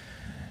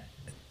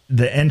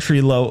the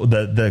entry low,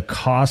 the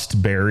cost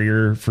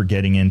barrier for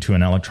getting into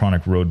an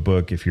electronic road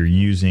book. If you're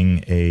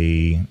using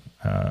a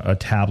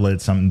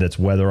tablet, something that's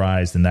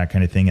weatherized and that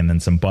kind of thing, and then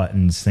some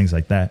buttons, things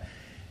like that,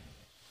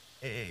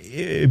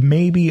 it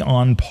may be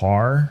on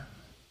par,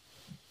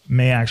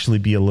 may actually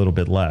be a little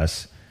bit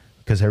less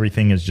because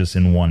everything is just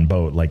in one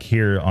boat. Like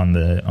here on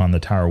the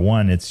Tower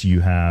One, you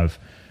have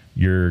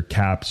your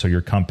cap, so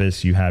your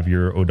compass, you have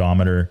your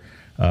odometer,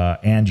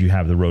 and you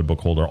have the road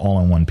book holder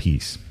all in one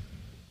piece.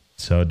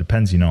 So it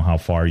depends, how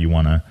far you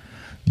want to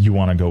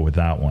go with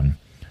that one.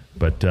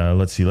 But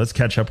let's see. Let's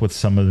catch up with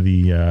some of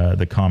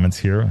the comments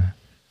here.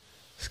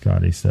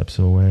 Scotty steps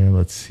away.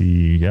 Let's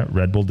see. Yeah,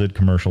 Red Bull did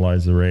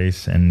commercialize the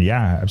race, and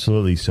yeah,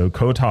 absolutely. So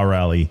Kota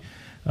Rally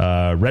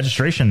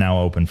registration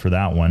now open for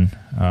that one.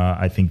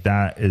 I think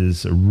that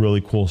is a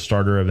really cool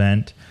starter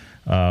event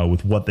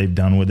with what they've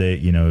done with it.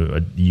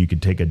 You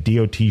could take a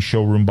DOT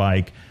showroom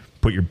bike,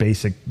 put your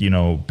basic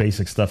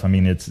stuff. I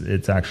mean,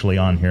 it's actually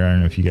on here. I don't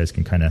know if you guys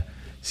can kind of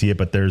see it,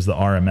 but there's the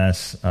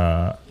RMS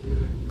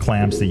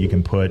clamps that you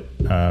can put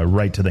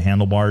right to the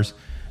handlebars,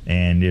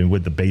 and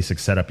with the basic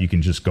setup, you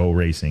can just go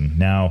racing.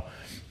 Now,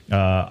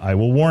 I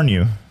will warn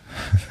you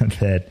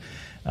that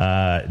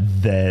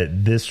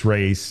this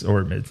race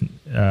or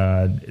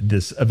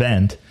this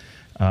event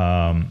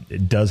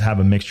it does have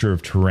a mixture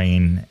of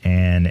terrain,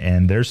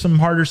 and there's some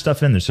harder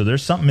stuff in there. So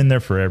there's something in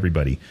there for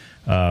everybody,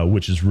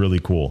 which is really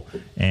cool.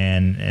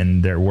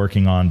 And they're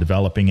working on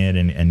developing it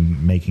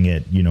and making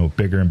it,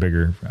 bigger and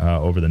bigger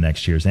over the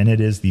next years. And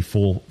it is the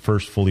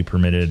first fully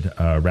permitted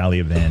rally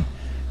event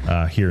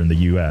here in the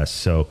U.S.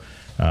 So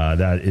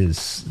That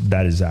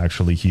is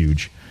actually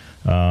huge.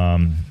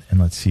 And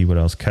let's see what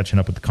else. Catching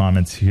up with the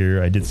comments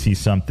here, I did see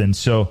something.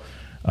 So,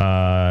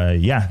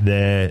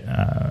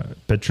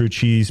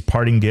 Petrucci's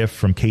parting gift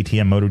from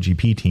KTM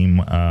MotoGP team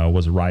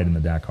was a ride in the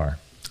Dakar.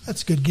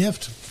 That's a good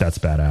gift. That's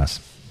badass.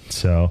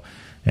 So,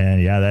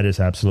 and yeah, that is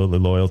absolutely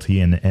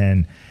loyalty,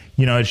 and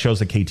you know, it shows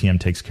that KTM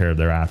takes care of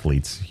their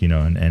athletes, you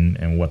know,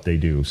 and what they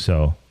do.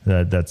 So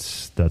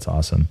that's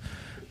awesome.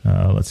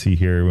 Let's see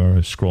here.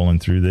 We're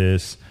scrolling through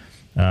this.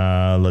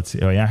 Let's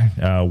see. Oh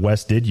yeah,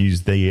 Wes did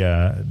use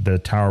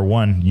the Tower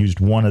One.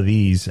 Used one of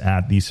these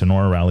at the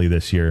Sonora Rally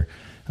this year,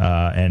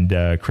 and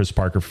Chris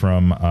Parker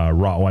from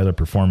Rottweiler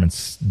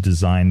Performance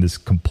designed this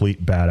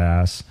complete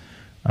badass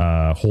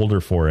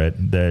holder for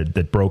it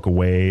that broke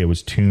away. It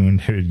was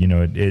tuned. You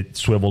know, it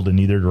swiveled in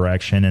either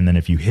direction, and then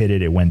if you hit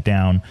it, it went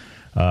down.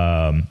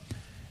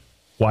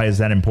 Why is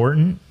that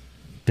important?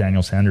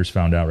 Daniel Sanders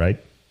found out, right?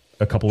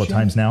 A couple of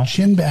times now.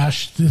 Chin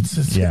bash.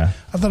 Yeah.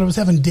 I thought I was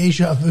having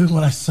deja vu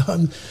when I saw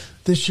him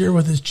this year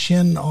with his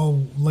chin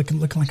all looking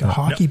like a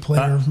hockey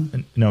player.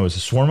 No, it was a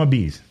swarm of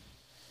bees.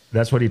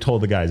 That's what he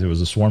told the guys. It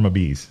was a swarm of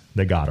bees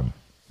that got him.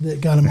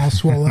 That got him all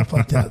swollen up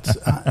like that.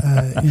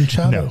 In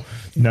Chado.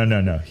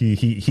 No.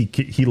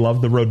 He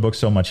loved the road book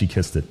so much he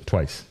kissed it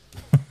twice.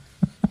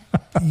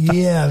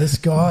 Yeah, this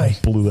guy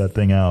blew that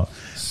thing out.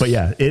 But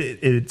yeah,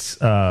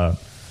 it's a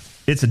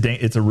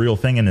real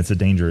thing, and it's a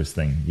dangerous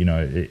thing. You know,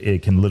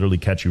 it can literally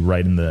catch you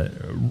right in the.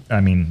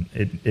 I mean,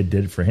 it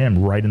did for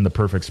him right in the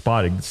perfect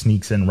spot. It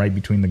sneaks in right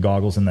between the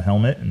goggles and the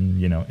helmet, and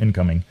you know,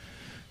 incoming.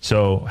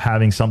 So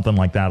having something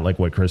like that, like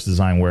what Chris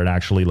designed, where it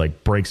actually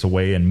like breaks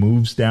away and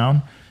moves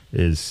down,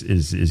 is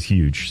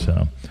huge.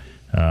 So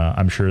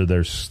I'm sure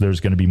there's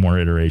going to be more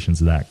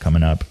iterations of that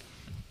coming up.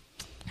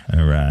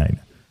 All right.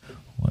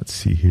 Let's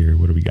see here.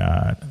 What do we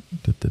got?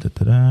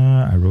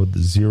 I rode the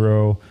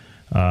Zero.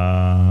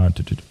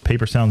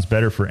 Paper sounds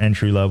better for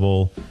entry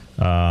level.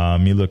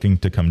 Me looking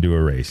to come do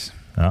a race.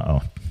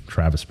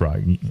 Travis Brock.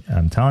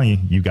 I'm telling you,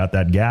 you got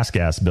that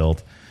gas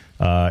built.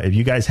 If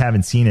you guys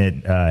haven't seen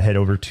it, head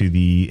over to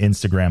the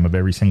Instagram of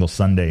Every Single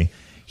Sunday.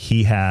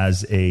 He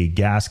has a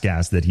gas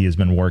that he has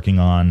been working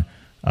on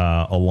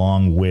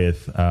along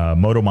with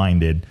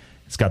MotoMinded.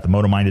 It's got the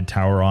MotoMinded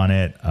tower on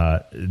it.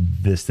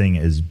 This thing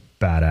is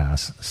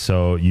badass.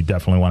 So you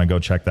definitely want to go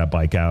check that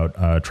bike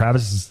out.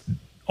 Travis,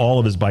 all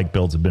of his bike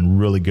builds have been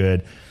really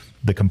good.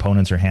 The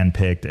components are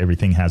handpicked.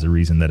 Everything has a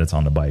reason that it's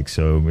on the bike.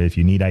 So if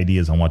you need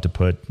ideas on what to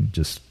put,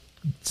 just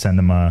send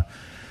him a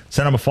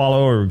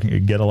follow or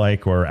get a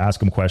like or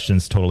ask him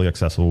questions. Totally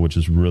accessible, which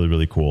is really,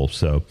 really cool.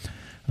 So,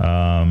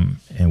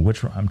 and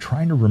which I'm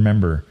trying to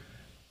remember,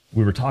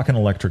 we were talking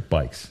electric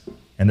bikes,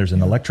 and there's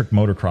an electric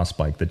motocross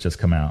bike that just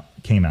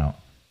came out,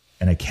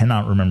 and I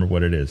cannot remember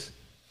what it is.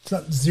 It's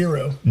not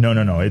Zero.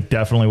 No. It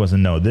definitely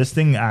wasn't. No, this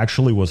thing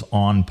actually was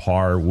on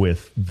par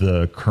with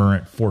the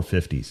current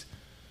 450s.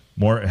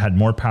 It had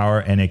more power,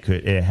 and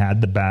it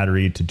had the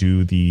battery to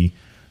do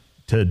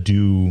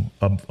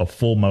a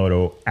full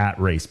moto at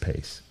race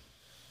pace.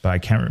 But I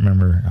can't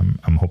remember.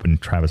 I'm hoping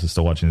Travis is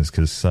still watching this,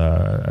 because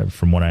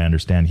from what I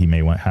understand, he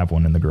may have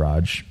one in the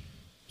garage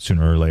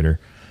sooner or later.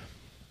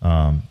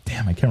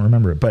 Damn, I can't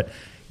remember it. But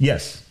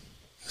yes.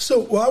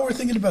 So while we're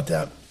thinking about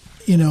that,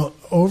 you know,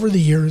 over the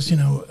years, you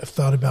know, I've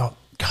thought about,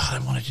 God,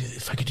 I want to do,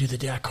 if I could do the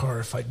Dakar,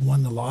 if I'd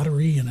won the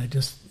lottery and I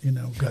just, you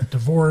know, got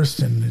divorced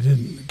and I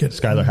didn't get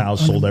Skylar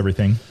House sold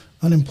everything,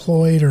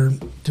 unemployed, or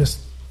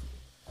just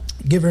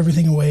give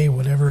everything away,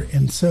 whatever.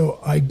 And so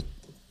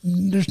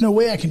there's no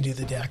way I can do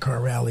the Dakar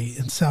rally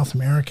in South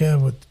America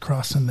with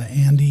crossing the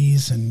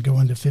Andes and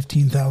going to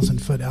 15,000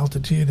 foot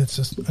altitude.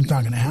 It's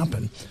not going to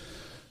happen.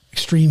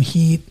 Extreme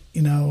heat,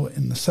 you know,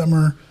 in the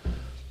summer,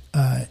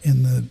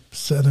 in the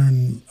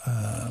southern,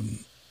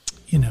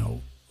 you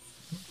know,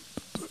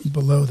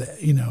 below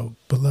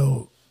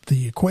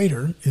the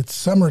equator. It's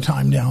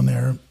summertime down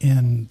there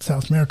in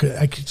South America.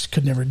 I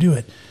could never do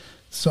it.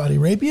 Saudi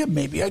Arabia,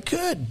 maybe I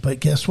could, but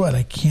guess what?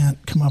 I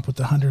can't come up with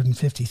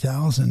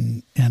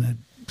 150,000 and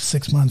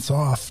 6 months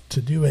off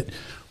to do it.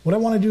 What I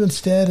want to do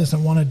instead is I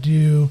want to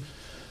do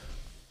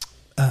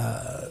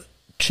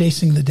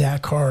chasing the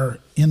Dakar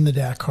in the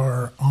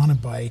Dakar on a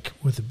bike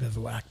with a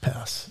bivouac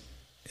pass.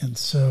 And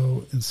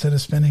so instead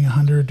of spending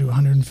 100 to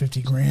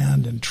 150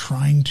 grand and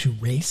trying to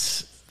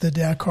race the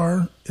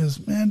Dakar,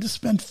 just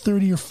spend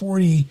 30 or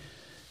 40,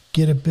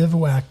 get a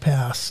bivouac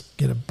pass,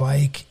 get a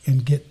bike,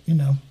 and get, you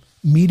know,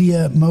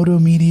 moto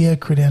media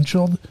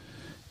credentialed,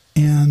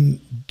 and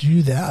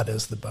do that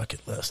as the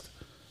bucket list.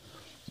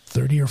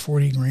 30 or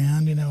 40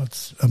 grand, you know,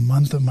 it's a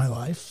month of my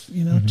life,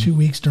 you know, 2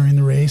 weeks during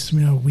the race, you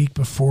know, a week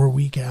before, a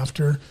week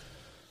after.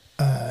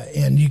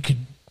 And you could,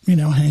 you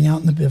know, hang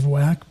out in the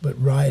bivouac,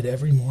 but ride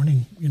every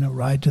morning, you know,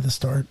 ride to the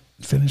start,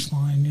 finish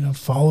line, you know,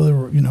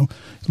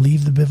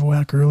 leave the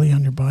bivouac early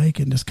on your bike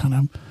and just kind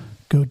of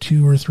go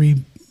 2 or 3,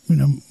 you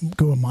know,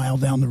 go a mile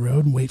down the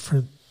road and wait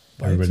for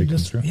bikes. Everybody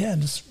just, comes through. Yeah,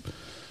 just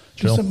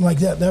do something like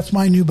that. That's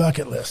my new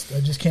bucket list. I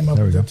just came up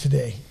with it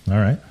today. All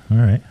right.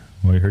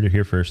 Well, you heard it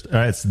here first.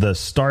 It's the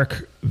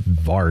Stark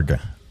Varg.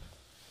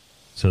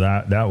 So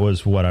that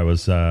was what I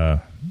was.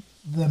 The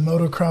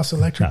motocross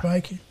electric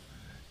bike.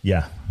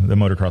 Yeah, the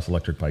motocross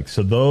electric bike.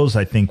 So those,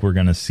 I think, we're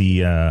going to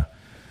see. We're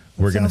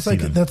going to see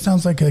them. That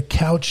sounds like a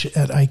couch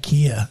at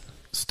IKEA.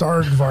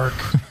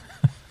 Starkvark.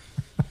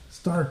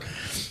 Stark.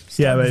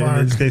 Yeah, but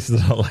in this case,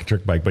 it's an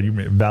electric bike. But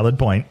valid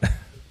point.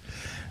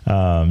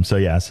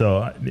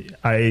 So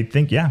I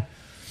think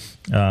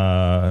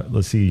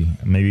let's see.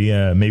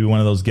 Maybe one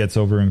of those gets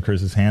over in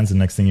Chris's hands, and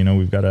next thing you know,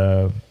 we've got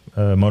a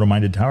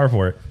moto-minded tower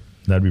for it.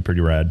 That'd be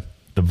pretty rad.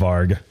 The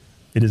Varg.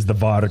 It is the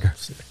Varg.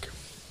 Sick.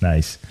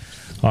 Nice.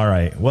 All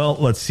right. Well,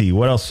 let's see.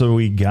 What else do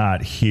we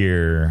got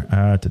here?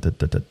 Kind of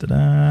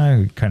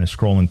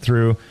scrolling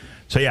through.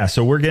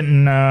 So we're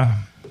getting,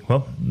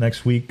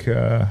 next week,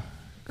 kind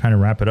of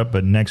wrap it up.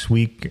 But next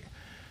week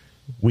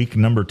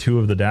number 2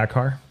 of the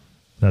Dakar,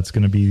 that's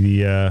going to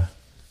be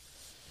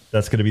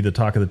the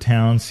talk of the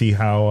town. See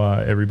how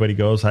everybody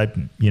goes.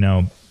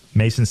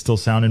 Mason's still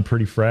sounding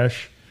pretty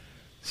fresh.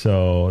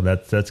 So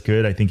that's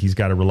good. I think he's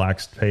got a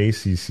relaxed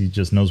pace. He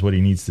just knows what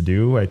he needs to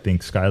do. I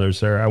think Skylar's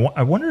there.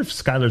 I wonder if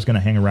Skylar's going to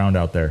hang around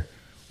out there,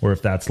 or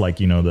if that's like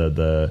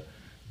the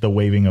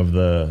waving of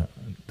the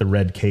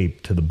red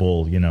cape to the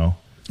bull.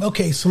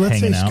 Okay, so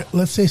let's say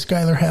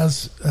Skylar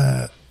has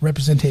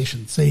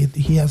representation. Say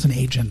he has an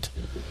agent.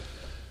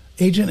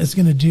 Agent is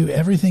going to do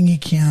everything he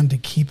can to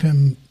keep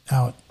him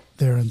out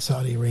there in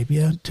Saudi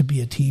Arabia, to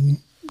be a team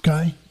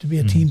guy, to be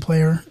a team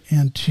player,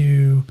 and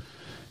to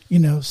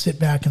sit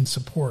back and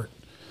support.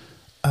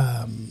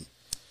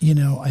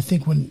 I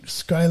think when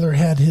Skylar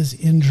had his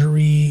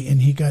injury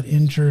and he got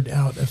injured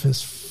out of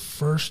his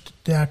first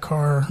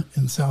Dakar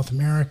in South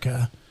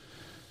America,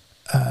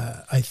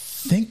 I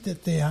think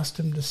that they asked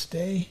him to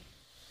stay.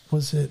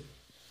 Was it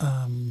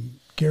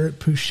Garrett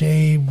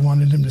Pouchet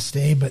wanted him to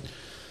stay? But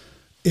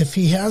if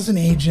he has an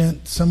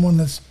agent, someone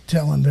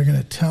they're going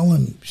to tell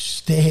him,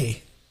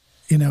 stay.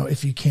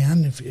 If you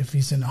can, if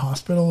he's in a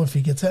hospital, if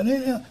he gets out.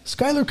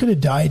 Skylar could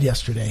have died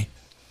yesterday,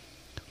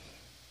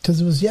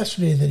 because it was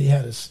yesterday that he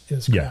had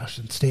his crash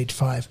in stage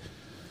 5.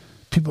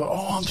 People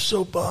are, I'm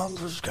so bummed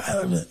for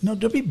Skylar. No,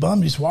 don't be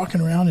bummed. He's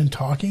walking around and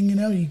talking.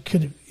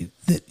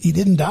 He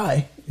didn't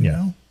die. You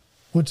know,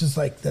 which is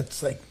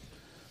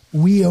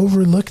we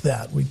overlook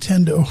that. We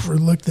tend to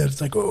overlook that.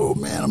 It's like, oh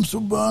man, I'm so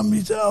bummed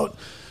he's out.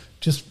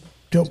 Just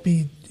don't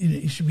be.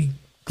 You should be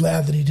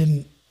glad that he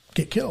didn't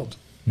get killed.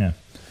 Yeah.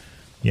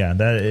 Yeah,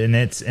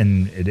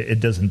 it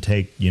doesn't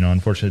take,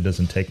 unfortunately it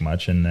doesn't take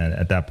much. And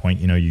at that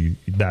point,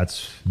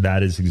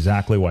 that is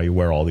exactly why you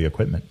wear all the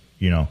equipment,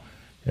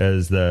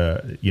 as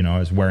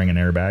wearing an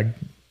airbag.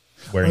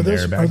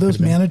 Are those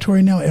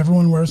mandatory now?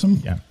 Everyone wears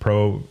them? Yeah.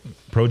 Pro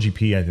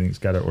GP, I think it's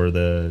got it, or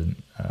the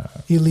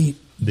elite.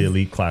 The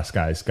elite class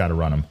guys got to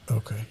run them.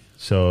 Okay.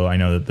 So I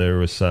know that there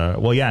was,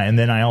 and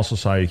then I also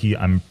saw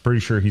I'm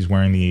pretty sure he's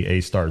wearing the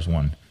A-Stars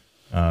one,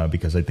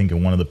 because I think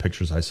in one of the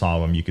pictures I saw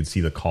of him, you could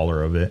see the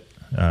collar of it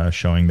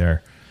showing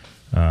there.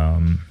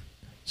 And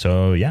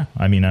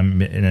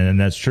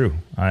that's true.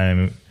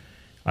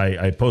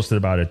 I posted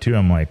about it too.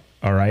 I'm like,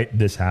 all right,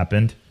 this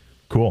happened.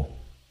 Cool.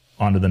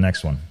 On to the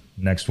next one.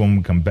 Next one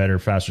will become better,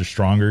 faster,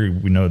 stronger.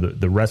 We know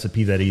the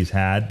recipe that he's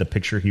had, the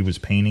picture he was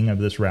painting of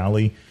this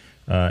rally,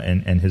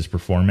 and his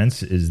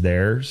performance is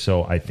there.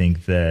 So I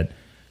think that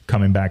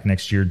coming back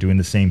next year, doing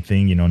the same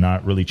thing,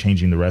 not really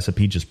changing the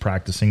recipe, just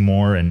practicing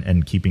more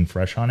and keeping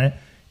fresh on it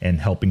and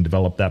helping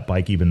develop that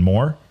bike even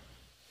more.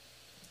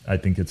 I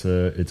think it's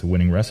a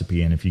winning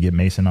recipe. And if you get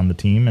Mason on the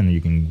team and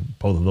you can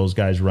both of those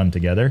guys run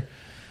together,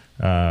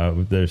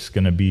 there's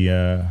going to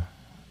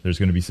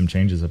be some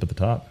changes up at the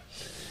top.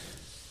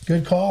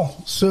 Good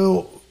call.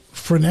 So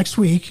for next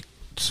week,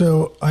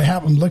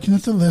 I'm looking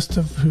at the list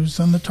of who's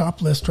on the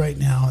top list right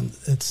now,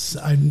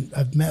 and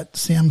I've met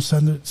Sam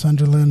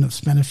Sunderland. I've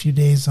spent a few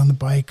days on the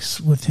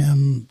bikes with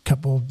him,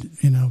 couple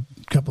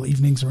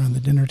evenings around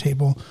the dinner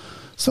table.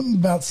 Something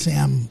about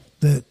Sam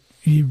that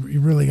you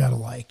really got to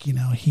like.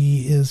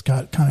 He is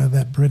got kind of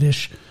that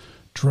British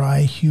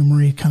dry humor.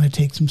 He kind of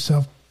takes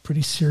himself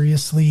pretty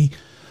seriously,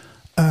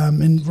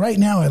 and right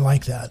now I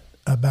like that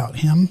about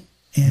him,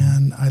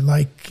 and I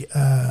like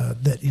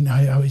that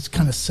how he's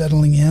kind of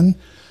settling in.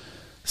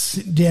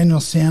 Daniel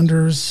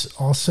Sanders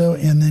also,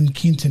 and then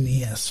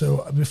Quintanilla.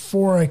 So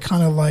before I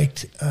kind of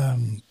liked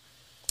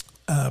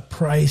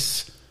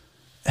Price,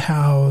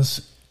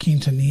 Howes,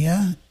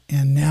 Quintanilla,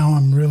 and now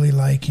I'm really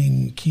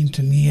liking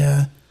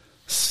Quintanilla,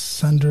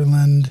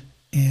 Sunderland,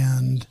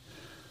 and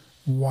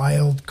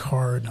wild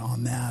card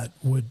on that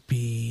would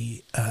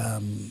be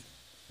Van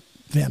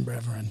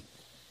Beveren.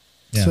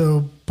 Yeah.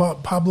 So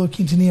Pablo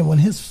Quintanilla,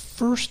 he's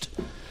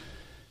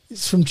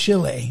from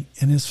Chile,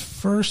 and his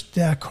first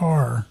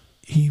Dakar,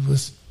 he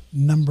was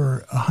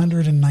number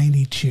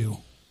 192.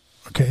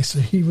 Okay, so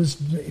he was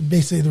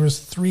basically, there was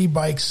 3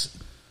 bikes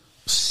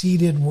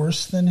seated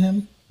worse than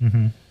him.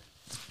 Mm-hmm.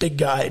 Big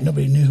guy,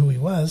 nobody knew who he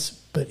was,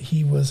 but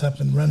he was up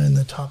and running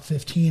the top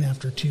 15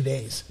 after 2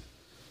 days.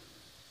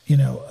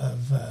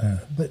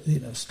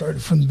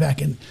 Started from the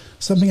back. And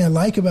something I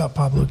like about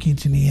Pablo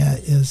Quintanilla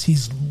is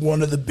he's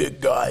one of the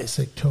big guys,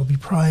 like Toby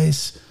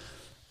Price,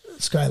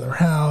 Skylar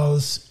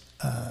Howes.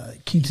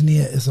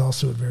 Quintanilla is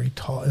also a very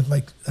tall,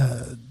 like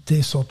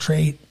De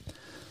Soltrate.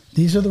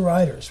 These are the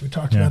riders. We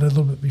talked about it a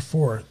little bit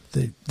before.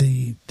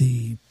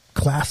 The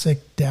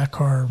classic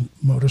Dakar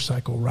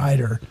motorcycle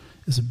rider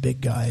is a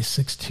big guy,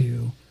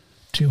 6'2",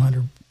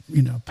 200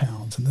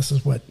 pounds, and this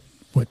is what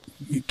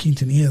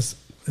Quintanilla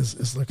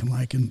is looking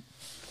like. And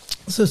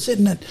so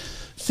sitting at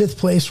 5th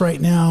place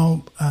right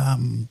now.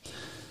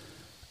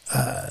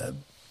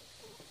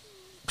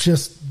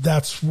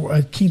 That's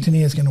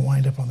Quintanilla is going to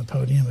wind up on the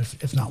podium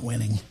if not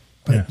winning.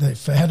 But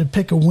if I had to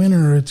pick a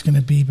winner, it's going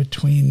to be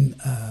between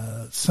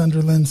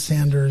Sunderland,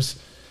 Sanders,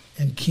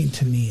 and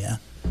Quintanilla.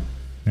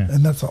 Yeah.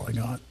 And that's all I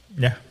got.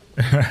 Yeah.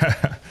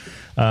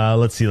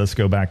 Let's see. Let's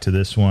go back to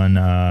this one.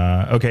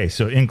 Okay.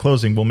 So in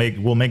closing,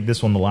 we'll make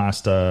this one the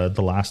last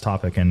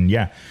topic.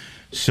 And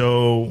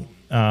so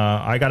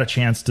I got a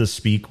chance to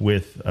speak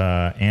with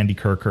Andy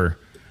Kirker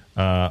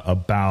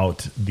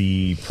about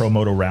the Pro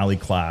Moto Rally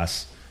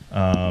class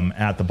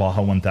at the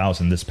Baja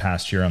 1000 this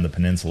past year on the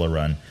Peninsula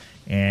Run,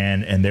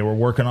 and they were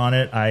working on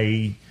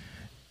it.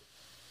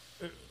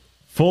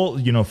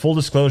 Full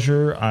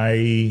disclosure,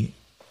 I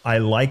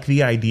like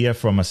the idea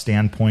from a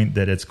standpoint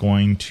that it's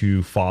going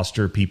to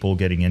foster people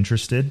getting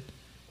interested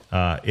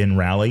in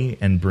rally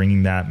and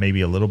bringing that maybe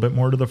a little bit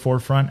more to the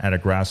forefront at a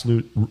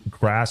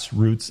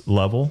grassroots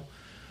level.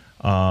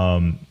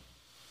 I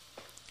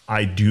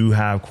do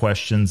have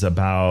questions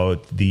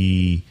about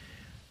the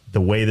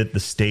way that the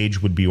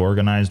stage would be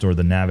organized or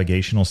the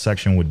navigational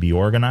section would be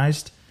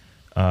organized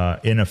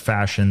in a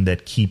fashion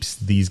that keeps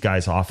these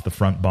guys off the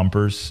front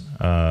bumpers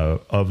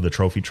of the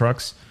trophy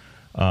trucks.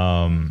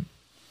 And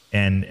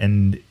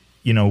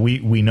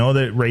we know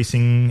that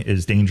racing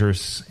is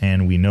dangerous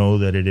and we know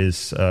that it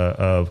is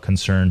of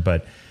concern,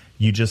 but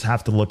you just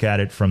have to look at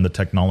it from the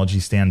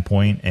technology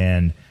standpoint,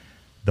 and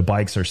the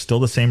bikes are still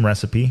the same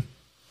recipe.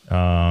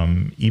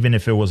 Even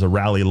if it was a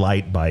rally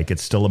light bike,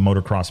 it's still a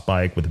motocross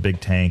bike with a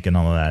big tank and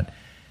all of that.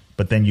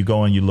 But then you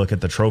go and you look at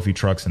the trophy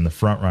trucks and the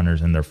front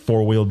runners, and they're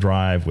 4-wheel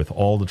drive with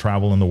all the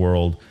travel in the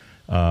world.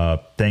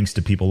 Thanks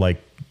to people like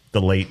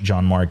the late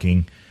John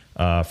Marking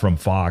from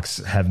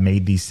Fox, have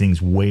made these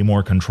things way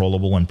more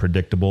controllable and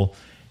predictable,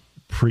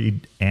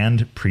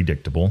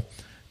 predictable.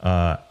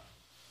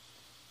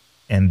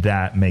 And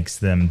that makes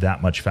them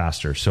that much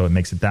faster. So it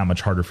makes it that much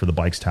harder for the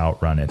bikes to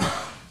outrun it.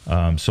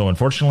 So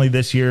unfortunately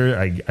this year,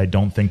 I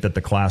don't think that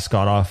the class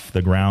got off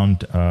the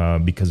ground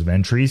because of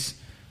entries.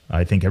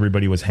 I think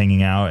everybody was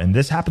hanging out, and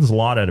this happens a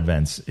lot at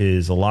events,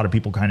 is a lot of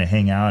people kind of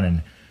hang out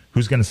and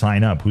who's going to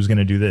sign up, who's going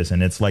to do this.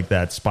 And it's like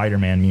that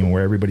Spider-Man meme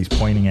where everybody's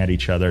pointing at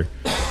each other,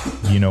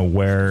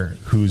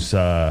 who's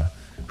going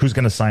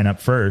to sign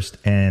up first,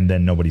 and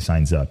then nobody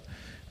signs up.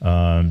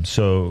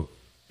 So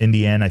in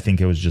the end, I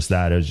think it was just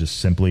that. It was just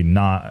simply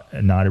not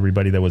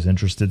everybody that was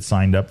interested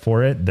signed up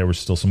for it. There were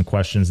still some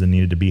questions that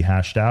needed to be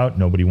hashed out.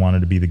 Nobody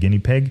wanted to be the guinea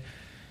pig.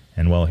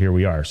 And well, here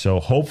we are.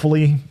 So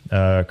hopefully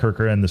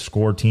Kirker and the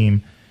SCORE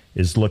team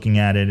is looking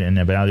at it and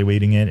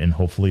evaluating it, and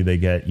hopefully they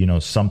get,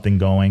 something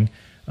going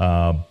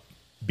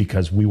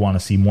because we want to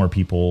see more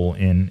people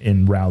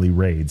in rally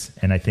raids.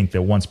 And I think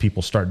that once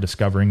people start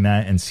discovering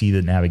that and see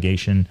that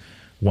navigation,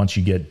 once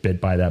you get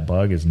bit by that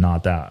bug, is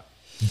not that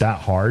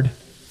hard,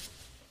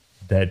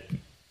 that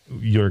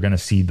you're going to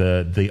see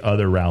the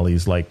other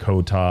rallies like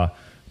COTA,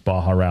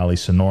 Baja Rally,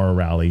 Sonora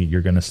Rally,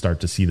 you're going to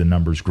start to see the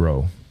numbers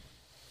grow.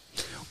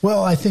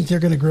 Well, I think they're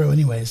going to grow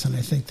anyways, and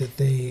I think that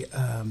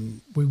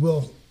we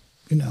will,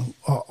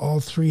 all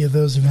three of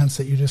those events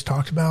that you just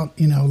talked about,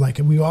 like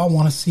we all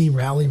want to see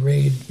rally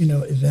raid,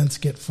 events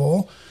get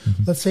full.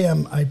 Mm-hmm. Let's say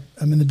I'm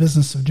in the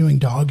business of doing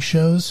dog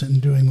shows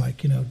and doing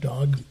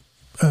dog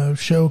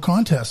show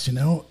contests.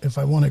 If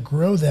I want to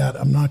grow that,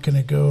 I'm not going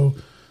to go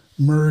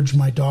merge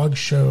my dog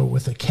show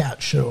with a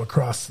cat show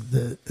across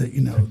the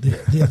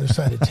other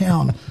side of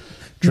town.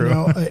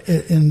 True.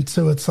 And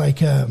so it's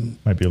like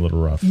might be a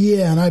little rough.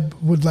 Yeah, and I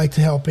would like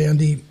to help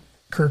Andy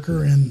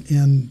Kirker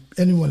and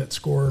anyone at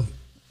SCORE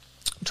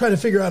try to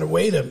figure out a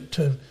way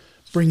to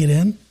bring it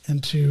in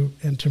and to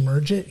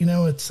merge it.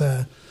 It's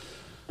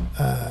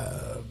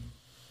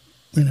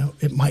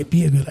it might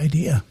be a good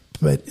idea,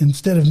 but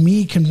instead of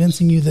me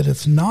convincing you that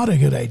it's not a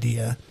good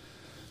idea,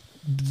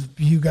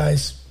 you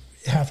guys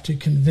have to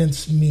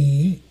convince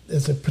me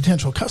as a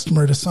potential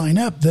customer to sign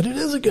up that it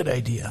is a good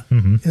idea.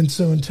 Mm-hmm. And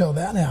so until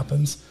that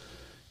happens,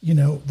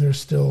 there's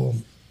still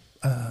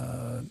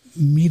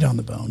meat on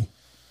the bone.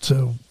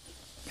 So,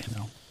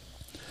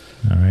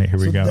 All right, here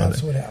we go.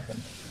 That's what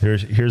happened.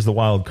 Here's the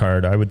wild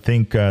card. I would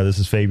think, this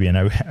is Fabian,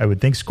 I would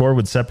think SCORE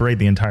would separate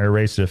the entire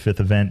race to a fifth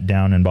event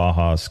down in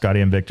Baja.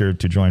 Scotty and Victor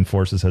to join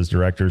forces as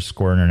directors,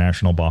 SCORE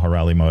International Baja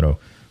Rally Moto.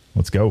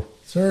 Let's go.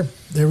 Sir,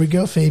 there we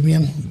go,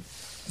 Fabian.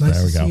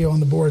 Nice to see you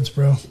on the boards,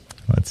 bro.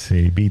 Let's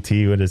see.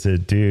 BT, what is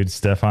it? Dude,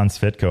 Stefan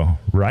Svitko,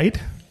 right?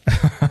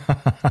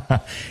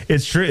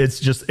 It's true.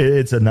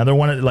 It's another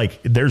one.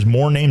 Like, there's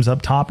more names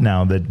up top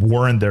now that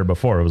weren't there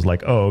before. It was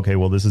like, oh, okay,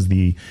 well, this is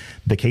the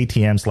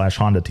KTM /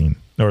 Honda team,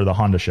 or the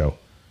Honda show,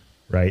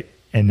 right?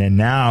 And then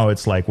now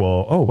it's like,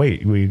 well, oh,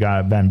 wait, we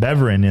got Van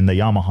Beveren in the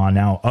Yamaha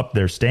now up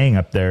there, staying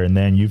up there. And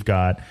then you've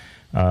got,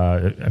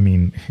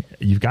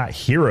 you've got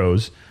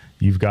Heroes.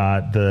 You've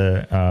got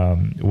the,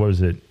 what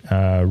was it?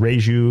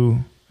 Reju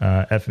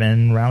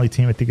FN Rally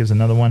Team, I think is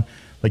another one.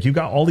 Like, you've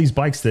got all these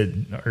bikes that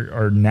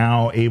are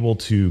now able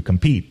to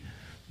compete.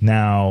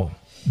 Now,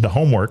 the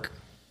homework,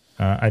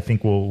 I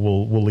think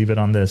we'll leave it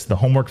on this. The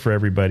homework for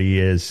everybody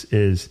is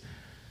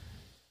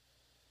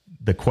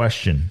the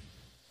question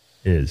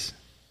is,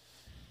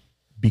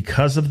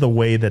 because of the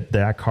way that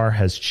Dakar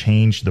has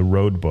changed the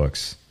road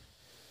books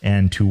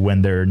and to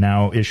when they're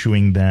now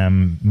issuing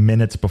them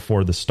minutes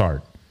before the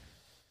start,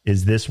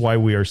 is this why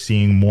we are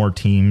seeing more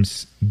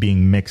teams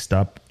being mixed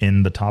up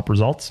in the top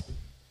results?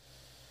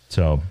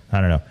 So,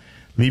 I don't know.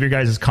 Leave your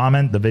guys'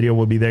 comment. The video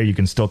will be there. You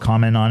can still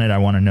comment on it. I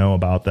want to know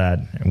about that.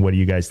 What do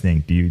you guys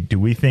think? Do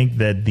we think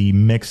that the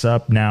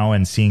mix-up now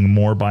and seeing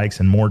more bikes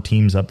and more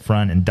teams up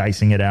front and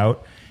dicing it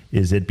out,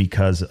 is it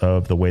because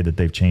of the way that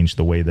they've changed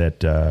the way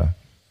that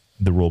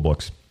the rule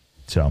books?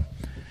 So,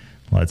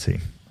 let's see.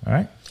 All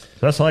right.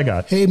 So that's all I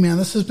got. Hey, man,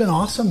 this has been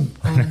awesome.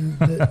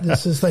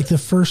 This is like the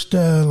first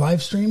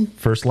live stream.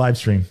 First live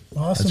stream.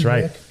 Awesome. That's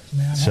right. Rick.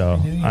 Man, so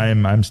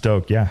I'm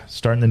stoked. Yeah,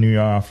 starting the new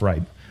year off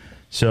right.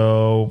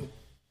 So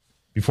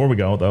before we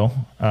go though,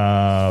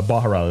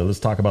 Baja Rally. Let's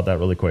talk about that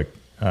really quick.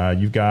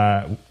 We've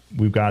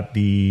got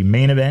the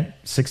main event,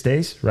 6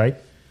 days, right?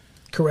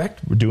 Correct.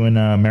 We're doing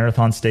a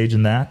marathon stage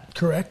in that.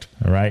 Correct.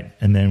 All right,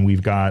 and then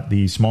we've got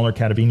the smaller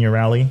Catavenia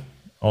Rally.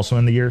 Also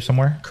in the year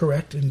somewhere?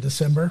 Correct, in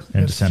December.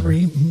 In December.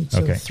 3.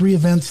 So okay. 3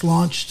 events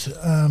launched.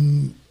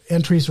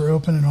 Entries are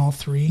open in all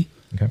 3.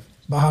 Okay.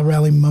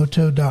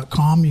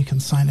 BajaRallyMoto.com. You can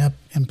sign up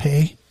and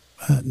pay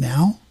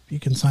now.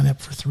 You can sign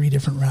up for 3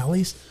 different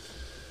rallies.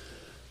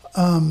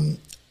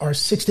 Our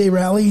 6-day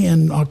rally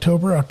in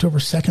October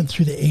 2nd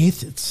through the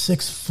 8th. It's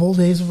 6 full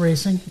days of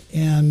racing,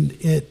 and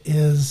it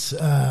is,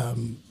 I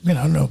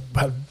don't know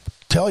how to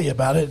tell you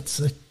about it.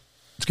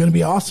 It's going to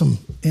be awesome.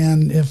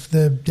 And if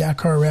the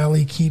Dakar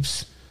Rally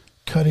keeps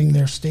cutting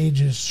their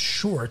stages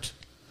short,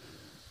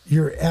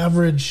 your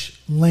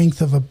average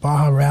length of a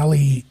Baja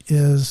Rally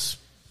is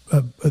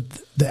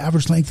the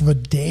average length of a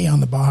day on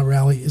the Baja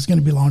Rally is going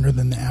to be longer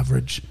than the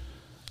average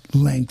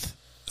length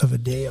of a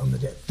day on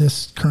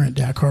this current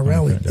Dakar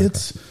Rally.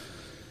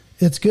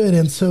 It's good.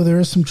 And so there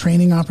is some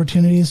training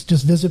opportunities.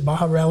 Just visit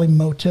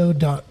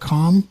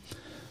BajaRallyMoto.com.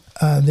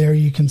 There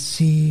you can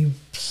see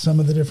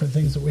some of the different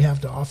things that we have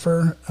to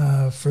offer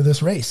for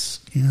this race.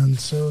 And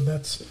so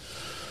it's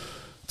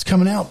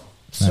coming out.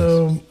 Nice.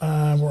 So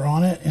we're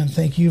on it, and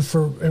thank you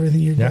for everything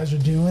you guys are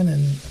doing,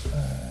 and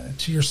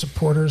to your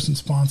supporters and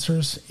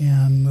sponsors.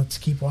 And let's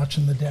keep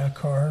watching the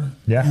Dakar,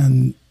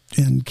 and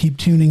keep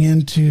tuning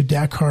in to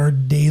Dakar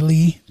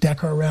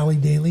Rally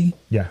Daily.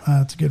 Yeah,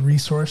 it's a good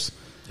resource.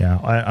 Yeah,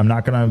 I'm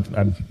not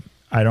gonna.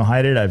 I don't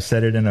hide it. I've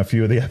said it in a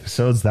few of the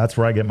episodes. That's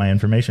where I get my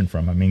information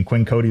from. I mean,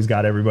 Quinn Cody's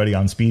got everybody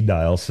on speed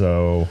dial,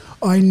 so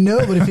I know.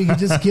 But if we could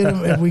just get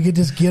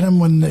them,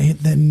 when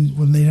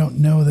they don't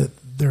know that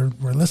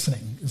we're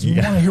listening. We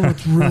want to hear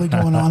what's really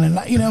going on. And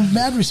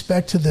mad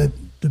respect to the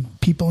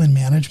people in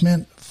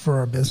management for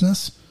our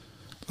business,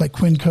 like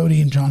Quinn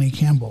Cody and Johnny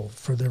Campbell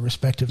for their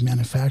respective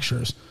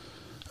manufacturers.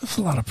 That's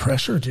a lot of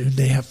pressure, dude.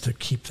 They have to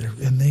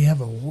and they have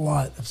a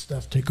lot of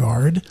stuff to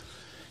guard.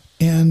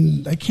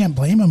 And I can't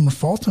blame them or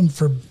fault them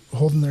for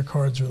holding their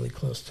cards really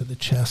close to the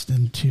chest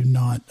and to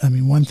not. I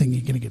mean, one thing,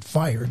 you're going to get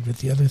fired, but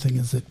the other thing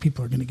is that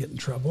people are going to get in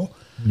trouble.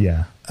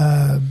 Yeah.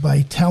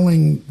 By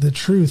telling the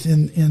truth.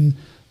 In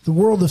the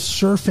world of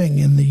surfing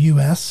in the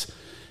U.S.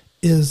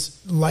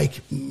 is like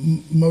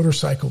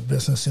motorcycle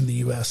business in the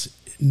U.S.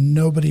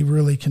 Nobody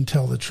really can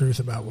tell the truth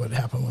about what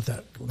happened with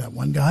that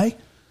one guy.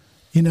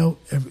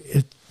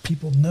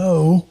 People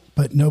know,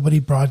 but nobody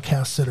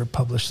broadcasts it or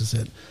publishes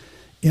it.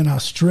 In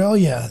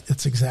Australia,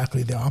 it's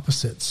exactly the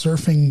opposite.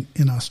 Surfing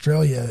in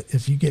Australia,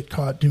 if you get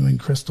caught doing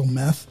crystal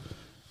meth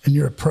and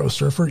you're a pro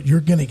surfer, you're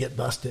going to get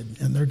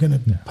busted, and they're going to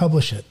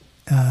publish it.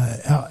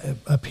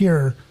 Up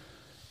here,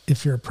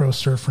 if you're a pro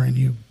surfer and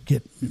you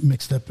get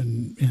mixed up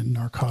in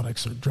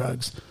narcotics or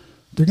drugs,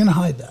 they're going to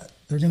hide that.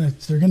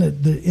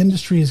 The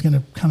industry is going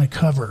to kind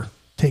of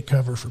take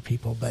cover for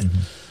people. But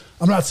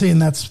I'm not saying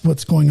that's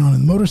what's going on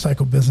in the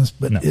motorcycle business,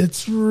 but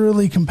it's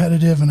really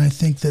competitive. And I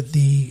think that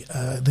the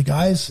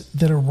guys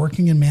that are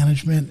working in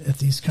management at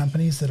these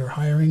companies that are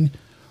hiring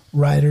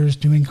riders,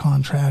 doing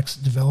contracts,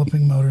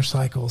 developing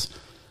motorcycles,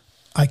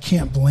 I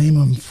can't blame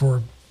them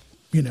for,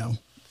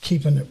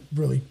 keeping it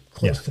really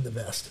close to the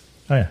vest.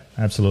 Oh yeah,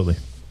 absolutely.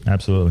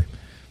 Absolutely.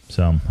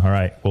 So, all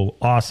right. Well,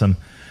 awesome.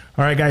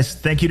 All right, guys.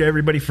 Thank you to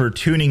everybody for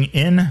tuning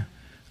in.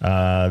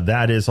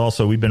 That is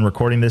also, we've been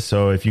recording this,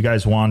 so if you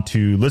guys want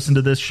to listen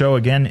to this show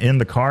again in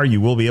the car,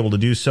 you will be able to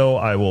do so.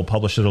 I will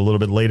publish it a little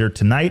bit later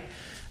tonight.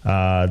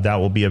 That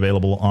will be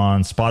available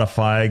on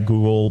Spotify,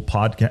 Google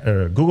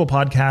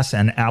Podcasts,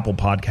 and Apple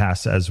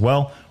Podcasts as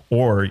well.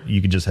 Or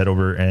you can just head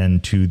over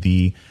and to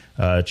the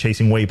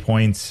Chasing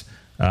Waypoints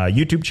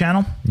YouTube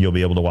channel. You'll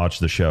be able to watch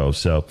the show.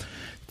 So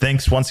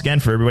thanks once again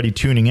for everybody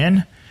tuning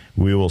in.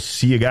 We will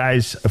see you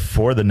guys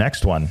for the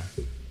next one.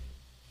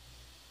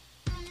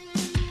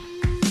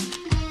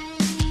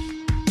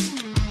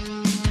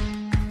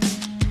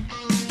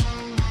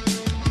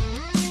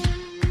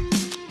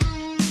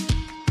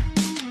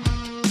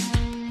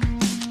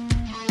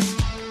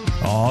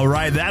 All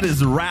right, that is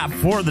the wrap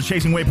for the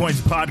Chasing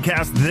Waypoints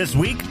podcast this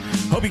week.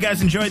 Hope you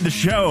guys enjoyed the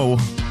show.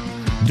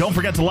 Don't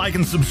forget to like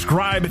and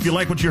subscribe if you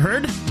like what you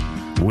heard.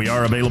 We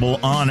are available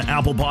on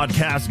Apple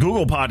Podcasts,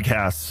 Google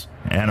Podcasts,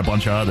 and a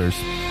bunch of others.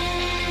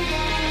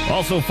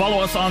 Also,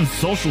 follow us on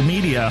social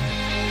media.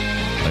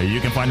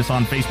 You can find us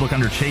on Facebook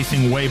under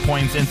Chasing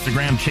Waypoints,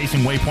 Instagram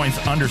Chasing Waypoints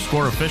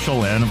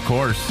 _official, and of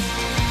course,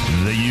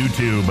 the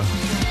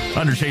YouTube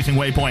under Chasing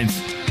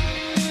Waypoints.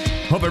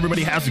 Hope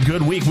everybody has a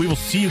good week. We will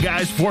see you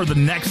guys for the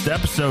next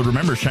episode.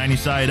 Remember, shiny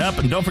side up,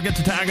 and don't forget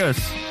to tag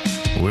us.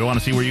 We want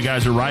to see where you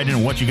guys are riding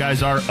and what you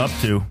guys are up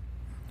to.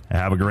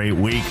 Have a great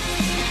week.